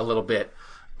into it a little bit.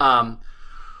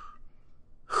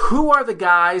 Who are the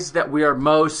guys that we are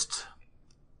most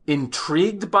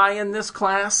intrigued by in this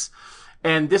class?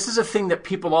 And this is a thing that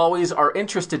people always are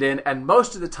interested in, and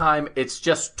most of the time it's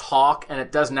just talk and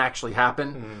it doesn't actually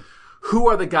happen. Mm-hmm. Who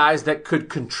are the guys that could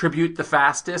contribute the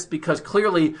fastest? Because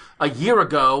clearly a year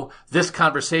ago, this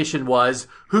conversation was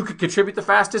who could contribute the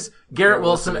fastest? Garrett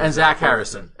Wilson and Zach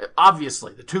Harrison.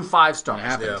 Obviously, the 2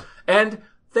 5-stars. Yeah. And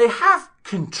they have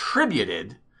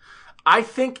contributed. I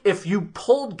think if you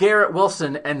pulled Garrett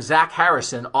Wilson and Zach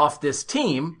Harrison off this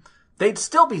team, they'd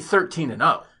still be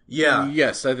 13-0. Yeah.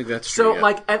 Yes, I think that's true.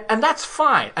 So, and that's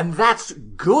fine. And that's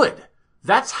good.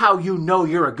 That's how you know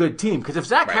you're a good team. Because if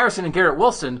Zach Harrison and Garrett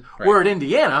Wilson were at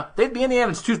Indiana, they'd be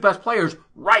Indiana's 2 best players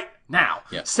right now.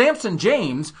 Yes. Samson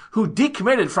James, who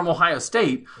decommitted from Ohio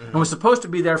State and was supposed to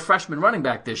be their freshman running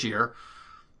back this year,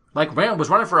 was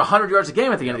running for 100 yards a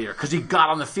game at the end of the year because he got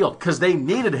on the field because they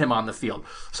needed him on the field.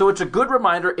 So it's a good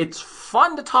reminder. It's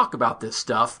fun to talk about this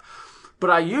stuff. But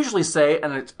I usually say,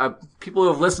 and it's, people who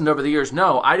have listened over the years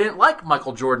know, I didn't like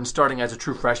Michael Jordan starting as a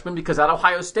true freshman because at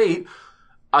Ohio State,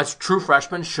 a true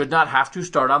freshman should not have to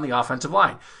start on the offensive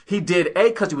line. He did, A,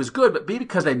 because he was good, but B,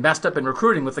 because they messed up in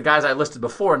recruiting with the guys I listed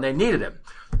before and they needed him.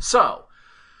 So,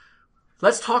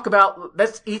 let's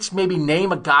each maybe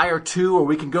name a guy or two, or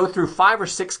we can go through 5 or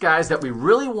 6 guys that we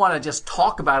really want to just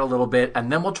talk about a little bit,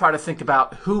 and then we'll try to think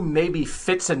about who maybe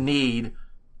fits a need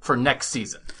for next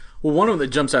season. Well, one of them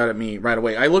that jumps out at me right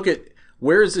away, I look at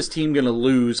where is this team going to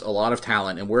lose a lot of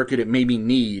talent and where could it maybe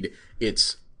need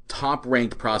its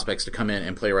top-ranked prospects to come in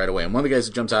and play right away. And one of the guys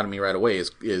that jumps out at me right away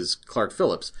is Clark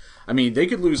Phillips. I mean, they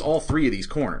could lose all 3 of these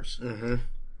corners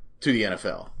to the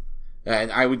NFL.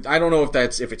 And I don't know if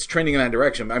it's trending in that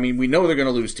direction. I mean, we know they're going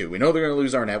to lose 2. We know they're going to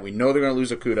lose Arnett. We know they're going to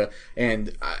lose Okudah.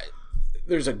 And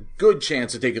there's a good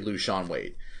chance that they could lose Shaun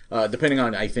Wade. Depending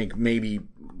on, I think, maybe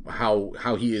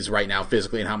how he is right now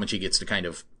physically and how much he gets to kind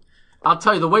of. I'll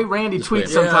tell you, the way Randy tweets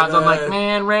sometimes, I'm like,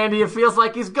 man, Randy, it feels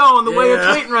like he's going the way you're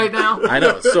tweeting right now. I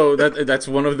know. So that's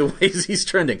one of the ways he's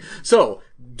trending. So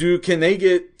can they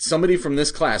get somebody from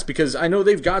this class? Because I know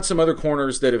they've got some other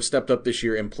corners that have stepped up this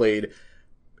year and played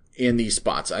in these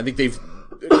spots. I think they've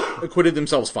acquitted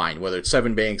themselves fine, whether it's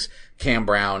Sevyn Banks, Cam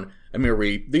Brown, Amir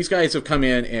Reed. These guys have come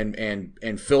in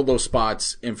and filled those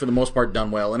spots and for the most part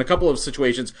done well. In a couple of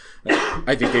situations,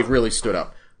 I think they've really stood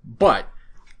up. But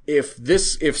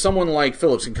if someone like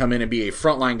Phillips can come in and be a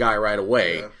frontline guy right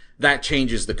away, that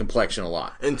changes the complexion a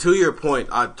lot. And to your point,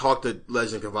 I talked to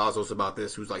Legend Cavazos about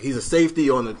this, who's like, he's a safety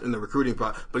in the recruiting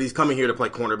process, but he's coming here to play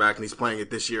cornerback and he's playing it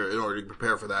this year in order to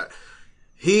prepare for that.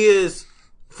 He is,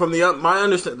 from my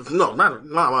understanding, no, not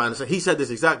my understanding, he said this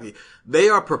exactly. They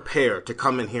are prepared to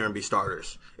come in here and be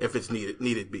starters if it's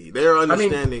needed be. They're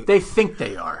understanding. I mean, they think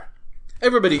they are.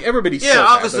 Everybody says Yeah, that,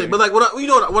 obviously, but like what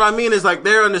I mean is like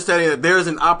they're understanding that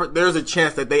there's a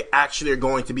chance that they actually are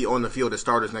going to be on the field as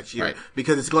starters next year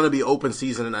because it's going to be open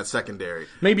season in that secondary.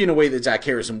 Maybe in a way that Zach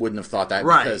Harrison wouldn't have thought that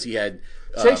because he had.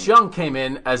 Chase Young came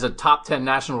in as a top 10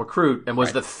 national recruit and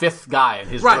was the 5th guy in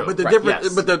his room. But the difference,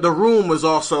 but the room was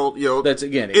also, that's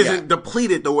again, isn't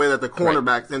depleted the way that the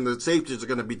cornerbacks and the safeties are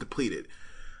going to be depleted,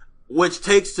 which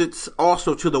takes it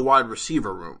also to the wide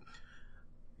receiver room.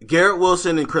 Garrett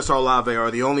Wilson and Chris Olave are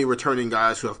the only returning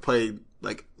guys who have played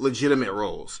like legitimate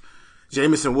roles.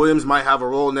 Jamison Williams might have a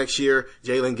role next year.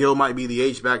 Jalen Gill might be the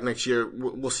H-back next year.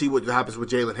 We'll see what happens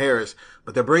with Jalen Harris,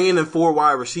 but they're bringing in 4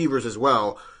 wide receivers as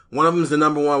well. One of them is the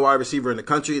number 1 wide receiver in the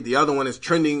country. The other one is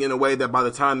trending in a way that by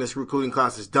the time this recruiting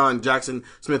class is done, Jackson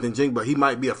Smith-Njigba, he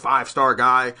might be a 5-star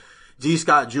guy. G.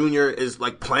 Scott Jr. is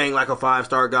like playing like a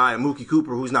 5-star guy. And Mookie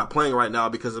Cooper, who's not playing right now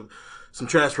because of some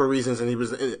transfer reasons and he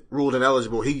was ruled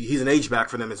ineligible. He's an H-back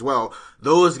for them as well.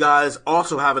 Those guys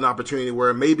also have an opportunity where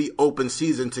it may be open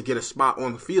season to get a spot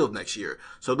on the field next year.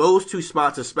 So those 2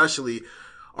 spots especially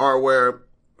are where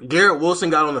Garrett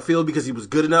Wilson got on the field because he was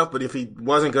good enough, but if he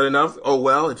wasn't good enough, oh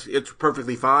well, it's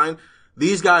perfectly fine.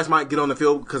 These guys might get on the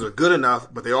field because they're good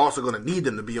enough, but they're also going to need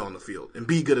them to be on the field and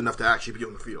be good enough to actually be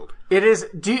on the field. It is.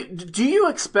 Do you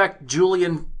expect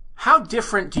Julian? How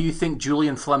different do you think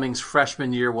Julian Fleming's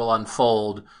freshman year will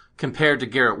unfold compared to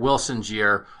Garrett Wilson's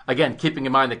year? Again, keeping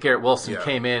in mind that Garrett Wilson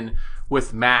came in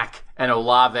with Mack and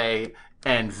Olave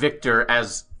and Victor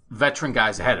as veteran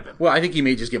guys ahead of him. Well, I think he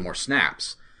may just get more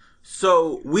snaps.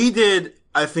 So we did,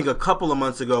 I think a couple of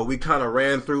months ago, we kind of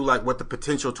ran through like what the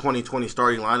potential 2020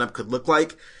 starting lineup could look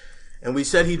like. And we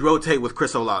said he'd rotate with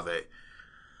Chris Olave.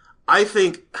 I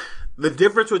think the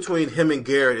difference between him and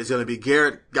Garrett is going to be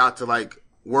Garrett got to like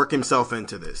work himself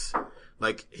into this.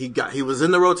 Like he was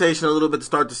in the rotation a little bit to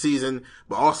start the season,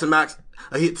 but Austin Max,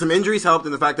 some injuries helped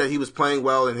in the fact that he was playing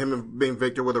well and him and being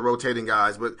Victor were the rotating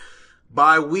guys. But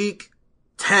by week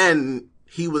 10,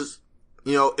 he was,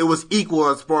 it was equal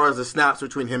as far as the snaps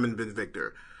between him and Ben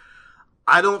Victor.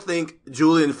 I don't think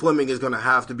Julian Fleming is going to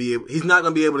have to be, he's not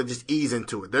going to be able to just ease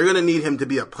into it. They're going to need him to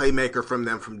be a playmaker from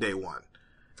them from day one.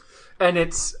 And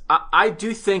I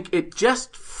do think it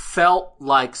just felt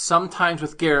like sometimes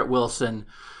with Garrett Wilson,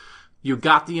 you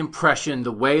got the impression,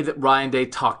 the way that Ryan Day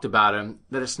talked about him,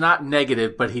 that it's not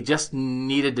negative, but he just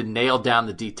needed to nail down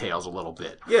the details a little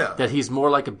bit. Yeah. That he's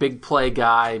more like a big play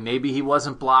guy. Maybe he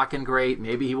wasn't blocking great.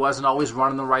 Maybe he wasn't always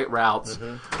running the right routes.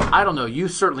 Mm-hmm. I don't know. You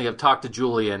certainly have talked to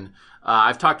Julian.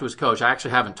 I've talked to his coach. I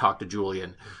actually haven't talked to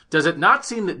Julian. Does it not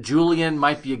seem that Julian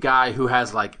might be a guy who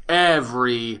has like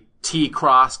every T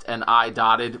crossed and I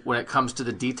dotted when it comes to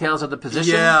the details of the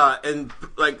position? Yeah, and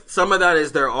like some of that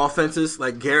is their offenses.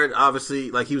 Like Garrett,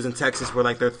 obviously, like he was in Texas where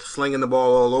like they're slinging the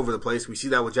ball all over the place. We see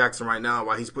that with Jackson right now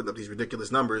while he's putting up these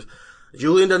ridiculous numbers.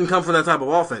 Julian doesn't come from that type of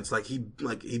offense. Like he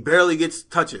barely gets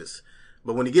touches.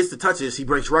 But when he gets the touches, he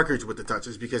breaks records with the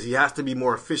touches because he has to be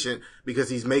more efficient because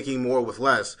he's making more with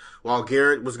less. While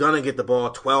Garrett was going to get the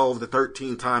ball 12 to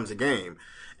 13 times a game.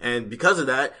 And because of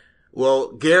that,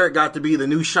 well, Garrett got to be the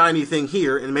new shiny thing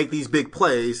here and make these big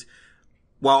plays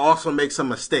while also make some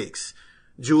mistakes.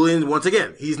 Julian, once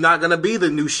again, he's not going to be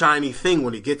the new shiny thing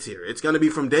when he gets here. It's going to be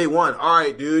from day one. All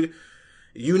right, dude,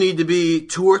 you need to be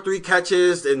 2 or 3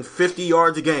 catches and 50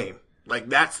 yards a game. Like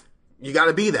you got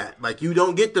to be that. Like you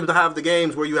don't get them to have the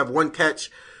games where you have 1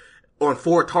 catch on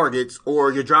 4 targets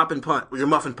or you're dropping or you're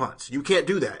muffing punts. You can't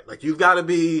do that. Like you've got to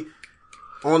be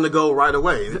on the go right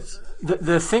away.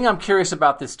 The thing I'm curious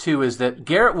about this too is that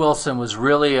Garrett Wilson was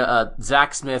really a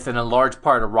Zach Smith and a large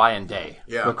part of Ryan Day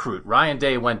recruit. Ryan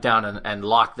Day went down and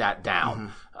locked that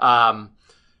down. Mm-hmm.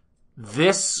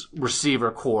 This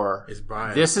receiver core,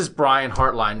 this is Brian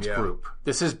Hartline's group.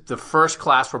 This is the first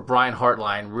class where Brian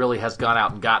Hartline really has gone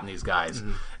out and gotten these guys.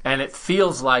 Mm-hmm. And it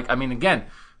feels like, I mean, again,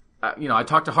 I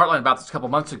talked to Hartline about this a couple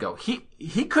months ago.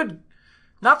 He could,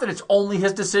 not that it's only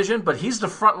his decision, but he's the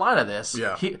front line of this.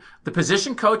 Yeah. The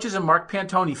position coaches and Mark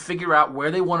Pantoni figure out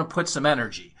where they want to put some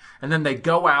energy. And then they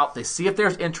go out, they see if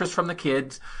there's interest from the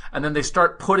kids, and then they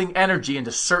start putting energy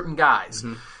into certain guys.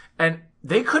 Mm-hmm. And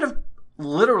they could have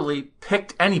literally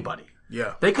picked anybody.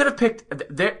 Yeah. They could have picked,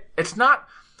 it's not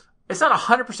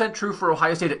 100% true for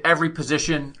Ohio State at every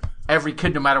position, every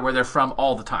kid, no matter where they're from,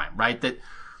 all the time, right? That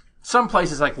some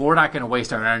places like, well, we're not going to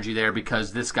waste our energy there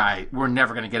because this guy, we're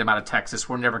never going to get him out of Texas.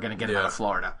 We're never going to get him out of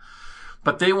Florida.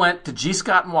 But they went to G.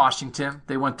 Scott in Washington.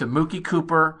 They went to Mookie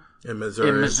Cooper in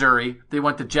Missouri. They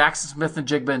went to Jackson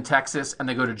Smith-Njigba in Texas. And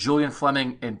they go to Julian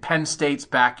Fleming in Penn State's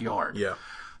backyard. Yeah.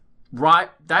 Right.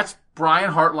 That's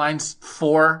Brian Hartline's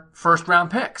 4 first-round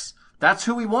picks. That's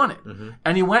who he wanted. Mm-hmm.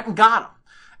 And he went and got them.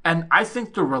 And I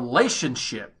think the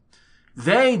relationship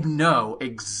They know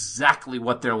exactly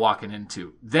what they're walking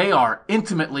into. They are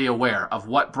intimately aware of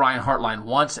what Brian Hartline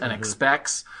wants and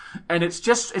expects. And it's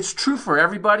true for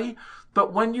everybody.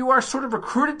 But when you are sort of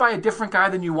recruited by a different guy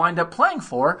than you wind up playing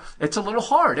for, it's a little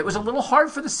hard. It was a little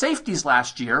hard for the safeties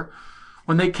last year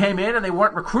when they came in and they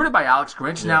weren't recruited by Alex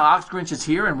Grinch. Now Alex Grinch is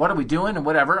here, and what are we doing and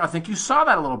whatever. I think you saw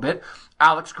that a little bit.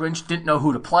 Alex Grinch didn't know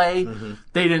who to play.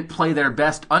 They didn't play their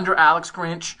best under Alex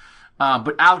Grinch.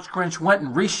 But Alex Grinch went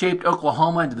and reshaped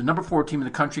Oklahoma into the number 4 team in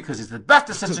the country because he's the best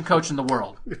assistant coach in the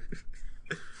world.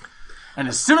 And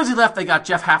as soon as he left, they got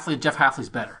Jeff Hafley, and Jeff Hafley's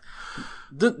better.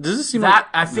 Does it seem that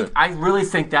like... I really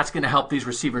think that's going to help these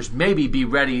receivers maybe be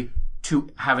ready to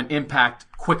have an impact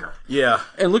quicker. Yeah.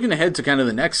 And looking ahead to kind of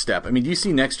the next step, I mean, do you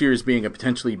see next year as being a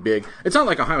potentially big... It's not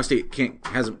like Ohio State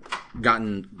hasn't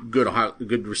gotten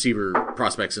good receiver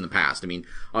prospects in the past. I mean,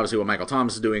 obviously what Michael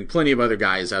Thomas is doing, plenty of other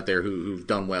guys out there who've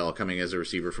done well coming as a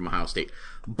receiver from Ohio State.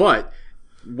 But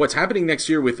what's happening next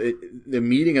year with the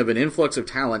meeting of an influx of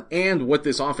talent and what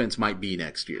this offense might be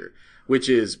next year, which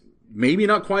is maybe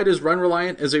not quite as run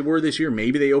reliant as they were this year.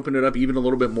 Maybe they open it up even a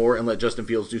little bit more and let Justin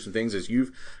Fields do some things, as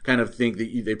you've kind of think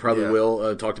that they probably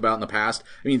will talked about in the past.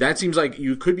 I mean, that seems like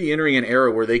you could be entering an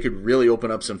era where they could really open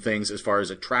up some things as far as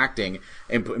attracting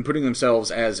and putting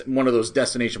themselves as one of those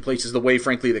destination places, the way,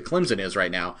 frankly, that Clemson is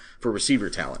right now for receiver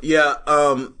talent. Yeah,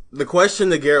 the question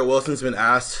that Garrett Wilson's been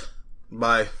asked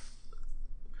by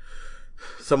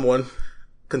someone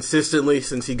consistently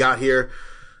since he got here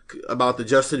about the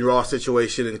Justin Ross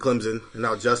situation in Clemson, and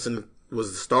now Justin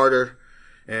was the starter,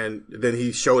 and then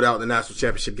he showed out in the national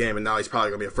championship game, and now he's probably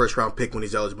going to be a first-round pick when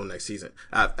he's eligible next season,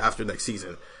 after next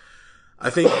season. I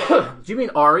think... Do you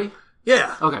mean Ari?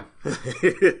 Yeah. Okay.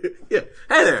 Yeah.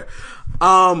 Hey there.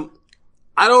 I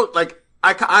don't,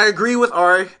 I agree with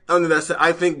Ari on that.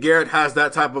 I think Garrett has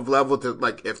that type of level to,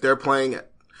 if they're playing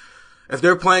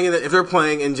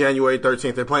in January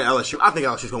 13th, they're playing LSU. I think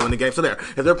LSU's gonna win the game. So there.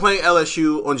 If they're playing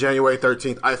LSU on January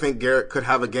 13th, I think Garrett could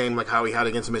have a game like how he had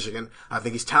against Michigan. I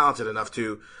think he's talented enough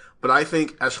to. But I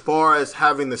think as far as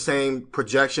having the same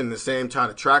projection, the same kind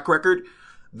of track record,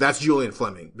 that's Julian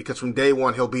Fleming. Because from day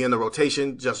one, he'll be in the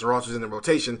rotation. Justin Ross was in the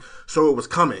rotation. So it was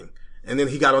coming. And then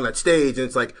he got on that stage and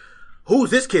it's like,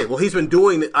 who's this kid? Well, he's been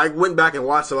doing it. I went back and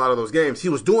watched a lot of those games. He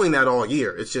was doing that all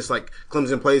year. It's just like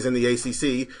Clemson plays in the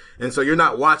ACC. And so you're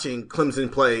not watching Clemson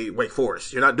play Wake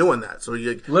Forest. You're not doing that. So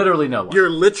literally no one. You're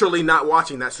literally not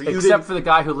watching that. So except for the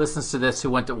guy who listens to this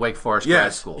who went to Wake Forest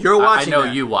grad school. You're watching I know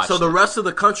that. you watched So the it. rest of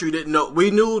the country didn't know.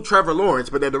 We knew Trevor Lawrence,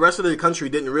 but then the rest of the country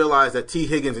didn't realize that T.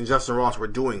 Higgins and Justin Ross were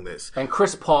doing this. And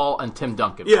Chris Paul and Tim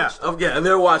Duncan. Yeah, and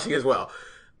they're watching as well.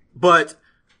 But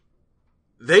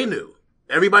they knew.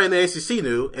 Everybody in the ACC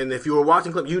knew, and if you were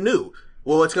watching Clemson, you knew.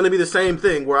 Well, it's going to be the same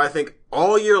thing where I think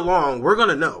all year long, we're going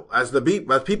to know. As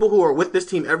people who are with this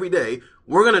team every day,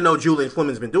 we're going to know Julian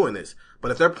Fleming's been doing this.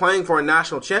 But if they're playing for a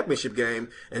national championship game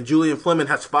and Julian Fleming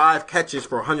has 5 catches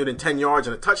for 110 yards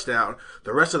and a touchdown,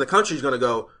 the rest of the country is going to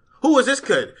go, who is this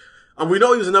kid? We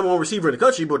know he was the number 1 receiver in the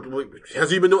country, but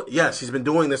has he been doing? Yes, he's been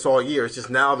doing this all year. It's just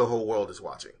now the whole world is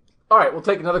watching. All right, we'll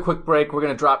take another quick break. We're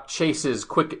going to drop Chase's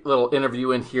quick little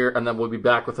interview in here, and then we'll be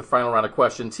back with the final round of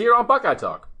questions here on Buckeye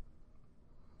Talk.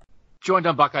 Joined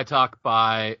on Buckeye Talk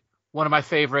by one of my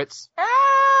favorites.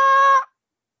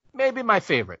 Maybe my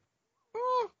favorite.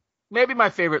 Maybe my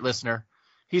favorite listener.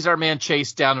 He's our man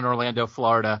Chase down in Orlando,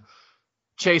 Florida.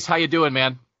 Chase, how you doing,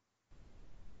 man?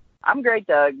 I'm great,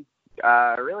 Doug.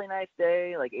 Really nice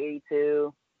day, like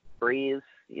 82, breeze.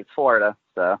 It's Florida,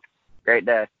 so great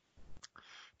day.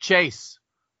 Chase,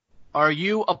 are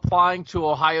you applying to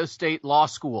Ohio State Law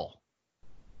School?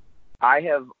 I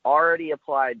have already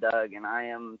applied, Doug, and I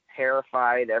am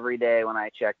terrified every day when I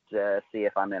check to see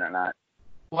if I'm in or not.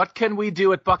 What can we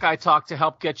do at Buckeye Talk to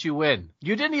help get you in?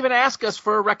 You didn't even ask us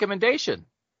for a recommendation.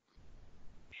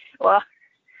 Well,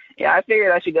 yeah, I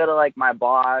figured I should go to, my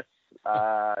boss,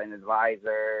 an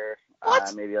advisor,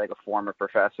 maybe a former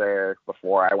professor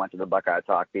before I went to the Buckeye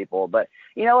Talk people. But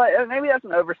you know what? Maybe that's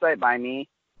an oversight by me.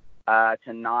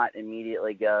 To not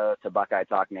immediately go to Buckeye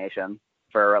Talk Nation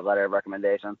for a letter of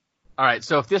recommendation. All right,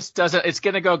 so if this doesn't, it's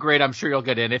going to go great. I'm sure you'll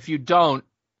get in. If you don't,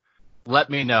 let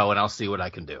me know and I'll see what I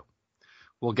can do.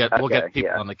 We'll get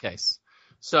people on the case.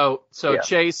 So yeah.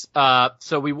 Chase,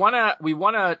 so we want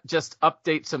to just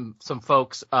update some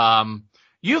folks.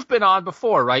 You've been on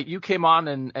before, right? You came on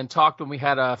and talked when we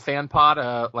had a fan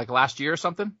pod last year or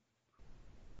something.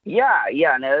 Yeah,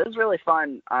 no, it was really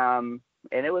fun.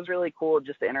 And it was really cool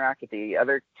just to interact with the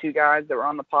other 2 guys that were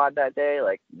on the pod that day.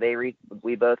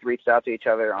 We both reached out to each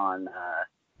other on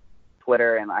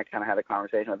Twitter, and I kind of had a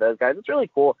conversation with those guys. It's really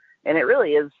cool, and it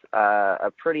really is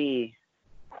a pretty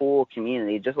cool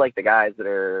community, just like the guys that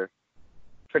are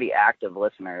pretty active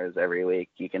listeners every week.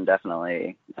 You can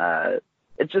definitely,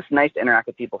 it's just nice to interact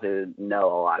with people who know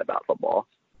a lot about football.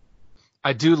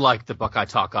 I do like the Buckeye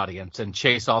Talk audience, and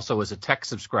Chase also is a tech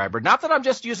subscriber. Not that I'm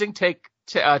just using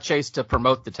Chase to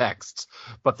promote the texts,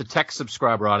 but the tech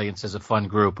subscriber audience is a fun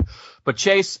group. But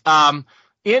Chase,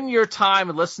 in your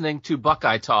time listening to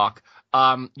Buckeye Talk,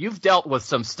 you've dealt with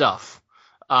some stuff.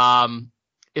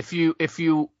 If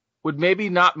you would maybe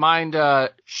not mind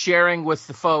sharing with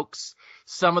the folks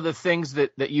some of the things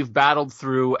that you've battled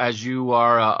through as you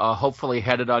are hopefully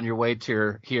headed on your way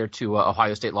here to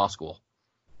Ohio State Law School.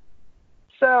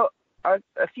 So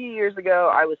a few years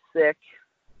ago, I was sick,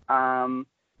 and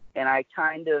I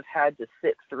kind of had to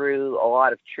sit through a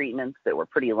lot of treatments that were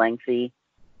pretty lengthy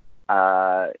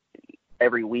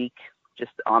every week,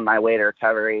 just on my way to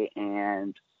recovery.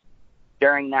 And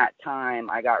during that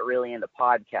time, I got really into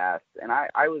podcasts, and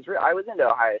I was into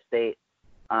Ohio State,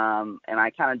 and I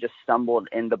kind of just stumbled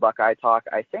into Buckeye Talk.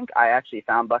 I think I actually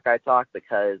found Buckeye Talk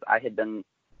because I had been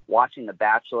watching The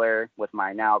Bachelor with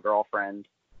my now girlfriend,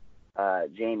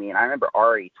 Jamie, and I remember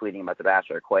Ari tweeting about The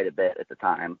Bachelor quite a bit at the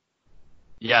time.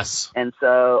 Yes. And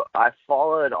so I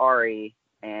followed Ari,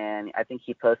 and I think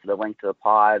he posted a link to the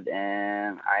pod,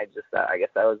 and I guess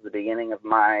that was the beginning of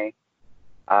my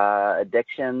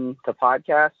addiction to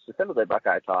podcasts, specifically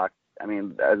Buckeye Talk. I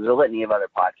mean, there's a litany of other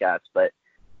podcasts, but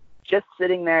just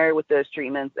sitting there with those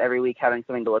treatments every week, having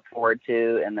something to look forward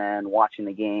to, and then watching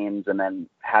the games, and then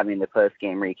having the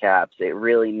post-game recaps, it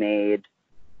really made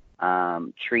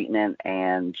treatment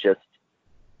and just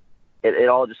it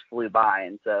all just flew by.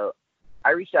 And so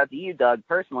I reached out to you, Doug,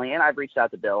 personally, and I've reached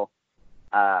out to Bill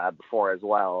before as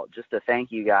well, just to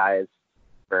thank you guys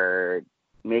for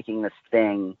making this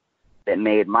thing that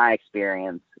made my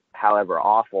experience, however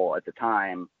awful at the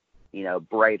time,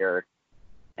 brighter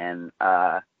and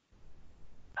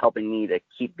helping me to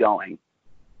keep going.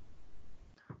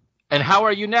 And how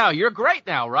are you now? You're great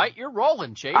now, right? You're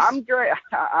rolling, Chase. I'm great.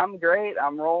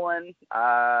 I'm rolling.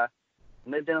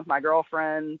 Moved in with my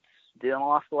girlfriend, doing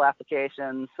law school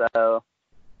applications. So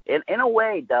in a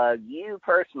way, Doug, you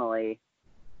personally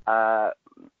have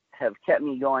kept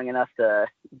me going enough to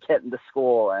get into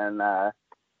school and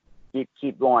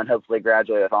keep going, hopefully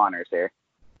graduate with honors here.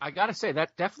 I got to say,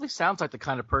 that definitely sounds like the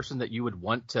kind of person that you would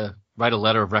want to write a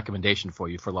letter of recommendation for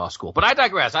you for law school. But I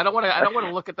digress. I don't want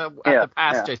to look at the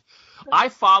past. Yeah. I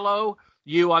follow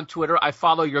you on Twitter. I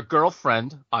follow your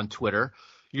girlfriend on Twitter.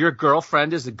 Your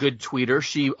girlfriend is a good tweeter.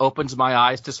 She opens my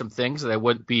eyes to some things that I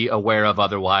wouldn't be aware of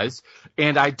otherwise.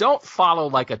 And I don't follow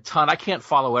like a ton. I can't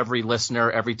follow every listener,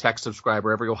 every tech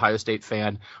subscriber, every Ohio State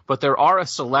fan. But there are a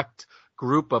select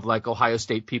group of like Ohio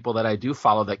State people that I do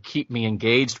follow that keep me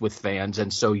engaged with fans.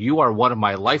 And so you are one of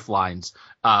my lifelines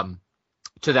to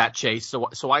that, Chase.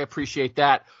 So I appreciate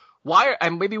that.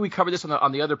 And maybe we covered this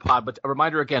on the other pod, but a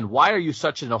reminder again, why are you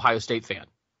such an Ohio State fan?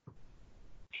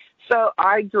 So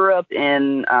I grew up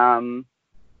in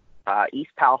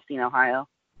East Palestine, Ohio.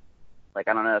 Like,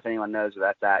 I don't know if anyone knows where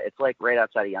that's at. It's like right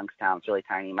outside of Youngstown. It's really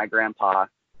tiny. My grandpa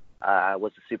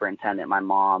was the superintendent. My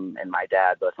mom and my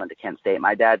dad both went to Kent State.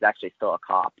 My dad's actually still a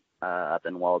cop up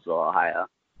in Wellsville, Ohio.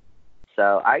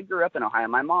 So I grew up in Ohio.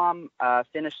 My mom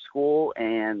finished school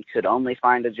and could only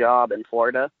find a job in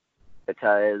Florida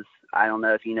because I don't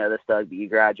know if you know this, Doug, but you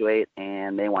graduate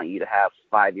and they want you to have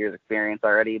 5 years experience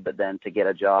already, but then to get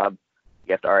a job,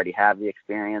 you have to already have the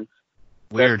experience.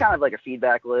 Weird. So it's kind of like a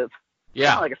feedback loop. Yeah.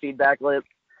 Kind of like a feedback loop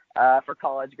for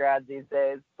college grads these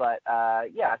days. But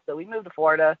yeah, so we moved to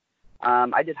Florida.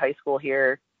 I did high school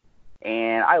here,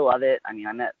 and I love it. I mean,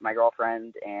 I met my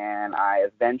girlfriend, and I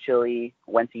eventually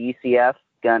went to UCF,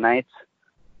 Gun Knights.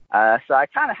 So I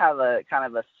kind of have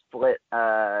a split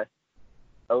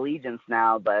allegiance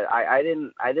now, but I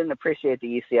didn't appreciate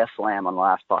the UCF slam on the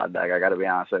last pod, Doug. I got to be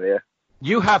honest with you.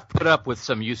 You have put up with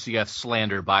some UCF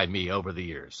slander by me over the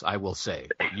years, I will say.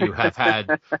 You have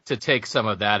had to take some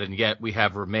of that, and yet we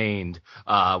have maintained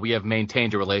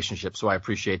a relationship, so I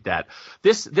appreciate that.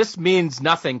 This means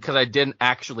nothing because I didn't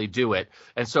actually do it,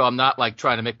 and so I'm not like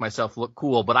trying to make myself look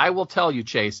cool, but I will tell you,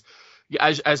 Chase,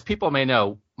 as people may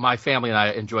know, my family and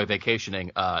I enjoy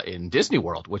vacationing in Disney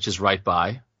World, which is right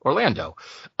by Orlando.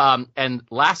 And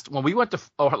when we went to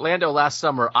Orlando last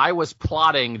summer, I was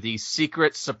plotting the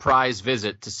secret surprise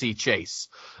visit to see Chase.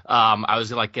 I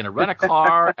was like going to rent a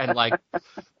car and like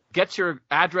get your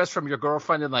address from your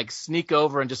girlfriend and like sneak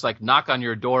over and just like knock on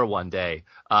your door one day.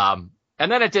 And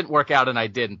then it didn't work out and I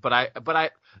didn't, but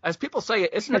I, as people say,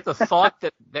 isn't it the thought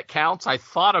that counts? I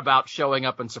thought about showing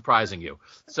up and surprising you.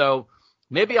 So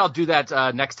maybe I'll do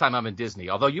that next time I'm in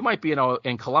Disney, although you might be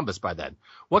in Columbus by then.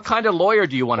 What kind of lawyer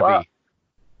do you want to be?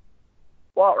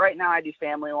 Well, right now I do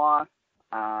family law,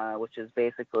 which is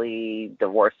basically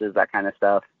divorces, that kind of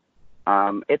stuff.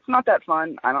 It's not that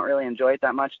fun. I don't really enjoy it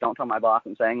that much. Don't tell my boss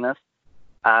I'm saying this.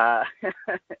 But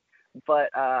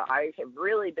I have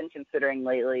really been considering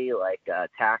lately, like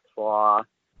tax law,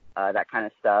 that kind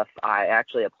of stuff. I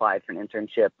actually applied for an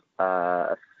internship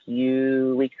a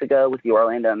few weeks ago with the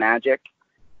Orlando Magic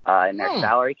in their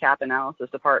salary cap analysis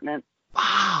department.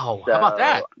 Wow, So how about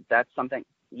that? That's something.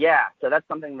 Yeah, so that's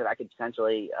something that I could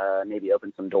potentially maybe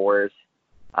open some doors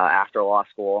after law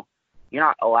school. You're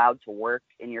not allowed to work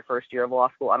in your first year of law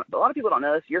school. A lot of people don't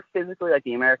know this. You're physically, like,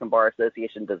 the American Bar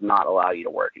Association does not allow you to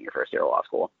work in your first year of law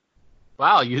school.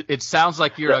 Wow, it sounds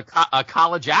like you're a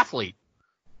college athlete.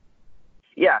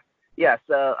 Yeah.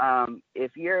 So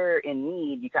if you're in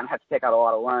need, you kind of have to take out a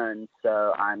lot of loans.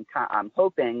 So I'm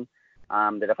hoping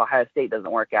that if Ohio State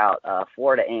doesn't work out,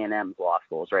 Florida A&M's law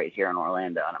school is right here in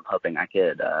Orlando, and I'm hoping I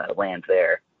could land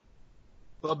there.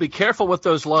 Well, be careful with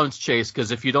those loans, Chase,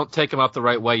 because if you don't take them out the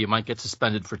right way, you might get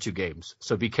suspended for 2 games.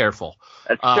 So be careful.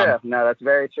 That's true. No, that's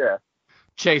very true.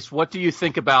 Chase, what do you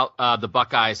think about the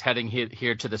Buckeyes heading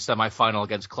here to the semifinal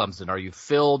against Clemson? Are you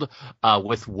filled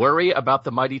with worry about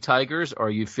the Mighty Tigers, or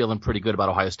are you feeling pretty good about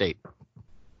Ohio State?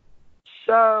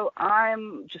 So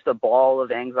I'm just a ball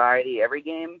of anxiety every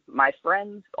game. My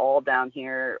friends all down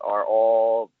here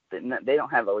are they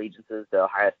don't have allegiances to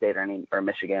Ohio State or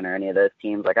Michigan or any of those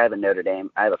teams. Like I have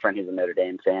a friend who's a Notre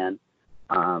Dame fan,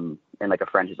 and like a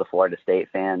friend who's a Florida State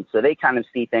fan. So they kind of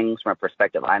see things from a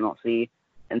perspective I don't see.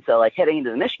 And so, like, heading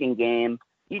into the Michigan game,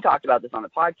 you talked about this on the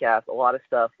podcast, a lot of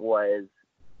stuff was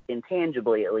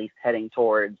intangibly at least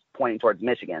pointing towards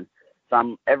Michigan.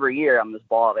 So every year I'm this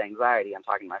ball of anxiety. I'm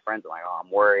talking to my friends. I'm like, oh,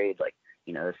 I'm worried. Like,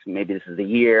 maybe this is the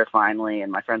year finally.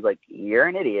 And my friend's like, you're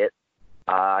an idiot.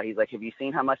 He's like, have you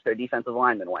seen how much their defensive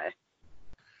linemen weigh?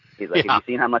 He's like, Have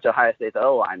you seen how much Ohio State's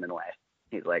O-linemen weigh?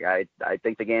 He's like, I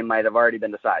think the game might have already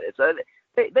been decided. So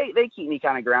they keep me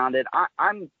kind of grounded.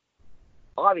 I'm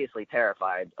obviously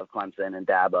terrified of Clemson and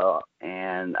Dabo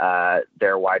and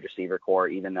their wide receiver core,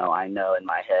 even though I know in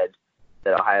my head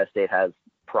that Ohio State has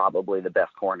probably the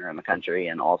best corner in the country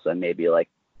and also maybe like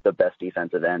the best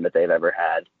defensive end that they've ever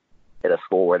had at a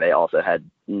school where they also had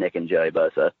Nick and Joey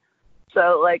Bosa.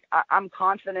 So, like, I'm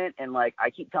confident, and, like,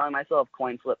 I keep telling myself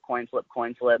coin flip, coin flip,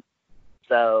 coin flip.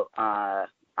 So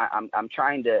I'm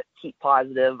trying to keep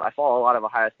positive. I follow a lot of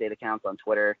Ohio State accounts on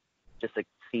Twitter just to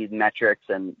see metrics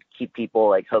and keep people,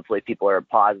 like, hopefully people are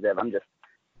positive. I'm just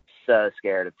so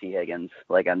scared of T. Higgins.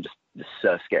 Like, I'm just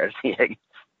so scared of T. Higgins.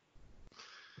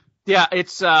 Yeah,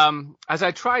 it's as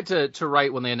I tried to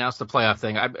write when they announced the playoff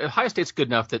thing, Ohio State's good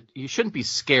enough that you shouldn't be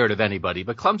scared of anybody,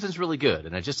 but Clemson's really good.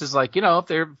 And it just is like,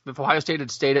 if Ohio State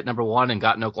had stayed at number 1 and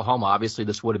gotten Oklahoma, obviously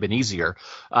this would have been easier.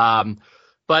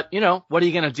 But, what are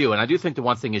you going to do? And I do think the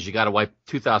one thing is you got to wipe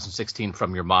 2016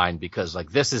 from your mind because,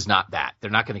 like, this is not that. They're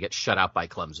not going to get shut out by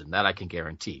Clemson. That I can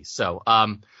guarantee. So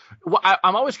I'm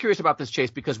always curious about this,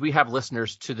 Chase, because we have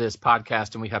listeners to this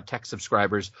podcast and we have tech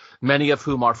subscribers, many of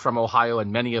whom are from Ohio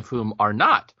and many of whom are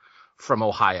not from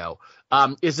Ohio.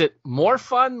 Is it more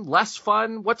fun, less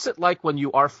fun? What's it like when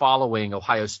you are following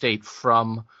Ohio State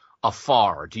from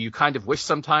afar? Do you kind of wish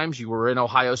sometimes you were in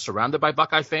Ohio surrounded by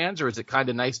Buckeye fans, or is it kind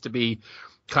of nice to be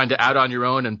kind of out on your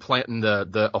own and planting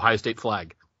the Ohio State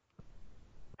flag?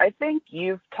 I think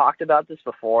you've talked about this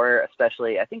before,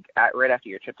 especially I think right after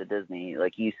your trip to Disney.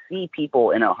 Like, you see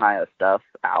people in Ohio stuff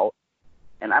out,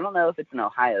 and I don't know if it's an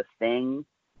Ohio thing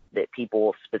that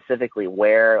people specifically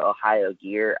wear Ohio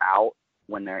gear out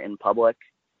when they're in public,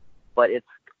 but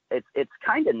it's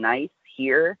kind of nice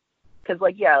here because,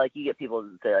 like, yeah, like you get people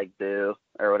that say like boo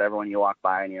or whatever when you walk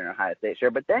by and you're in an Ohio State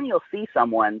shirt, but then you'll see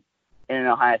someone in an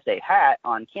Ohio State hat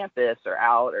on campus or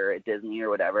out or at Disney or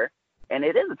whatever, and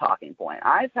it is a talking point.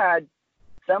 I've had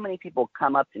so many people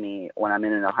come up to me when I'm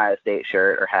in an Ohio State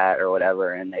shirt or hat or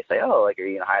whatever, and they say, oh, like, are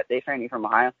you an Ohio State fan? Are you from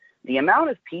Ohio? The amount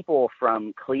of people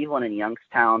from Cleveland and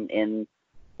Youngstown in,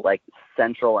 like,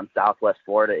 Central and Southwest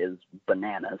Florida is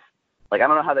bananas. Like, I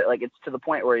don't know how they, like, it's to the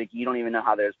point where you don't even know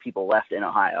how there's people left in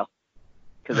Ohio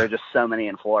because there are just so many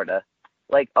in Florida.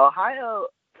 Like,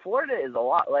 Florida is a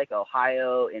lot like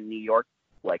Ohio and New York,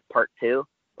 like part 2.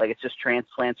 Like, it's just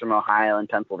transplants from Ohio and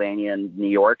Pennsylvania and New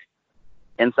York.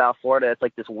 In South Florida, it's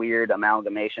like this weird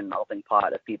amalgamation melting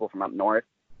pot of people from up north.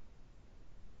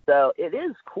 So it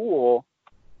is cool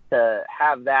to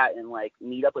have that and, like,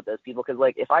 meet up with those people. Because,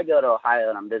 like, if I go to Ohio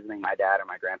and I'm visiting my dad or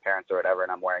my grandparents or whatever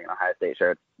and I'm wearing an Ohio State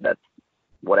shirt, that's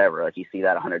whatever. Like, you see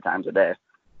that 100 times a day.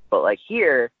 But, like,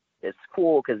 here, it's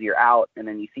cool because you're out and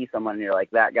then you see someone and you're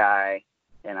like, that guy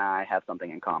and I have something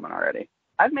in common already.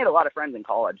 I've made a lot of friends in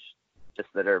college just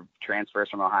that are transfers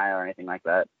from Ohio or anything like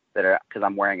that. because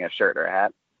I'm wearing a shirt or a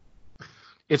hat.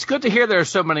 It's good to hear there are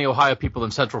so many Ohio people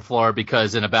in Central Florida,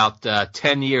 because in about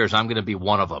 10 years, I'm going to be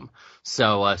one of them.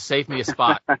 So save me a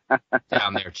spot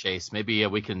down there, Chase. Maybe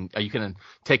you can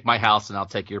take my house and I'll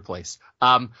take your place.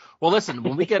 Well, listen,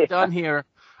 when we get done here,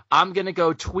 I'm going to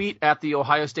go tweet at the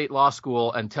Ohio State Law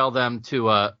School and tell them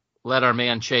to let our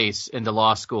man Chase into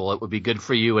law school. It would be good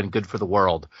for you and good for the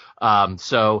world.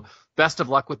 So best of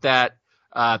luck with that.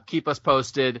 Keep us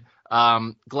posted.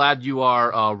 Glad you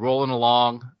are rolling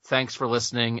along. Thanks for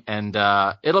listening, and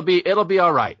it'll be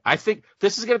all right. I think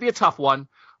this is going to be a tough one.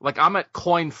 Like, I'm at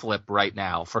coin flip right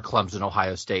now for Clemson,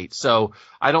 Ohio State. So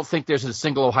I don't think there's a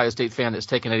single Ohio State fan that's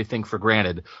taken anything for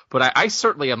granted. But I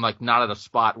certainly am not at a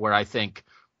spot where I think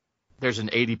there's an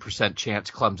 80% chance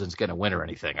Clemson's going to win or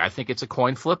anything. I think it's a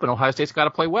coin flip, and Ohio State's got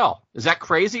to play well. Is that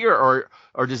crazy, or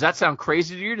does that sound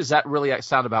crazy to you? Does that really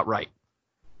sound about right?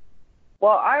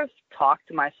 Well, I've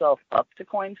talked myself up to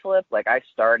coin flip. Like, I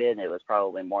started, it was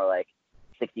probably more like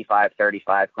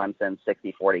 65-35 Clemson,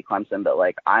 60-40 Clemson.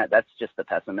 But that's just the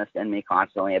pessimist in me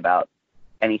constantly about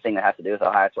anything that has to do with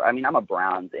Ohio State. I mean, I'm a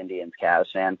Browns, Indians,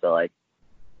 Cavs fan, so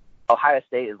Ohio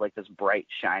State is this bright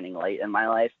shining light in my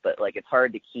life. But it's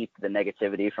hard to keep the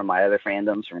negativity from my other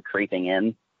fandoms from creeping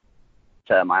in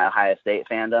to my Ohio State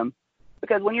fandom.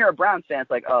 Because when you're a Browns fan,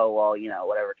 it's oh, well,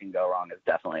 whatever can go wrong is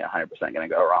definitely 100% going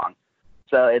to go wrong.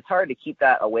 So it's hard to keep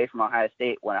that away from Ohio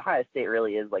State when Ohio State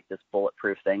really is this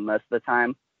bulletproof thing most of the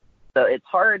time. So it's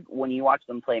hard when you watch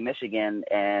them play Michigan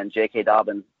and J.K.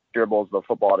 Dobbins dribbles the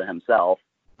football to himself,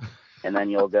 and then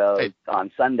you'll go on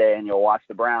Sunday and you'll watch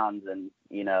the Browns, and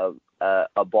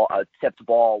a tipped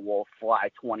ball will fly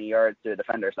 20 yards to a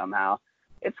defender somehow.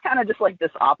 It's kind of just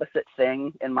this opposite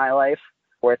thing in my life,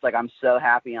 where it's I'm so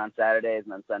happy on Saturdays,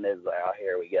 and then Sundays oh,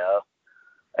 here we go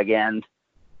again.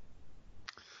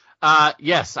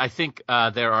 Yes, I think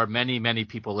there are many, many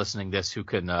people listening who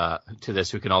can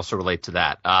also relate to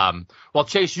that. Well,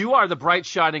 Chase, you are the bright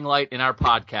shining light in our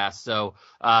podcast. So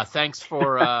thanks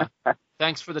for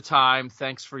the time.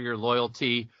 Thanks for your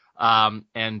loyalty. And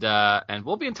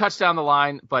we'll be in touch down the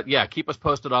line. But yeah, keep us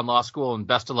posted on law school, and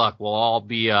best of luck. We'll all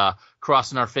be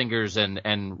crossing our fingers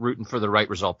and rooting for the right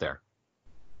result there.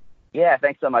 Yeah,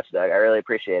 thanks so much, Doug. I really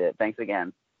appreciate it. Thanks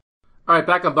again. All right,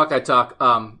 back on Buckeye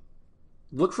Talk.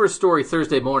 Look for a story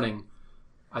Thursday morning.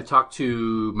 I talked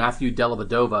to Matthew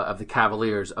Dellavedova of the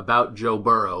Cavaliers about Joe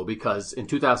Burrow, because in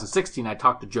 2016 I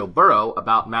talked to Joe Burrow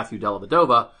about Matthew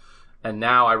Dellavedova, and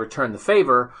now I return the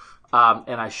favor,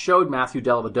 and I showed Matthew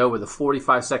Dellavedova the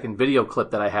 45-second video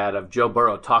clip that I had of Joe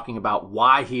Burrow talking about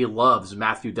why he loves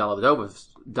Matthew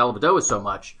Dellavedova so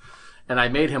much, and I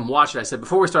made him watch it. I said,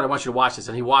 before we start, I want you to watch this,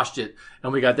 and he watched it,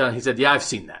 and we got done, and he said, yeah, I've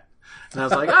seen that. And I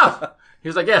was like, oh. He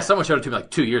was like, yeah, someone showed it to me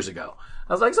 2 years ago.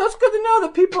 I was like, so it's good to know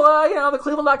that people, the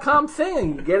Cleveland.com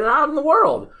thing, get it out in the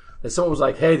world. And someone was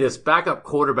like, hey, this backup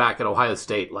quarterback at Ohio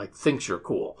State, thinks you're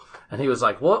cool. And he was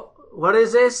like, what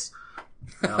is this?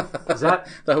 Is that?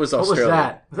 That was Australian. What was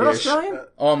that? Was that Australian?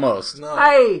 Almost. No,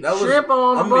 hey, shrimp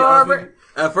on barber.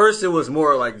 At first, it was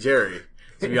more like Jerry,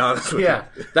 to be honest with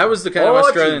you. That was the kind of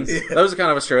Australian. That was the kind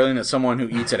of Australian that someone who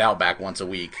eats at Outback once a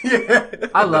week.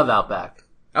 I love Outback.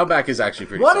 Outback is actually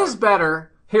pretty What solid. is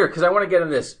better? Here, because I want to get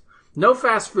into this. No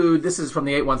fast food. This is from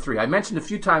the 813. I mentioned a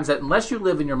few times that unless you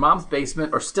live in your mom's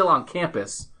basement or still on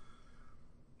campus,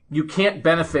 you can't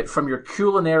benefit from your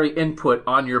culinary input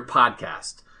on your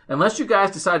podcast. Unless you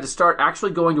guys decide to start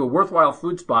actually going to a worthwhile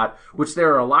food spot, which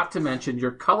there are a lot to mention,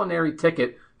 your culinary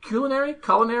ticket Culinary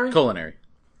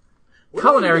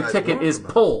ticket is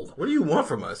pulled. What do you want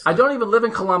from us? I don't even live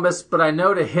in Columbus, but I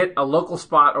know to hit a local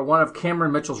spot or one of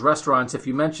Cameron Mitchell's restaurants. If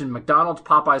you mention McDonald's,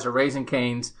 Popeyes, or Raising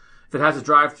Cane's, if it has a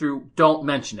drive-through, don't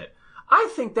mention it. I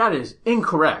think that is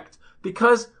incorrect,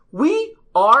 because we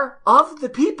are of the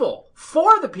people,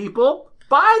 for the people,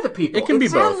 by the people. It can be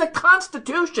both. It's in the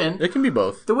Constitution. It can be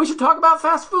both. That we should talk about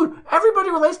fast food. Everybody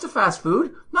relates to fast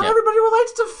food. Not everybody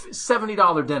relates to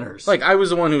 $70 dinners. I was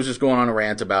the one who was just going on a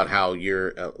rant about how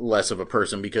you're less of a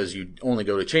person because you only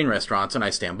go to chain restaurants, and I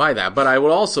stand by that. But I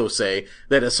would also say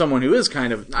that as someone who is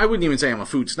I wouldn't even say I'm a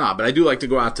food snob, but I do like to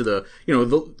go out to the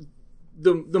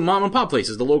mom and pop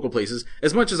places, the local places.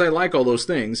 As much as I like all those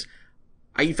things,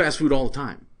 I eat fast food all the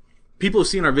time. People have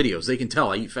seen our videos. They can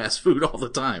tell I eat fast food all the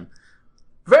time.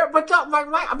 But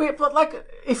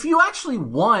if you actually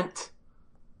want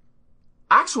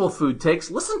actual food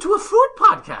takes, listen to a food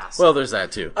podcast. Well, there's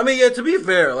that too. I mean, yeah, to be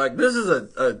fair, this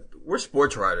is we're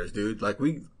sports writers, dude.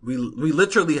 We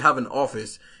literally have an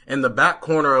office in the back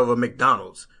corner of a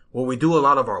McDonald's where we do a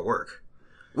lot of our work.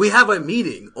 We have a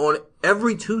meeting on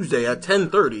every Tuesday at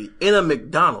 10:30 in a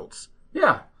McDonald's.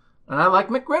 Yeah, and I like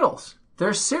McGriddles.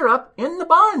 there's syrup in the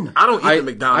bun. I don't eat at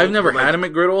McDonald's. I've never had a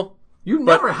McGriddle. You've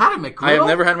never had a McGriddle? I have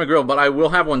never had a McGriddle, but I will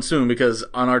have one soon because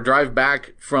on our drive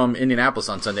back from Indianapolis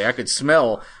on Sunday, I could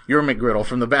smell your McGriddle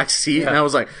from the back seat, and I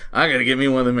was like, I got to get me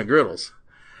one of the McGriddles.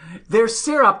 There's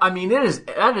syrup. I mean, that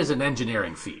is an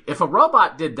engineering feat. If a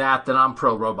robot did that, then I'm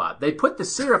pro-robot. They put the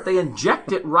syrup, they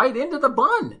inject it right into the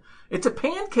bun. It's a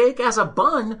pancake as a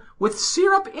bun with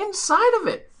syrup inside of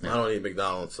it. I don't eat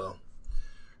McDonald's, so.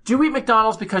 Do you eat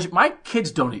McDonald's? Because my kids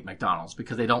don't eat McDonald's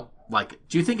because they don't like it.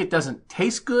 Do you think it doesn't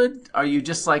taste good? Are you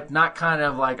just like not kind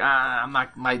of like,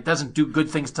 it doesn't do good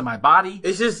things to my body?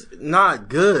 It's just not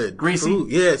good. Greasy?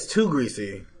 Yeah, it's too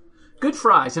greasy. Good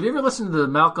fries. Have you ever listened to the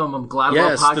Malcolm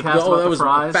Gladwell podcast about the fries? That was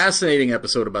a fascinating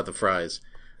episode about the fries.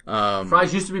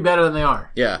 Fries used to be better than they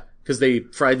are. Yeah, because they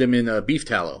fried them in beef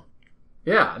tallow.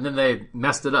 Yeah, and then they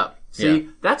messed it up. See,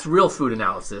 That's real food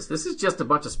analysis. This is just a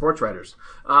bunch of sports writers.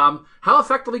 How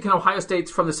effectively can Ohio State's,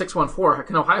 from the 614,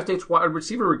 can Ohio State's wide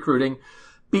receiver recruiting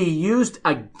be used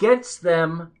against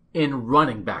them in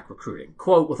running back recruiting?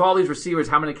 Quote, with all these receivers,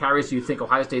 how many carries do you think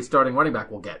Ohio State's starting running back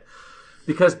will get?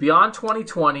 Because beyond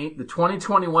 2020, the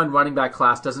 2021 running back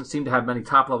class doesn't seem to have many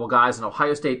top-level guys, and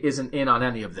Ohio State isn't in on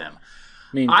any of them.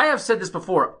 I have said this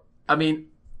before. I mean,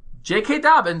 J.K.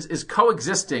 Dobbins is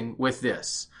coexisting with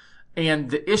this.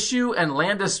 And the issue, and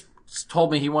Landis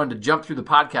told me he wanted to jump through the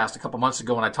podcast a couple months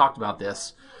ago when I talked about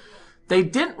this. They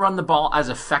didn't run the ball as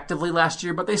effectively last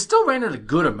year, but they still ran it a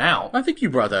good amount. I think you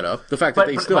brought that up. The fact that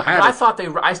they still had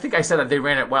it. I think I said that they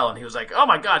ran it well, and he was like, oh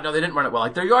my God, no, they didn't run it well.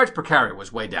 Like, their yards per carry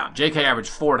was way down. JK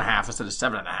averaged 4.5 instead of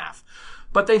 7.5.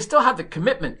 But they still had the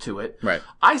commitment to it. Right.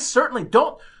 I certainly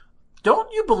don't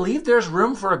you believe there's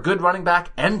room for a good running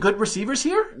back and good receivers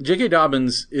here? J.K.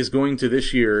 Dobbins is going to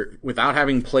this year, without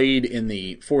having played in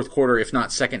the fourth quarter, if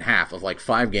not second half of like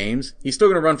 5 games, he's still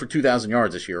going to run for 2,000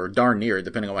 yards this year, or darn near it,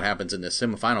 depending on what happens in this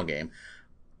semifinal game.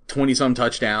 20-some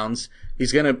touchdowns.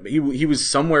 He was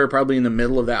somewhere probably in the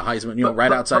middle of that Heisman,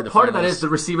 right outside the finals. Part of that is the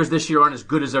receivers this year aren't as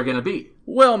good as they're going to be.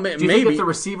 Well, Do you think if the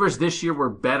receivers this year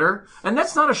were better, and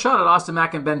that's not a shot at Austin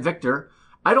Mack and Ben Victor,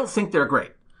 I don't think they're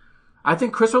great. I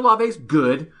think Chris Olave's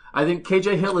good. I think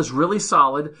KJ Hill is really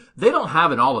solid. They don't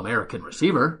have an All-American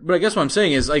receiver. But I guess what I'm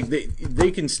saying is, like, they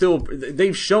can still,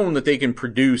 they've shown that they can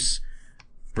produce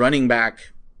running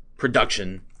back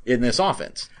production in this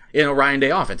offense, in a Ryan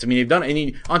Day offense. I mean, they've done it.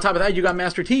 And on top of that, you got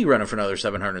Master T running for another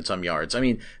 700 some yards. I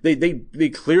mean, they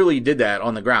clearly did that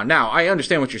on the ground. Now, I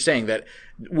understand what you're saying, that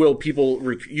will people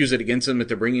use it against them if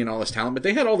they're bringing in all this talent? But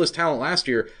they had all this talent last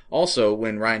year also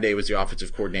when Ryan Day was the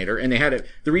offensive coordinator. And they had it.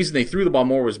 The reason they threw the ball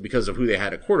more was because of who they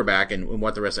had at quarterback and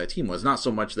what the rest of that team was. Not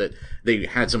so much that they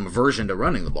had some aversion to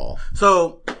running the ball.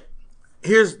 So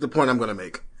here's the point I'm going to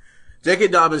make. J.K.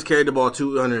 Dobbins carried the ball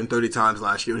 230 times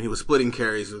last year, and he was splitting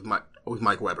carries with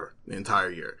Mike Weber the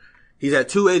entire year. He's at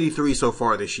 283 so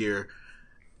far this year.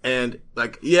 And,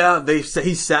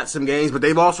 he sat some games, but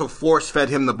they've also force-fed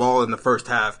him the ball in the first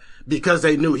half because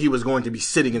they knew he was going to be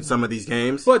sitting in some of these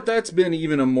games. But that's been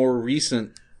even a more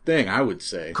recent thing, I would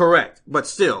say. Correct. But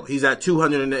still, he's at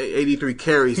 283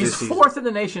 carries this season. He's fourth in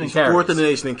the nation in carries. Fourth in the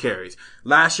nation in carries.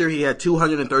 Last year, he had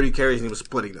 230 carries, and he was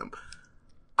splitting them.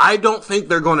 I don't think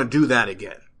they're going to do that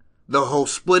again. The whole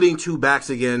splitting two backs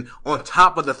again, on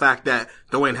top of the fact that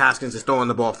Dwayne Haskins is throwing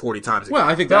the ball 40 times again. Well,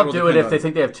 I think they'll do it if they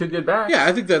think they have 2 good backs. Yeah,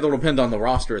 I think that'll depend on the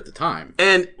roster at the time.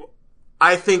 And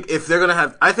I think if they're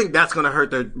gonna I think that's gonna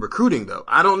hurt their recruiting though.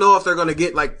 I don't know if they're gonna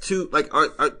get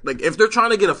if they're trying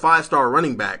to get a 5-star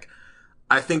running back,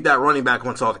 I think that running back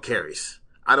wants all the carries.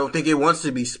 I don't think it wants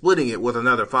to be splitting it with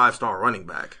another 5-star running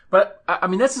back. But, I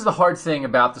mean, this is the hard thing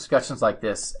about discussions like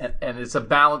this, and it's a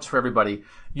balance for everybody.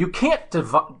 You can't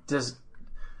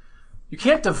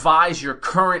devise your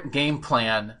current game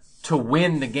plan to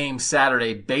win the game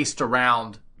Saturday based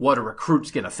around what a recruit's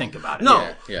going to think about it.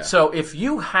 No. Yeah. So if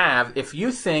you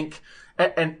think,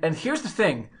 and here's the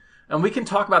thing, and we can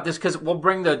talk about this because we'll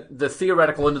bring the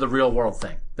theoretical into the real world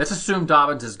thing. Let's assume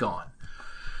Dobbins is gone.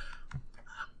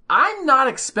 I'm not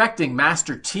expecting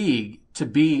Master Teague to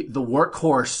be the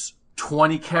workhorse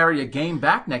 20 carry a game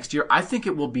back next year. I think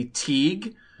it will be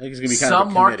Teague, I think it's gonna be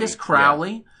some Marcus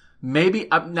Crowley, maybe.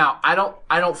 Now I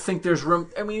don't think there's room.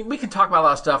 I mean, we can talk about a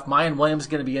lot of stuff. Mayan Williams is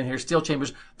going to be in here. Steel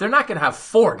Chambers. They're not going to have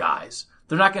 4 guys.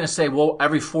 They're not going to say, well,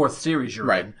 every 4th series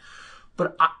you're in.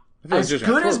 But as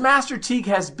good as Master Teague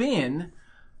has been,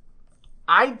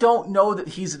 I don't know that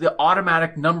he's the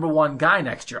automatic number 1 guy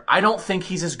next year. I don't think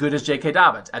he's as good as J.K.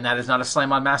 Dobbins, and that is not a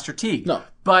slam on Master Teague. No.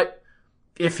 But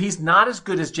if he's not as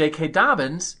good as J.K.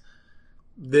 Dobbins,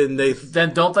 then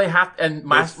don't they have? And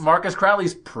Marcus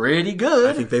Crowley's pretty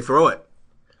good. I think they throw it.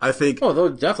 I think. Oh, they're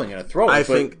definitely going to throw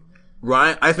it.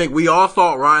 I think we all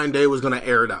thought Ryan Day was going to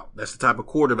air it out. That's the type of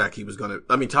quarterback he was going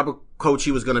to, type of coach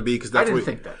he was going to be, because that's I didn't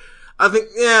think that. I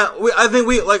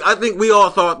think we all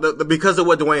thought that because of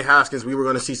what Dwayne Haskins, we were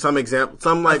going to see some example,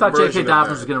 I thought J.K.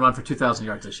 Dobbins was going to run for 2,000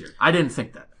 yards this year. I didn't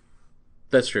think that.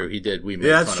 That's true. He did.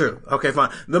 That's true. Okay,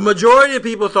 fine. The majority of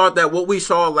people thought that what we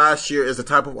saw last year is the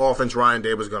type of offense Ryan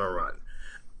Day was going to run,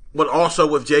 but also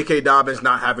with J.K. Dobbins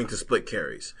not having to split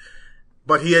carries.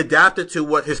 But he adapted to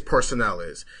what his personnel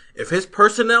is. If his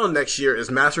personnel next year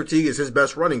is Master Teague is his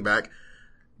best running back,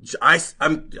 I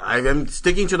am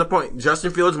sticking to the point.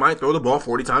 Justin Fields might throw the ball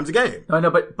 40 times a game.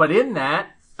 No, but in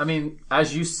that,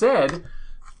 as you said,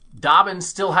 Dobbins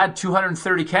still had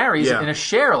 230 carries in a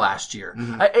share last year.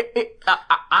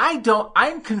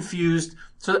 I'm confused.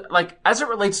 So, as it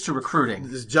relates to recruiting.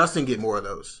 Does Justin get more of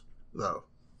those, though?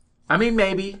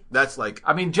 Maybe. That's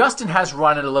Justin has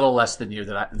run it a little less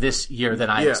this year than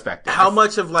I expected. How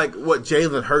much of what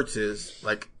Jalen Hurts is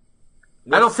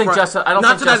I don't think Justin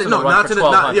will run for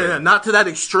 1,200. Not to that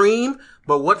extreme,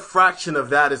 but what fraction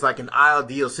of that is an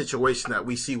ideal situation that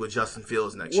we see with Justin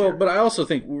Fields next year? Well, but I also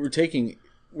think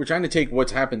we're trying to take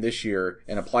what's happened this year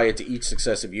and apply it to each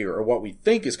successive year, or what we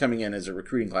think is coming in as a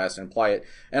recruiting class, and apply it.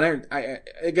 And I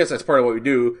guess that's part of what we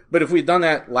do. But if we'd done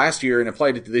that last year and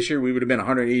applied it to this year, we would have been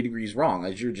 180 degrees wrong,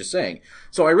 as you're just saying.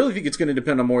 So I really think it's going to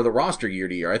depend on more of the roster year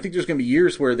to year. I think there's going to be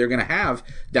years where they're going to have,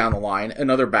 down the line,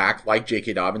 another back like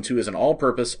J.K. Dobbins, who is an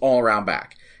all-purpose, all-around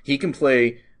back. He can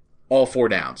play all 4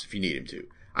 downs if you need him to.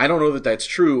 I don't know that that's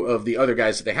true of the other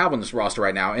guys that they have on this roster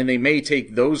right now, and they may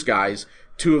take those guys,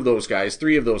 2 of those guys,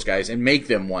 3 of those guys, and make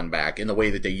them one back in the way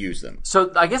that they use them.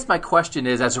 So I guess my question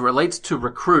is, as it relates to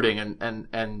recruiting,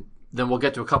 and then we'll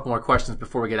get to a couple more questions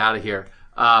before we get out of here.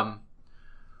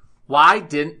 Why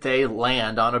didn't they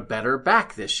land on a better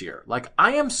back this year?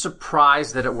 I am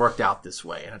surprised that it worked out this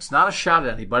way, and it's not a shot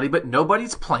at anybody, but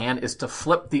nobody's plan is to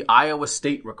flip the Iowa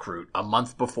State recruit a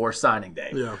month before signing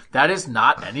day. Yeah. That is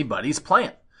not anybody's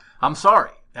plan. I'm sorry.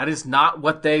 That is not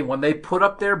what when they put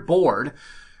up their board,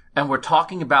 and we're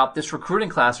talking about this recruiting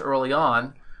class early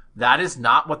on, that is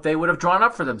not what they would have drawn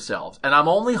up for themselves. And I'm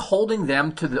only holding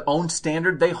them to the own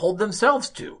standard they hold themselves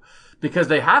to. Because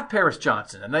they have Paris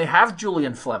Johnson, and they have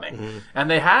Julian Fleming, and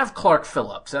they have Clark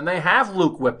Phillips, and they have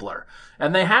Luke Whippler,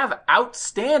 and they have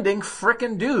outstanding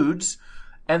frickin' dudes,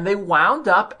 and they wound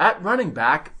up at running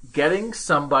back getting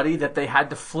somebody that they had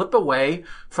to flip away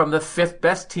from the 5th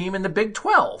best team in the Big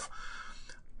 12.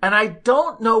 And I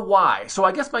don't know why. So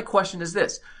I guess my question is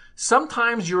this.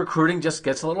 Sometimes your recruiting just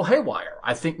gets a little haywire.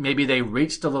 I think maybe they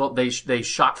reached a little, they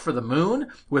shot for the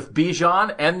moon with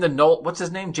Bijan and the what's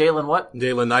his name? Jalen what?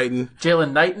 Jalen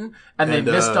Knighton. And they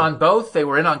missed on both. They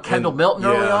were in on Kendall Milton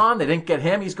early on. They didn't get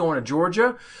him. He's going to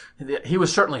Georgia. He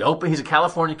was certainly open. He's a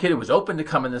California kid who was open to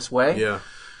coming this way. Yeah.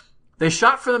 They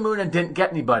shot for the moon and didn't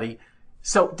get anybody.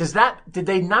 So did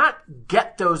they not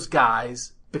get those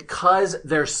guys because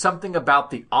there's something about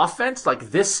the offense,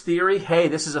 like this theory, hey,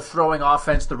 this is a throwing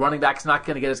offense, the running back's not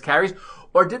going to get his carries?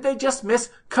 Or did they just miss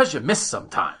because you miss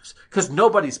sometimes? Because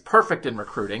nobody's perfect in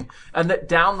recruiting, and that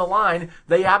down the line,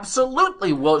 they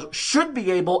absolutely should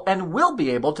be able and will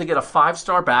be able to get a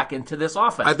 5-star back into this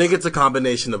offense. I think it's a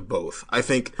combination of both. I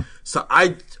think,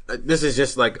 this is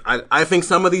just I think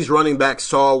some of these running backs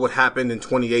saw what happened in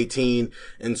 2018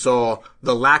 and saw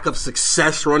the lack of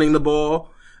success running the ball,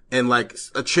 and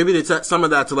attributed some of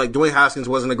that to Dwayne Haskins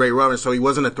wasn't a great runner, so he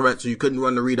wasn't a threat, so you couldn't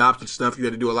run the read option stuff. You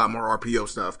had to do a lot more RPO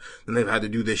stuff than they've had to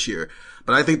do this year.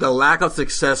 But I think the lack of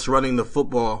success running the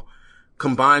football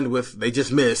combined with they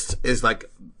just missed is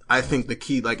I think the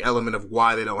key element of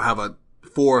why they don't have a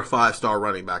 4 or 5-star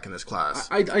running back in this class.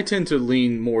 I tend to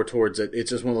lean more towards it. It's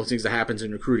just one of those things that happens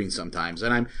in recruiting sometimes.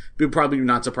 And I'm probably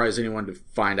not surprised anyone to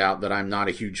find out that I'm not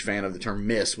a huge fan of the term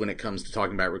miss when it comes to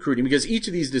talking about recruiting, because each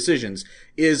of these decisions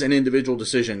is an individual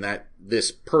decision that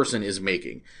this person is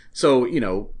making. So,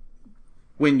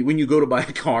 when you go to buy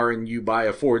a car and you buy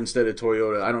a Ford instead of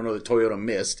Toyota, I don't know that Toyota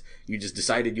missed. You just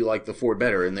decided you liked the Ford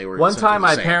better, and they were one time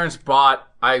my parents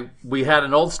we had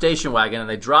an old station wagon, and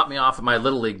they dropped me off at my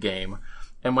Little League game.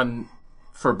 And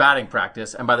for batting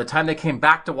practice, and by the time they came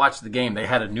back to watch the game, they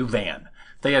had a new van.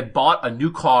 They had bought a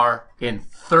new car in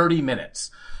 30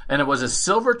 minutes. And it was a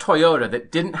silver Toyota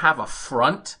that didn't have a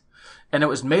front, and it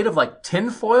was made of tin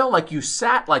foil, you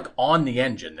sat on the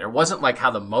engine. There wasn't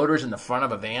how the motor's in the front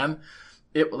of a van.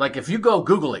 It if you go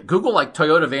Google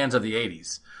Toyota vans of the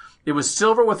 80s. It was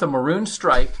silver with a maroon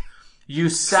stripe. You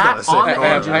sat on the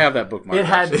engine. I have that bookmark. It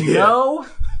had no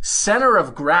center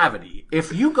of gravity.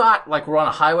 If you got we're on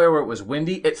a highway where it was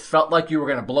windy, it felt like you were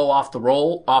going to blow off the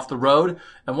road.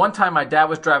 And one time my dad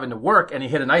was driving to work and he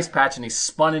hit an ice patch and he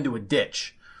spun into a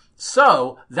ditch.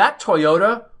 So that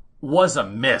Toyota was a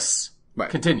miss.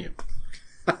 Right. Continue.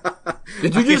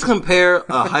 Did you just compare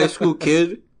a high school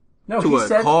kid to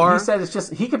a car? He said it's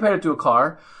just, he compared it to a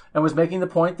car and was making the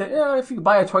point that if you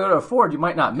buy a Toyota or Ford, you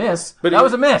might not miss. But that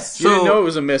was a miss. You didn't know it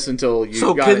was a miss until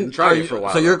you got it and tried it for a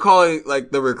while. So you're calling like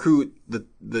the recruit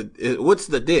what's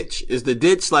the ditch? Is the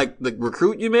ditch like the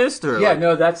recruit you missed? Or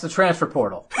no, that's the transfer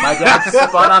portal. My dad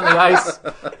spun on the ice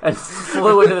and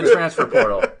flew into the transfer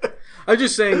portal. I'm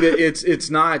just saying that it's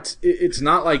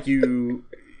not like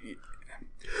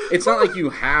you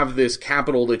have this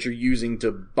capital that you're using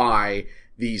to buy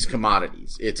these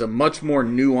commodities. It's a much more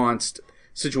nuanced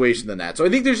situation than that. So I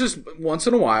think there's just once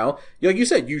in a while, like you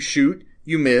said, you shoot,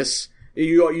 you miss.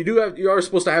 You are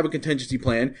supposed to have a contingency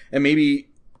plan, and maybe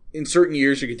in certain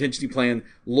years your contingency plan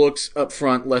looks up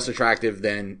front less attractive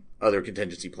than other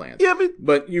contingency plans. Yeah,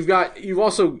 but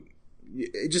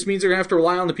it just means they're gonna have to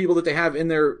rely on the people that they have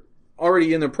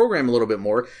already in their program a little bit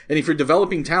more. And if you're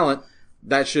developing talent,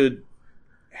 that should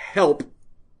help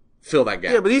fill that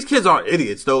gap. Yeah, but these kids aren't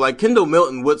idiots though. Like Kendall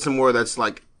Milton Whitsamore, that's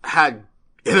like had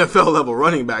NFL level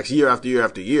running backs year after year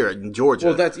after year in Georgia.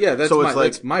 Well, that's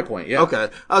my point. Yeah. Okay.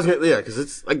 Cause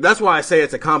it's like, that's why I say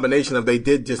it's a combination of they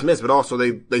did dismiss, but also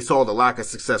they saw the lack of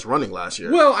success running last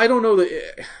year. Well, I don't know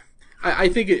that, I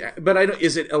think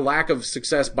is it a lack of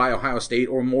success by Ohio State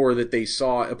or more that they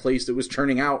saw a place that was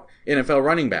churning out NFL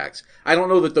running backs? I don't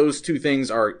know that those two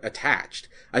things are attached.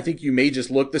 I think you may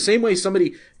just look the same way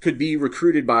somebody could be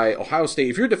recruited by Ohio State.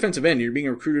 If you're a defensive end, you're being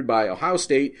recruited by Ohio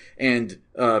State and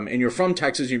you're from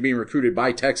Texas, you're being recruited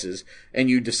by Texas, and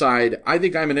you decide, I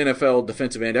think I'm an NFL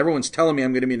defensive end. Everyone's telling me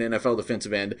I'm going to be an NFL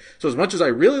defensive end. So as much as I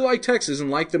really like Texas and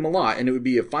like them a lot, and it would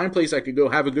be a fine place I could go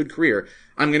have a good career,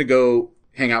 I'm going to go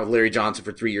hang out with Larry Johnson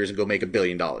for 3 years and go make $1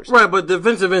 billion. Right, but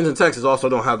defensive ends in Texas also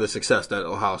don't have the success that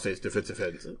Ohio State's defensive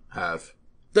ends have.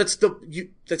 That's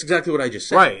exactly what I just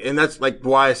said. Right, and that's like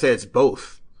why I say it's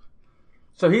both.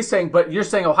 So he's saying, but you're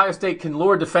saying Ohio State can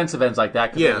lure defensive ends like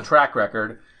that because they have a track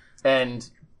record, and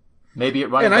maybe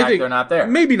at running back they're not there.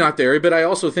 Maybe not there, but I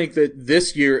also think that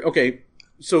this year, okay,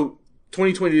 so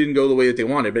 2020 didn't go the way that they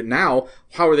wanted, but now,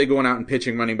 how are they going out and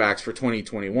pitching running backs for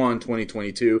 2021,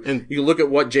 2022? And you look at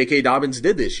what J.K. Dobbins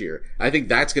did this year. I think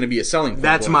that's going to be a selling point.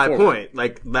 That's my point.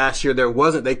 Like, last year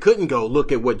they couldn't go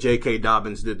look at what J.K.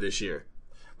 Dobbins did this year.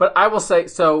 But I will say,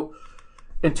 so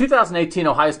in 2018,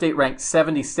 Ohio State ranked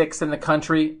 76 in the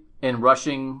country in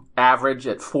rushing average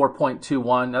at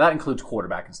 4.21. Now that includes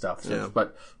quarterback and stuff.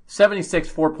 But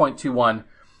 76, 4.21.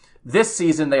 This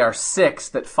season they are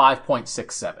 6th at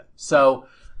 5.67. So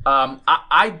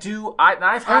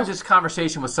I've had this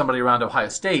conversation with somebody around Ohio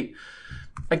State.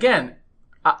 Again,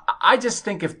 I just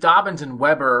think if Dobbins and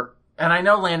Weber, and I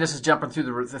know Landis is jumping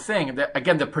through the thing.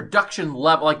 Again, the production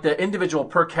level, like the individual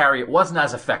per carry, it wasn't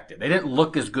as effective. They didn't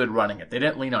look as good running it. They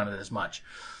didn't lean on it as much.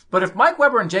 But if Mike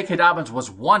Weber and J.K. Dobbins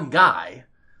was one guy,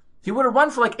 he would have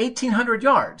run for like 1,800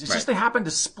 yards. It's just they happened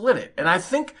to split it. And I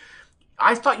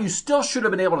thought you still should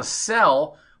have been able to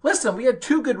sell. Listen, we had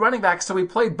two good running backs, so we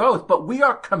played both. But we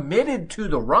are committed to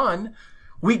the run.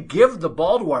 We give the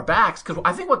ball to our backs because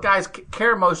I think what guys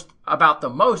care about the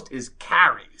most is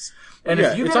carries. And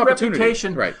if you get a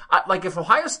reputation, right. Like if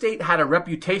Ohio State had a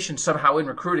reputation somehow in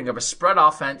recruiting of a spread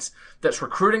offense that's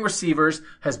recruiting receivers,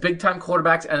 has big-time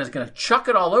quarterbacks, and is going to chuck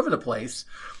it all over the place,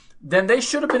 then they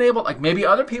should have been able, like maybe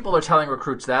other people are telling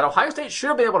recruits that, Ohio State should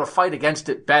have been able to fight against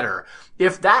it better.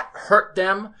 If that hurt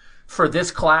them for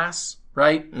this class,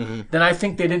 right, then I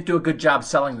think they didn't do a good job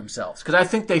selling themselves. Because I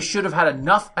think they should have had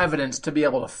enough evidence to be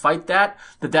able to fight that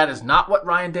is not what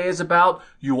Ryan Day is about.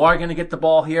 You are going to get the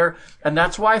ball here. And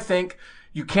that's why I think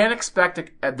you can't expect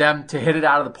them to hit it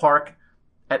out of the park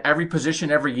at every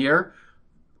position every year.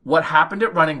 What happened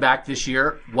at running back this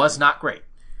year was not great.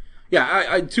 Yeah,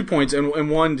 I 2 points,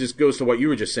 and one just goes to what you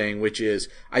were just saying, which is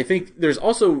I think there's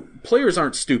also players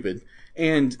aren't stupid.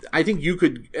 And I think you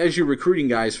could, as you're recruiting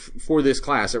guys for this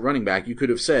class at running back, you could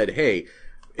have said, hey,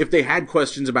 if they had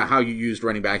questions about how you used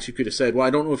running backs, you could have said, well, I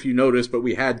don't know if you noticed, but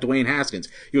we had Dwayne Haskins.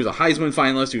 He was a Heisman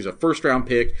finalist. He was a first-round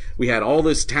pick. We had all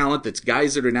this talent that's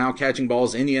guys that are now catching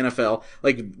balls in the NFL.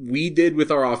 Like, we did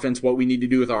with our offense what we need to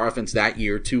do with our offense that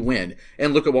year to win.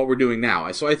 And look at what we're doing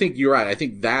now. So I think you're right. I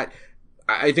think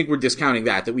we're discounting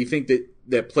that we think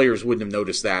that players wouldn't have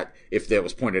noticed that if that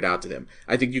was pointed out to them.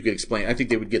 I think you could explain. I think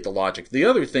they would get the logic. The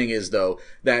other thing is, though,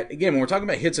 that, again, when we're talking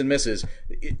about hits and misses,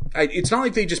 it's not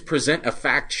like they just present a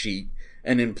fact sheet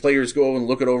and then players go and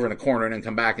look it over in a corner and then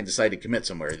come back and decide to commit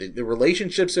somewhere. The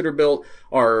relationships that are built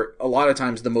are a lot of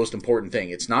times the most important thing.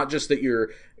 It's not just that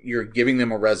you're giving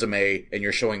them a resume and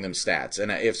you're showing them stats.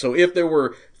 And if there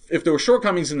were if there were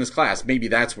shortcomings in this class, maybe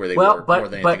that's where they were more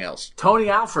than anything else. Tony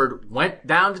Alford went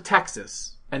down to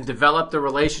Texas and developed a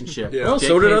relationship. Yeah. Well,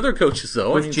 so did other coaches,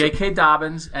 though. With J.K.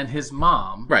 Dobbins and his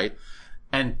mom. Right.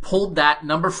 And pulled that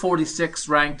number 46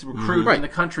 ranked recruit in the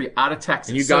country out of Texas.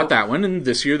 And you got that one, and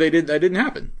this year that didn't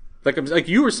happen. Like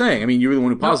you were saying, I mean, you were the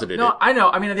one who posited it. No, I know.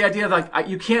 I mean, the idea of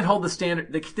you can't hold the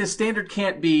standard. The standard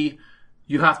can't be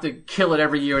you have to kill it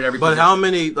every year at every position. But how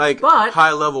many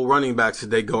high-level running backs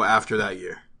did they go after that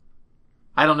year?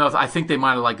 I don't know. I think they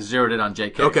might have zeroed in on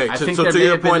JK. Okay, so to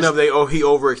your point of he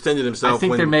overextended himself. I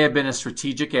think there may have been a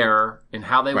strategic error in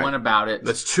how they went about it.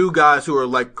 That's two guys who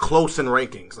are close in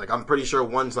rankings. I'm pretty sure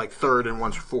one's third and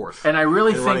one's fourth. And I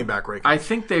really think running back rankings. I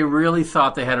think they really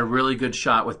thought they had a really good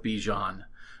shot with Bijan,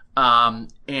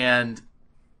 and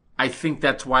I think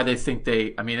that's why they think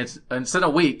they. I mean, it's in a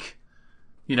week,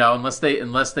 unless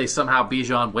they somehow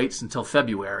Bijan waits until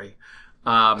February.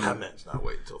 That man's not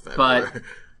waiting until February. But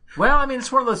well, I mean,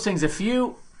 it's one of those things. If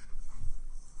you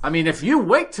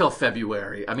wait till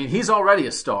February, I mean, he's already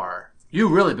a star. You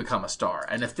really become a star.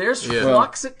 And if there's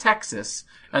flux at Texas,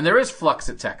 and there is flux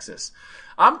at Texas,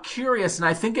 I'm curious, and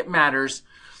I think it matters.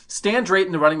 Stan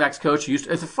Drayton, the running backs coach,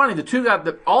 it's funny. The two guys,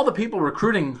 all the people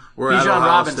recruiting Bijan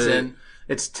Robinson.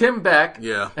 It's Tim Beck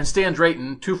and Stan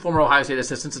Drayton, two former Ohio State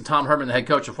assistants, and Tom Herman, the head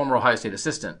coach, a former Ohio State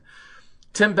assistant.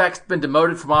 Tim Beck's been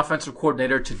demoted from offensive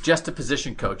coordinator to just a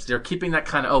position coach. They're keeping that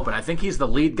kind of open. I think he's the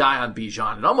lead guy on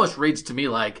Bijan. It almost reads to me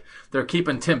like they're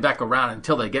keeping Tim Beck around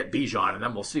until they get Bijan, and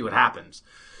then we'll see what happens.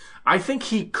 I think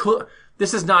he could.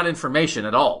 This is not information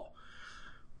at all.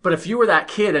 But if you were that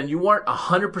kid and you weren't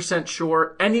 100%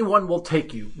 sure, anyone will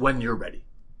take you when you're ready.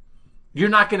 You're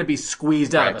not going to be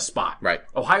squeezed out of a spot. Right.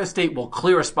 Ohio State will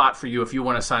clear a spot for you if you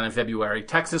want to sign in February.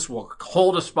 Texas will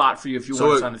hold a spot for you if you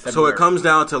want to sign in February. So it comes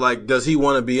down to does he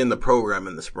want to be in the program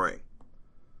in the spring?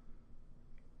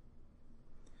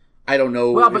 I don't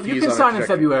know. Well, but you can sign in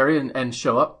February and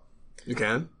show up. You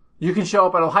can. You can show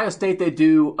up at Ohio State. They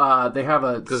do. They have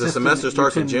a because the semester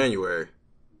starts in January.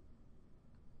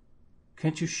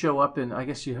 Can't you show up in? I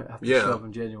guess you have to show up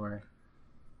in January.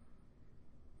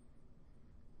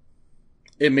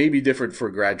 It may be different for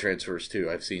grad transfers too.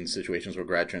 I've seen situations where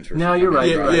grad transfers. No, you're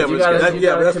right. But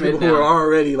that's people who are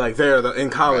already there in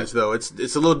college though. It's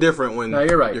a little different when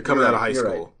you're coming out of high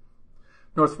school. Right.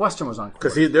 Northwestern was on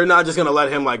because they're not just going to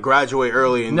let him graduate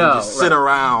early and just sit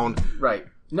around. Right.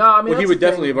 No, I mean he would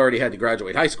definitely have already had to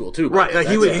graduate high school too. Right.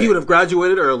 He would have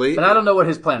graduated early. But I don't know what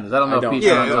his plan is. I don't know if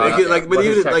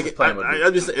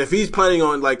he's if he's planning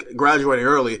on graduating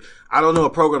early, I don't know a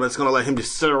program that's going to let him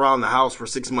just sit around the house for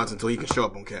 6 months until he can show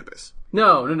up on campus.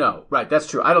 No. Right, that's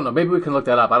true. I don't know. Maybe we can look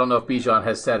that up. I don't know if Bijan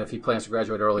has said if he plans to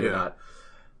graduate early or not.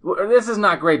 This is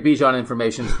not great Bijan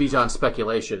information. It's Bijan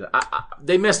speculation.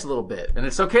 They missed a little bit, and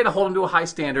it's okay to hold him to a high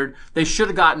standard. They should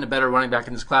have gotten a better running back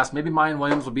in this class. Maybe Mayan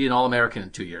Williams will be an All-American in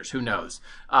 2 years. Who knows?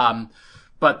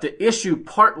 But the issue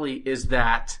partly is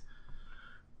that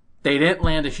they didn't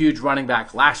land a huge running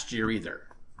back last year either.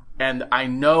 And I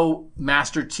know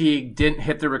Master Teague didn't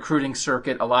hit the recruiting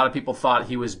circuit. A lot of people thought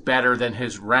he was better than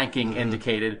his ranking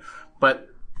indicated, but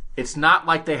it's not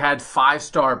like they had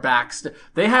 5-star backs.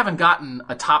 They haven't gotten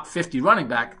a top 50 running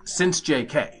back since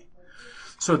JK.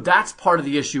 So that's part of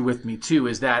the issue with me too,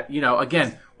 is that,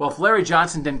 again, if Larry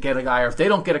Johnson didn't get a guy, or if they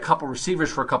don't get a couple receivers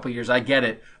for a couple years, I get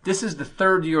it. This is the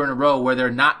third year in a row where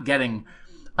they're not getting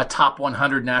a top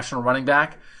 100 national running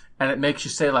back. And it makes you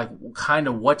say, kind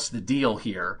of what's the deal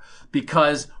here?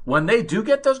 Because when they do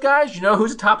get those guys,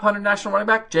 who's a top 100 national running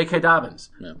back? J.K.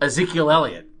 Dobbins, Ezekiel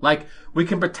Elliott. We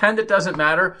can pretend it doesn't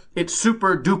matter. It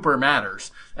super duper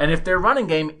matters. And if their running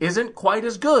game isn't quite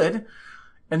as good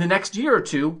in the next year or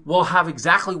two, we'll have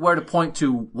exactly where to point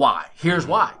to why. Here's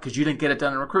why, because you didn't get it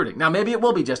done in recruiting. Now, maybe it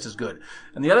will be just as good.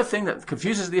 And the other thing that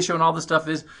confuses the issue and all this stuff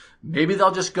is maybe they'll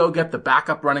just go get the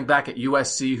backup running back at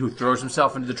USC who throws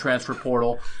himself into the transfer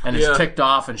portal and is ticked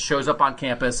off and shows up on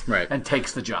campus and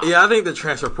takes the job. Yeah, I think the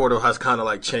transfer portal has kind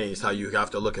of changed how you have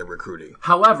to look at recruiting.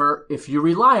 However, if you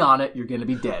rely on it, you're going to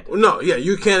be dead. No,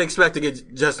 you can't expect to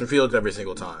get Justin Fields every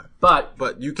single time.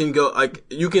 But you can go, I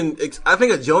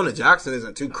think a Jonah Jackson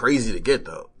isn't too crazy to get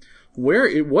though.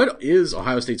 What is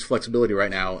Ohio State's flexibility right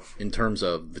now in terms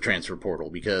of the transfer portal?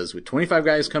 Because with 25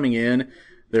 guys coming in,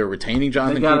 they're retaining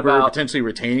Jonathan Cooper, potentially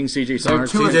retaining C.J.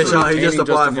 Saunders. C.J. Saunders, he just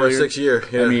applied for a 6-year.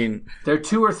 Yeah. I mean, they're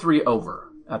 2 or 3 over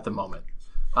at the moment.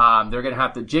 They're going to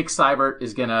have to. Jake Seibert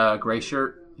is going to gray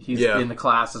shirt. He's in the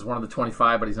class as one of the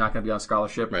 25, but he's not going to be on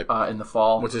scholarship in the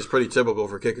fall, which is pretty typical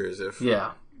for kickers.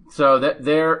 So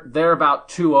they're about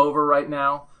 2 over right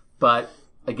now, but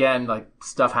again,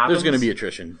 stuff happens. There's going to be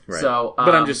attrition, right? So,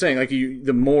 but I'm just saying,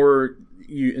 the more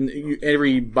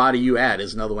everybody you add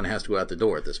is another one that has to go out the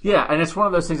door at this point. Yeah, and it's one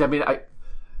of those things. I mean,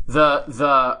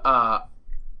 the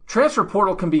transfer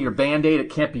portal can be your Band-Aid. It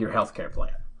can't be your healthcare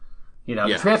plan.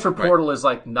 The transfer portal is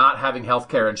like not having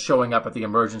healthcare and showing up at the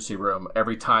emergency room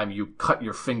every time you cut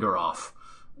your finger off,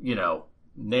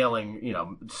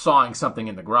 sawing something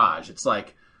in the garage. It's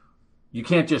like, you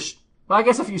can't just, well, I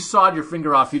guess if you sawed your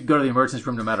finger off, you'd go to the emergency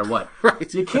room no matter what.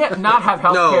 Right. You can't not have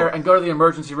healthcare and go to the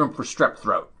emergency room for strep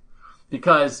throat,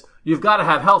 because you've got to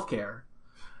have healthcare.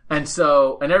 And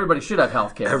everybody should have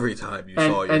healthcare. Every time you saw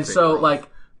your finger And so, off. like,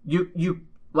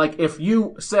 like, if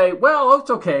you say, well, it's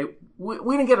okay,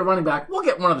 we didn't get a running back, we'll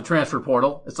get one of the transfer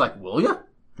portal. It's like, will you?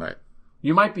 Right.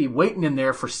 You might be waiting in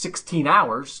there for 16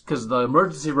 hours because the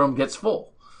emergency room gets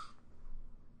full.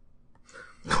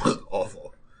 That was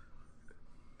awful.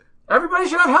 Everybody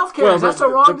should have health care. Is that so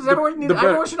wrong? Because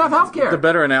everyone should have health care. The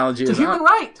better analogy is... It's a human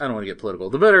right. I don't want to get political.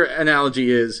 The better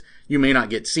analogy is you may not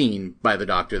get seen by the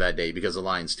doctor that day because the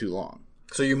line's too long.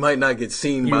 So you might not get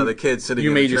seen by the kid sitting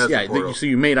in the transfer portal. So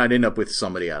you may not end up with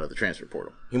somebody out of the transfer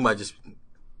portal. You might just...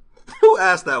 Who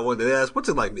asked that one? They asked, what's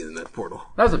it like being in that portal?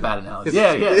 That was a bad analogy.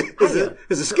 Yeah. Is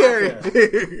it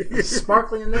scary?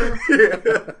 Sparkly in there?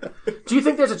 Yeah. Do you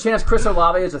think there's a chance Chris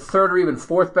Olave is the third or even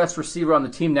fourth best receiver on the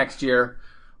team next year,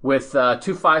 with 2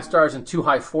 5-stars and 2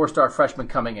 high 4-star freshmen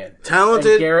coming in?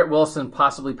 Talented. And Garrett Wilson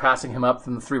possibly passing him up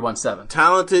from the 317.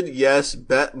 Talented, yes,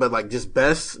 but like just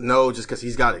best, no, just because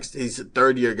he's a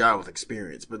third-year guy with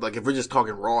experience. But like if we're just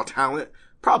talking raw talent,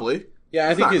 probably. Yeah,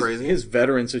 I think his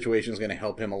veteran situation is going to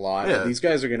help him a lot. Yeah. These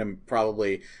guys are going to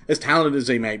probably, as talented as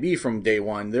they might be from day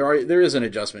one, there is an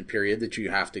adjustment period that you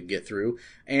have to get through.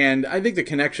 And I think the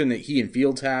connection that he and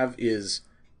Fields have is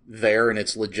there, and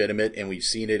it's legitimate, and we've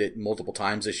seen it multiple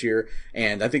times this year.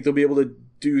 And I think they'll be able to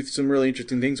do some really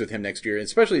interesting things with him next year,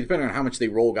 especially depending on how much they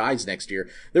roll guys next year.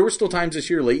 There were still times this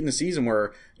year late in the season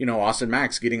where, Austin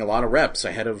Mack's getting a lot of reps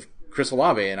ahead of Chris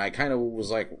Olave, and I kind of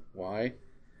was like, why?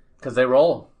 Because they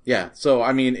roll. Yeah, so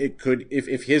I mean, it could,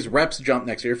 if his reps jump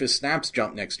next year, if his snaps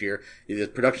jump next year, his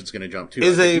production's going to jump too.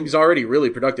 He's already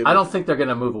really productive. I don't think they're going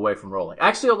to move away from rolling.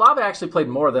 Actually, Olave played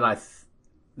more than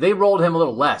they rolled him a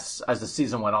little less as the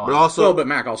season went on. But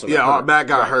Mac also Mac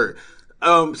got hurt.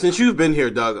 Since you've been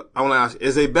here, Doug, I want to ask,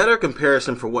 is a better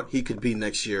comparison for what he could be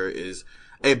next year is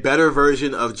a better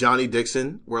version of Johnny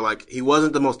Dixon, where like he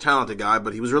wasn't the most talented guy,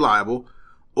 but he was reliable,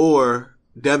 or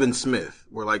Devin Smith,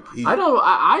 where like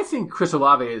I think Chris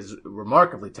Olave is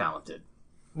remarkably talented.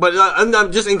 But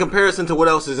I'm just in comparison to what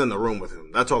else is in the room with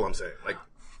him. That's all I'm saying. Like,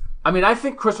 I mean, I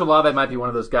think Chris Olave might be one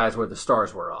of those guys where the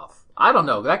stars were off. I don't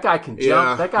know. That guy can jump.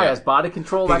 Yeah, that guy has body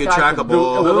control. He can track a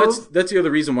ball. Well, that's the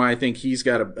other reason why I think he's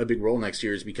got a big role next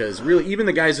year, is because really, even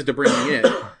the guys that they're bringing in,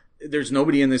 there's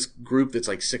nobody in this group that's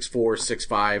like 6'4",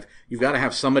 6'5". You've got to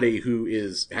have somebody who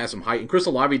has some height. And Chris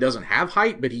Olave doesn't have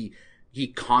height, but he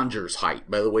conjures height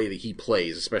by the way that he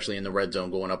plays, especially in the red zone,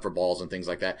 going up for balls and things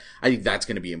like that. I think that's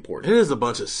going to be important. It is a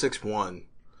bunch of 6'1".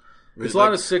 There's a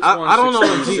lot of 6'1". I don't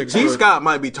know. G Scott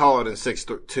might be taller than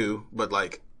 6'2", but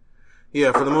like,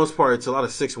 yeah, for the most part, it's a lot of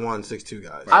 6'1", 6'2"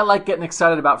 guys. I like getting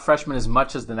excited about freshmen as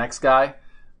much as the next guy.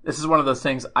 This is one of those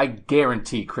things. I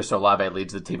guarantee Chris Olave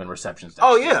leads the team in receptions.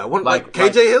 Oh yeah,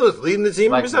 KJ Hill is leading the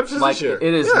team in receptions this year.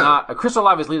 It is not. Chris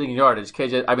Olave is leading in yardage.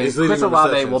 Chris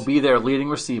Olave will be their leading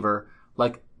receiver.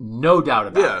 Like, no doubt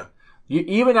about it.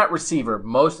 Even at receiver,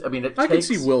 I can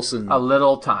see Wilson a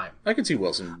little time. I can see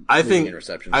Wilson.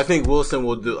 Interceptions. I think Wilson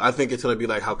will do. I think it's going to be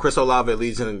like how Chris Olave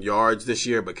leads in yards this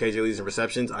year, but KJ leads in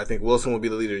receptions. I think Wilson will be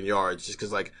the leader in yards, just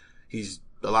because like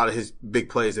a lot of his big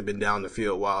plays have been down the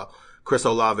field, while Chris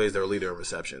Olave is their leader in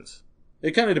receptions.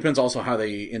 It kind of depends also how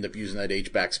they end up using that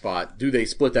H-back spot. Do they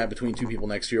split that between two people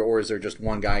next year, or is there just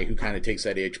one guy who kind of takes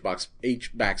that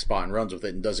H-back spot and runs with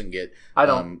it and doesn't get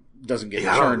churned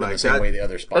in the same way the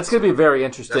other spots? That's going to be very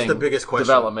interesting. That's the biggest question.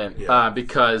 Development,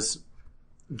 because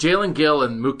Jalen Gill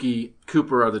and Mookie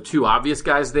Cooper are the two obvious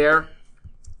guys there,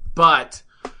 but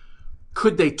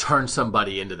could they turn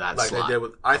somebody into that slot? Like they did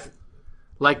with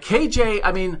like KJ,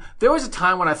 I mean, there was a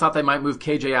time when I thought they might move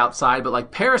KJ outside, but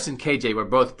like Paris and KJ were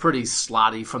both pretty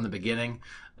slotty from the beginning.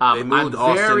 They moved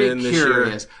Austin in this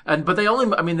year. But they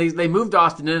moved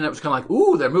Austin in, and it was kind of like,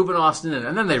 ooh, they're moving Austin in,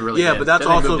 and then they really did. But that's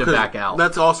then also moved him back out.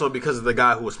 That's also because of the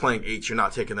guy who was playing H. You're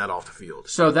not taking that off the field.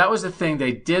 So that was the thing.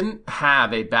 They didn't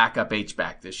have a backup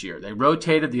H-back this year. They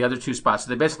rotated the other two spots. So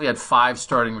they basically had 5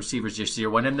 starting receivers this year,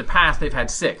 when in the past they've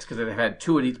had 6, because they've had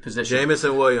 2 at each position.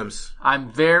 Jamison Williams.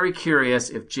 I'm very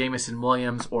curious if Jamison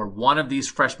Williams or one of these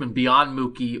freshmen beyond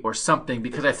Mookie or something,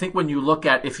 because I think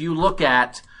if you look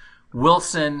at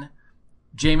Wilson,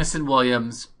 Jamison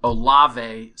Williams,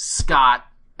 Olave, Scott,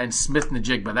 and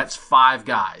Smith-Njigba, that's 5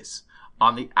 guys.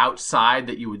 on the outside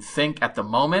that you would think at the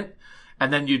moment.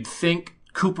 And then you'd think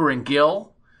Cooper and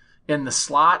Gill in the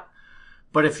slot.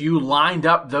 But if you lined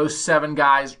up those 7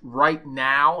 guys right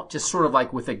now, just sort of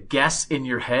like with a guess in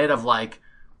your head of like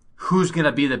who's going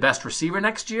to be the best receiver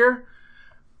next year,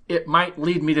 it might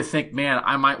lead me to think, man,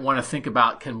 I might want to think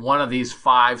about, can one of these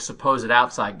 5 supposed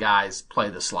outside guys play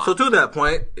the slot? So to that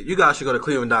point, you guys should go to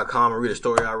Cleveland.com and read a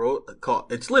story I wrote.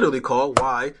 It's literally called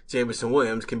Why Jameson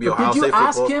Williams Can Be Ohio State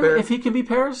Football's Did you ask him if he can be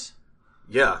Paris?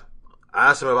 Yeah.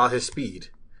 I asked him about his speed.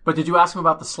 But did you ask him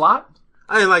about the slot?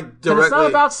 I didn't like directly. And it's not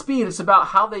about speed. It's about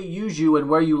how they use you and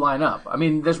where you line up. I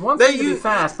mean, there's one thing to be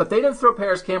fast, but they didn't throw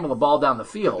Paris Campbell the ball down the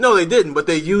field. No, they didn't. But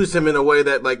they used him in a way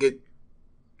that, like, it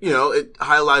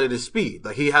highlighted his speed.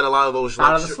 Like, he had a lot of those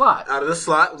out of the slot. Out of the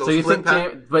slot. So you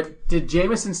think? But did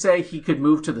Jameson say he could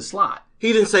move to the slot?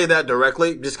 He didn't say that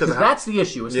directly, just because that's the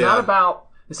issue. It's not about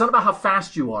how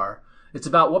fast you are. It's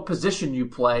about what position you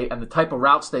play and the type of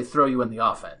routes they throw you in the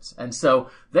offense. And so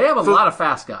they have a lot of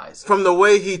fast guys. From the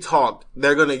way he talked,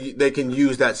 they can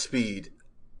use that speed,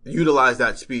 utilize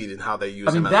that speed in how they use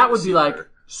him. I mean, that would be like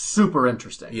super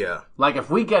interesting. Yeah. Like if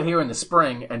we get here in the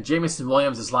spring and Jameson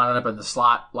Williams is lining up in the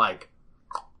slot, like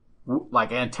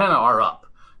antenna are up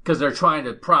because they're trying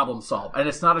to problem solve. And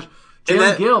it's not a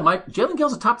Jalen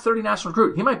Gill's a top 30 national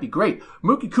recruit. He might be great.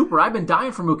 Mookie Cooper, I've been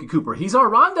dying for Mookie Cooper. He's our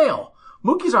Rondale.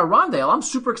 Mookie's our Rondale. I'm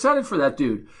super excited for that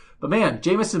dude. But man,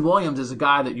 Jameson Williams is a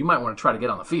guy that you might want to try to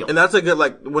get on the field. And that's a good,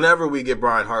 like, whenever we get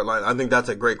Brian Hartline, I think that's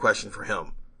a great question for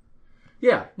him.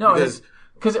 Yeah. No,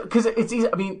 because it's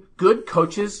easy. I mean, good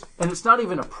coaches, and it's not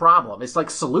even a problem. It's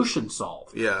like solution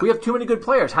solve. Yeah. We have too many good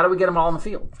players. How do we get them all on the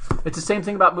field? It's the same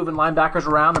thing about moving linebackers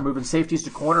around or moving safeties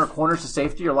to corner or corners to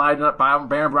safety or lining up Baron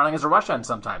Browning as a rush end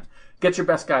sometimes. Get your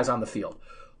best guys on the field.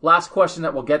 Last question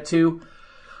that we'll get to.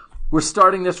 We're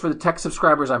starting this for the tech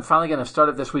subscribers. I'm finally going to start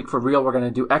it this week for real. We're going to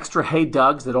do extra Hey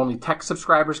Dougs that only tech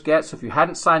subscribers get. So if you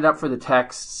hadn't signed up for the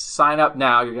text, sign up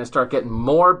now. You're going to start getting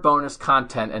more bonus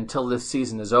content until this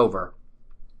season is over.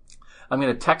 I'm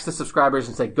going to text the subscribers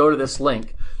and say, go to this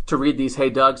link to read these Hey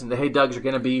Dougs. And the Hey Dougs are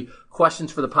going to be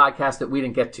questions for the podcast that we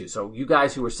didn't get to. So you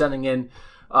guys who are sending in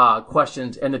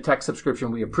questions in the tech subscription,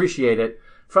 we appreciate it.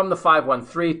 From the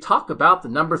 513, talk about the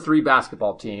number 3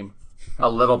 basketball team a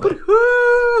little bit.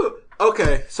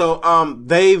 Okay, so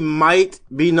they might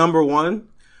be number 1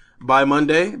 by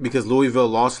Monday because Louisville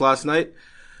lost last night.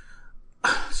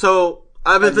 So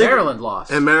I've been thinking, Maryland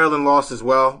lost, and Maryland lost as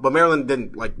well. But Maryland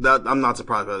didn't like that. I'm not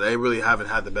surprised by that. They really haven't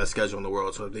had the best schedule in the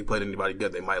world. So if they played anybody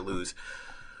good, they might lose.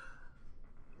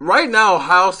 Right now,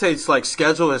 Ohio State's like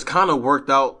schedule has kind of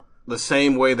worked out the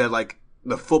same way that like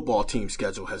the football team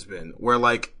schedule has been, where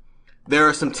like there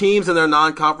are some teams in their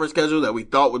non-conference schedule that we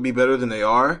thought would be better than they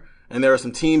are. And there are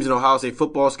some teams in Ohio State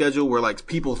football schedule where like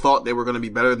people thought they were going to be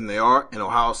better than they are, and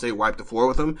Ohio State wiped the floor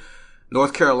with them.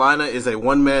 North Carolina is a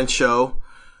one-man show.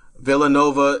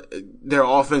 Villanova, their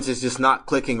offense is just not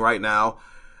clicking right now.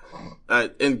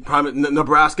 In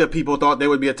Nebraska, people thought they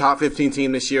would be a top 15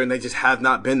 team this year, and they just have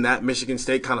not been that. Michigan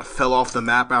State kind of fell off the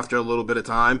map after a little bit of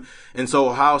time. And so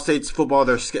Ohio State's football,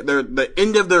 the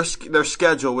end of their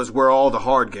schedule was where all the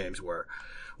hard games were.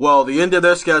 Well, the end of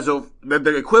their schedule,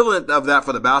 the equivalent of that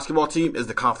for the basketball team is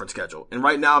the conference schedule. And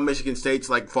right now, Michigan State's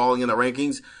like falling in the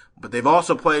rankings, but they've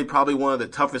also played probably one of the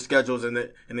toughest schedules in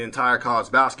the entire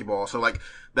college basketball. So like,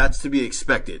 that's to be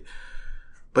expected.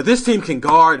 But this team can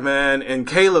guard, man, and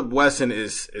Caleb Wesson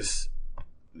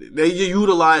they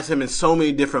utilize him in so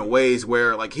many different ways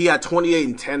where like he had 28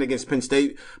 and 10 against Penn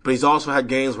State, but he's also had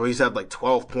games where he's had like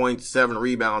 12 points, 7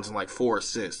 rebounds, and like 4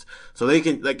 assists. So they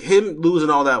can, like him losing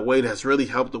all that weight has really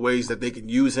helped the ways that they can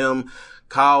use him.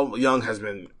 Kyle Young has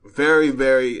been very,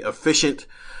 very efficient.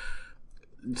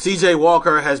 CJ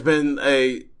Walker has been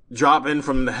a drop in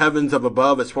from the heavens of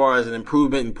above as far as an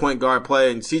improvement in point guard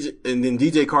play. And then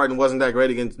DJ Carton wasn't that great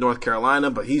against North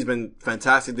Carolina, but he's been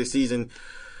fantastic this season.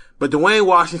 But Dwayne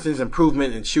Washington's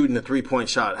improvement in shooting the 3-point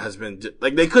shot has been,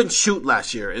 like, they couldn't shoot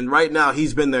last year. And right now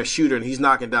he's been their shooter and he's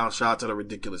knocking down shots at a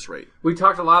ridiculous rate. We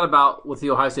talked a lot about with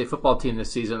the Ohio State football team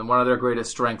this season, and one of their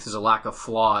greatest strengths is a lack of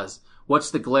flaws.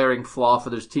 What's the glaring flaw for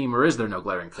this team, or is there no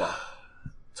glaring flaw?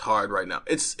 It's hard right now.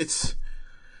 It's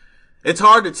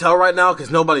hard to tell right now because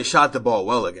nobody shot the ball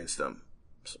well against them.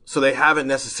 So they haven't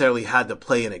necessarily had to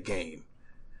play in a game.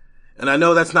 And I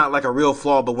know that's not like a real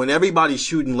flaw, but when everybody's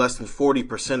shooting less than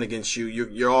 40% against you,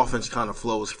 your offense kind of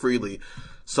flows freely.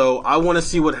 So I want to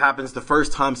see what happens the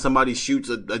first time somebody shoots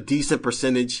a decent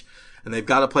percentage and they've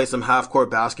got to play some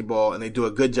half-court basketball and they do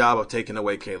a good job of taking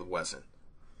away Caleb Wesson.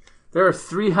 There are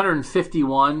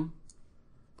 351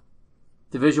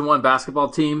 Division I basketball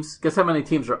teams. Guess how many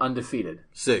teams are undefeated?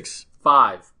 6.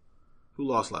 5. Who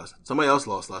lost last night? Somebody else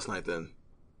lost last night then.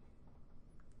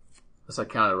 Unless I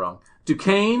counted wrong.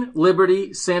 Duquesne,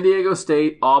 Liberty, San Diego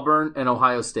State, Auburn, and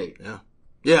Ohio State. Yeah.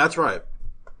 Yeah, that's right.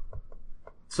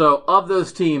 So, of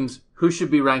those teams, who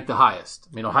should be ranked the highest?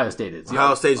 I mean, Ohio State is.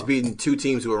 Ohio State's beaten 2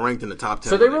 teams who are ranked in the top 10.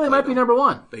 So they really might be number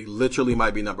 1. They literally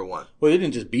might be number 1. Well, they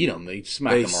didn't just beat them; they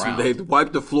smacked them around. They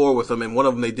wiped the floor with them, and one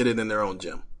of them they did it in their own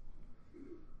gym.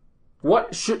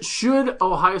 What should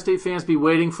Ohio State fans be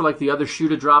waiting for, like the other shoe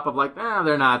to drop of like,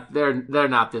 they're not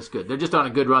this good. They're just on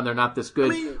a good run. They're not this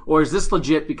good. Or is this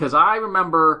legit? Because I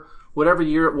remember whatever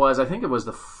year it was. I think it was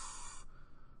the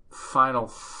Final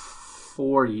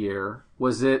Four year.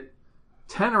 Was it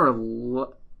 10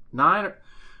 or 9?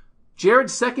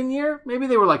 Jared's second year? Maybe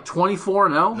they were like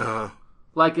 24-0.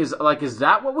 Like is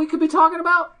that what we could be talking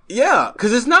about? Yeah,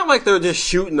 because it's not like they're just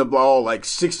shooting the ball like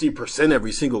 60%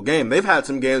 every single game. They've had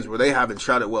some games where they haven't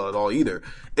shot it well at all either.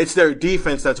 It's their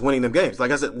defense that's winning them games.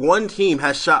 Like I said, one team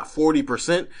has shot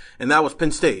 40%, and that was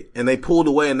Penn State, and they pulled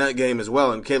away in that game as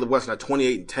well. And Caleb Weston had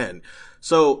 28-10.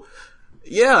 So,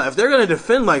 yeah, if they're going to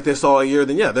defend like this all year,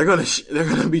 then yeah, they're going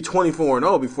to be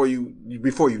 24-0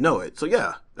 before you know it. So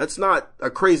yeah, that's not a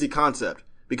crazy concept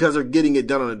because they're getting it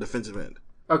done on the defensive end.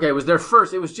 Okay, it was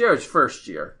Jared's first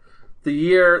year. The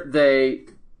year they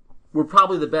were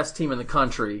probably the best team in the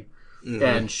country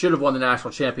and should have won the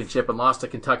national championship and lost to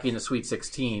Kentucky in the Sweet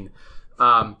 16.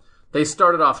 They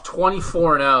started off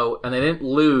 24-0 and they didn't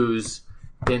lose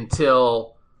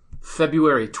until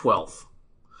February 12th.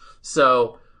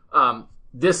 So,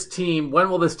 this team, when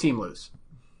will this team lose?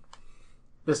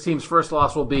 This team's first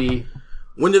loss will be...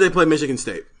 When do they play Michigan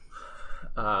State?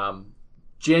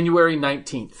 January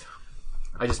 19th.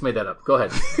 I just made that up. Go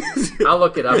ahead. I'll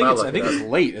look it up. I think it's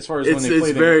late as far as when they played.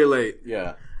 It's very late.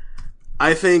 Yeah.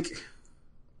 I think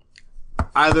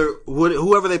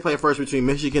whoever they play first between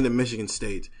Michigan and Michigan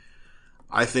State,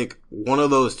 I think one of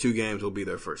those 2 games will be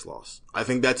their first loss. I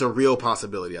think that's a real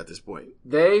possibility at this point.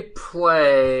 They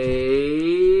play...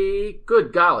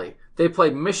 Good golly. They play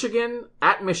Michigan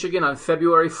at Michigan on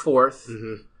February 4th.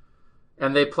 Mm-hmm.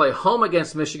 And they play home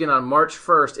against Michigan on March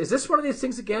 1st. Is this one of these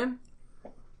things again?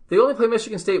 They only play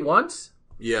Michigan State once?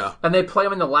 Yeah. And they play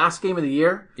them in the last game of the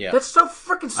year? Yeah. That's so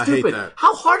freaking stupid. I hate that.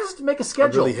 How hard is it to make a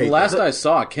schedule? I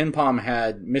saw, Ken Pom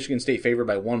had Michigan State favored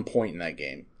by 1 point in that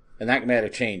game. And that may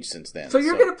have changed since then. So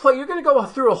you're going to go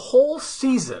through a whole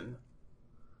season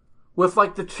with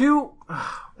like the 2...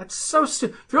 that's so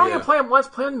stupid. If you're only going to play them once,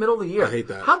 play them in the middle of the year. I hate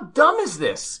that. How dumb is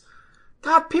this?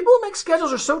 God, people who make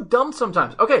schedules are so dumb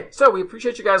sometimes. Okay, so we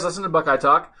appreciate you guys listening to Buckeye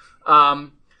Talk.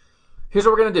 Here's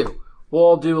what we're going to do.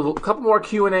 We'll do a couple more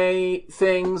Q&A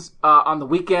things on the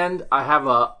weekend. I have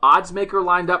a odds maker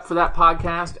lined up for that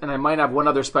podcast, and I might have one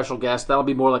other special guest. That'll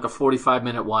be more like a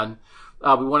 45-minute one.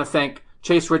 We want to thank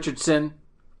Chase Richardson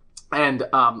and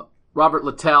Robert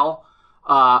Littell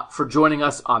for joining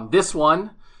us on this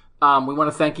one. We want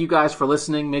to thank you guys for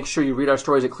listening. Make sure you read our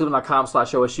stories at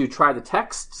cleveland.com/OSU. Try the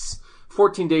texts.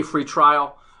 14-day free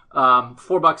trial.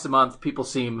 $4 a month. People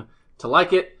seem to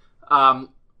like it.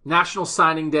 National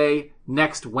Signing Day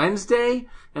next Wednesday,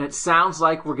 and it sounds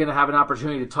like we're going to have an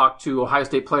opportunity to talk to Ohio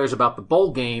State players about the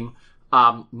bowl game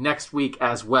next week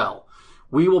as well.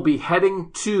 We will be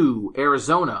heading to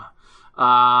Arizona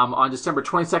on December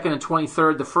 22nd and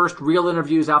 23rd. The first real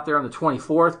interview is out there on the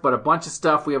 24th, but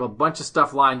we have a bunch of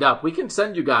stuff lined up. We can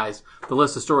send you guys the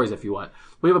list of stories if you want.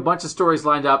 We have a bunch of stories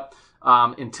lined up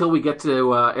until we get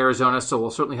to Arizona, so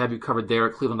we'll certainly have you covered there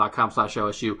at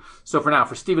cleveland.com/OSU. So for now,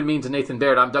 for Stephen Means and Nathan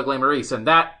Baird, I'm Doug Lesmerises, and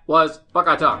that was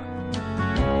Buckeye Talk.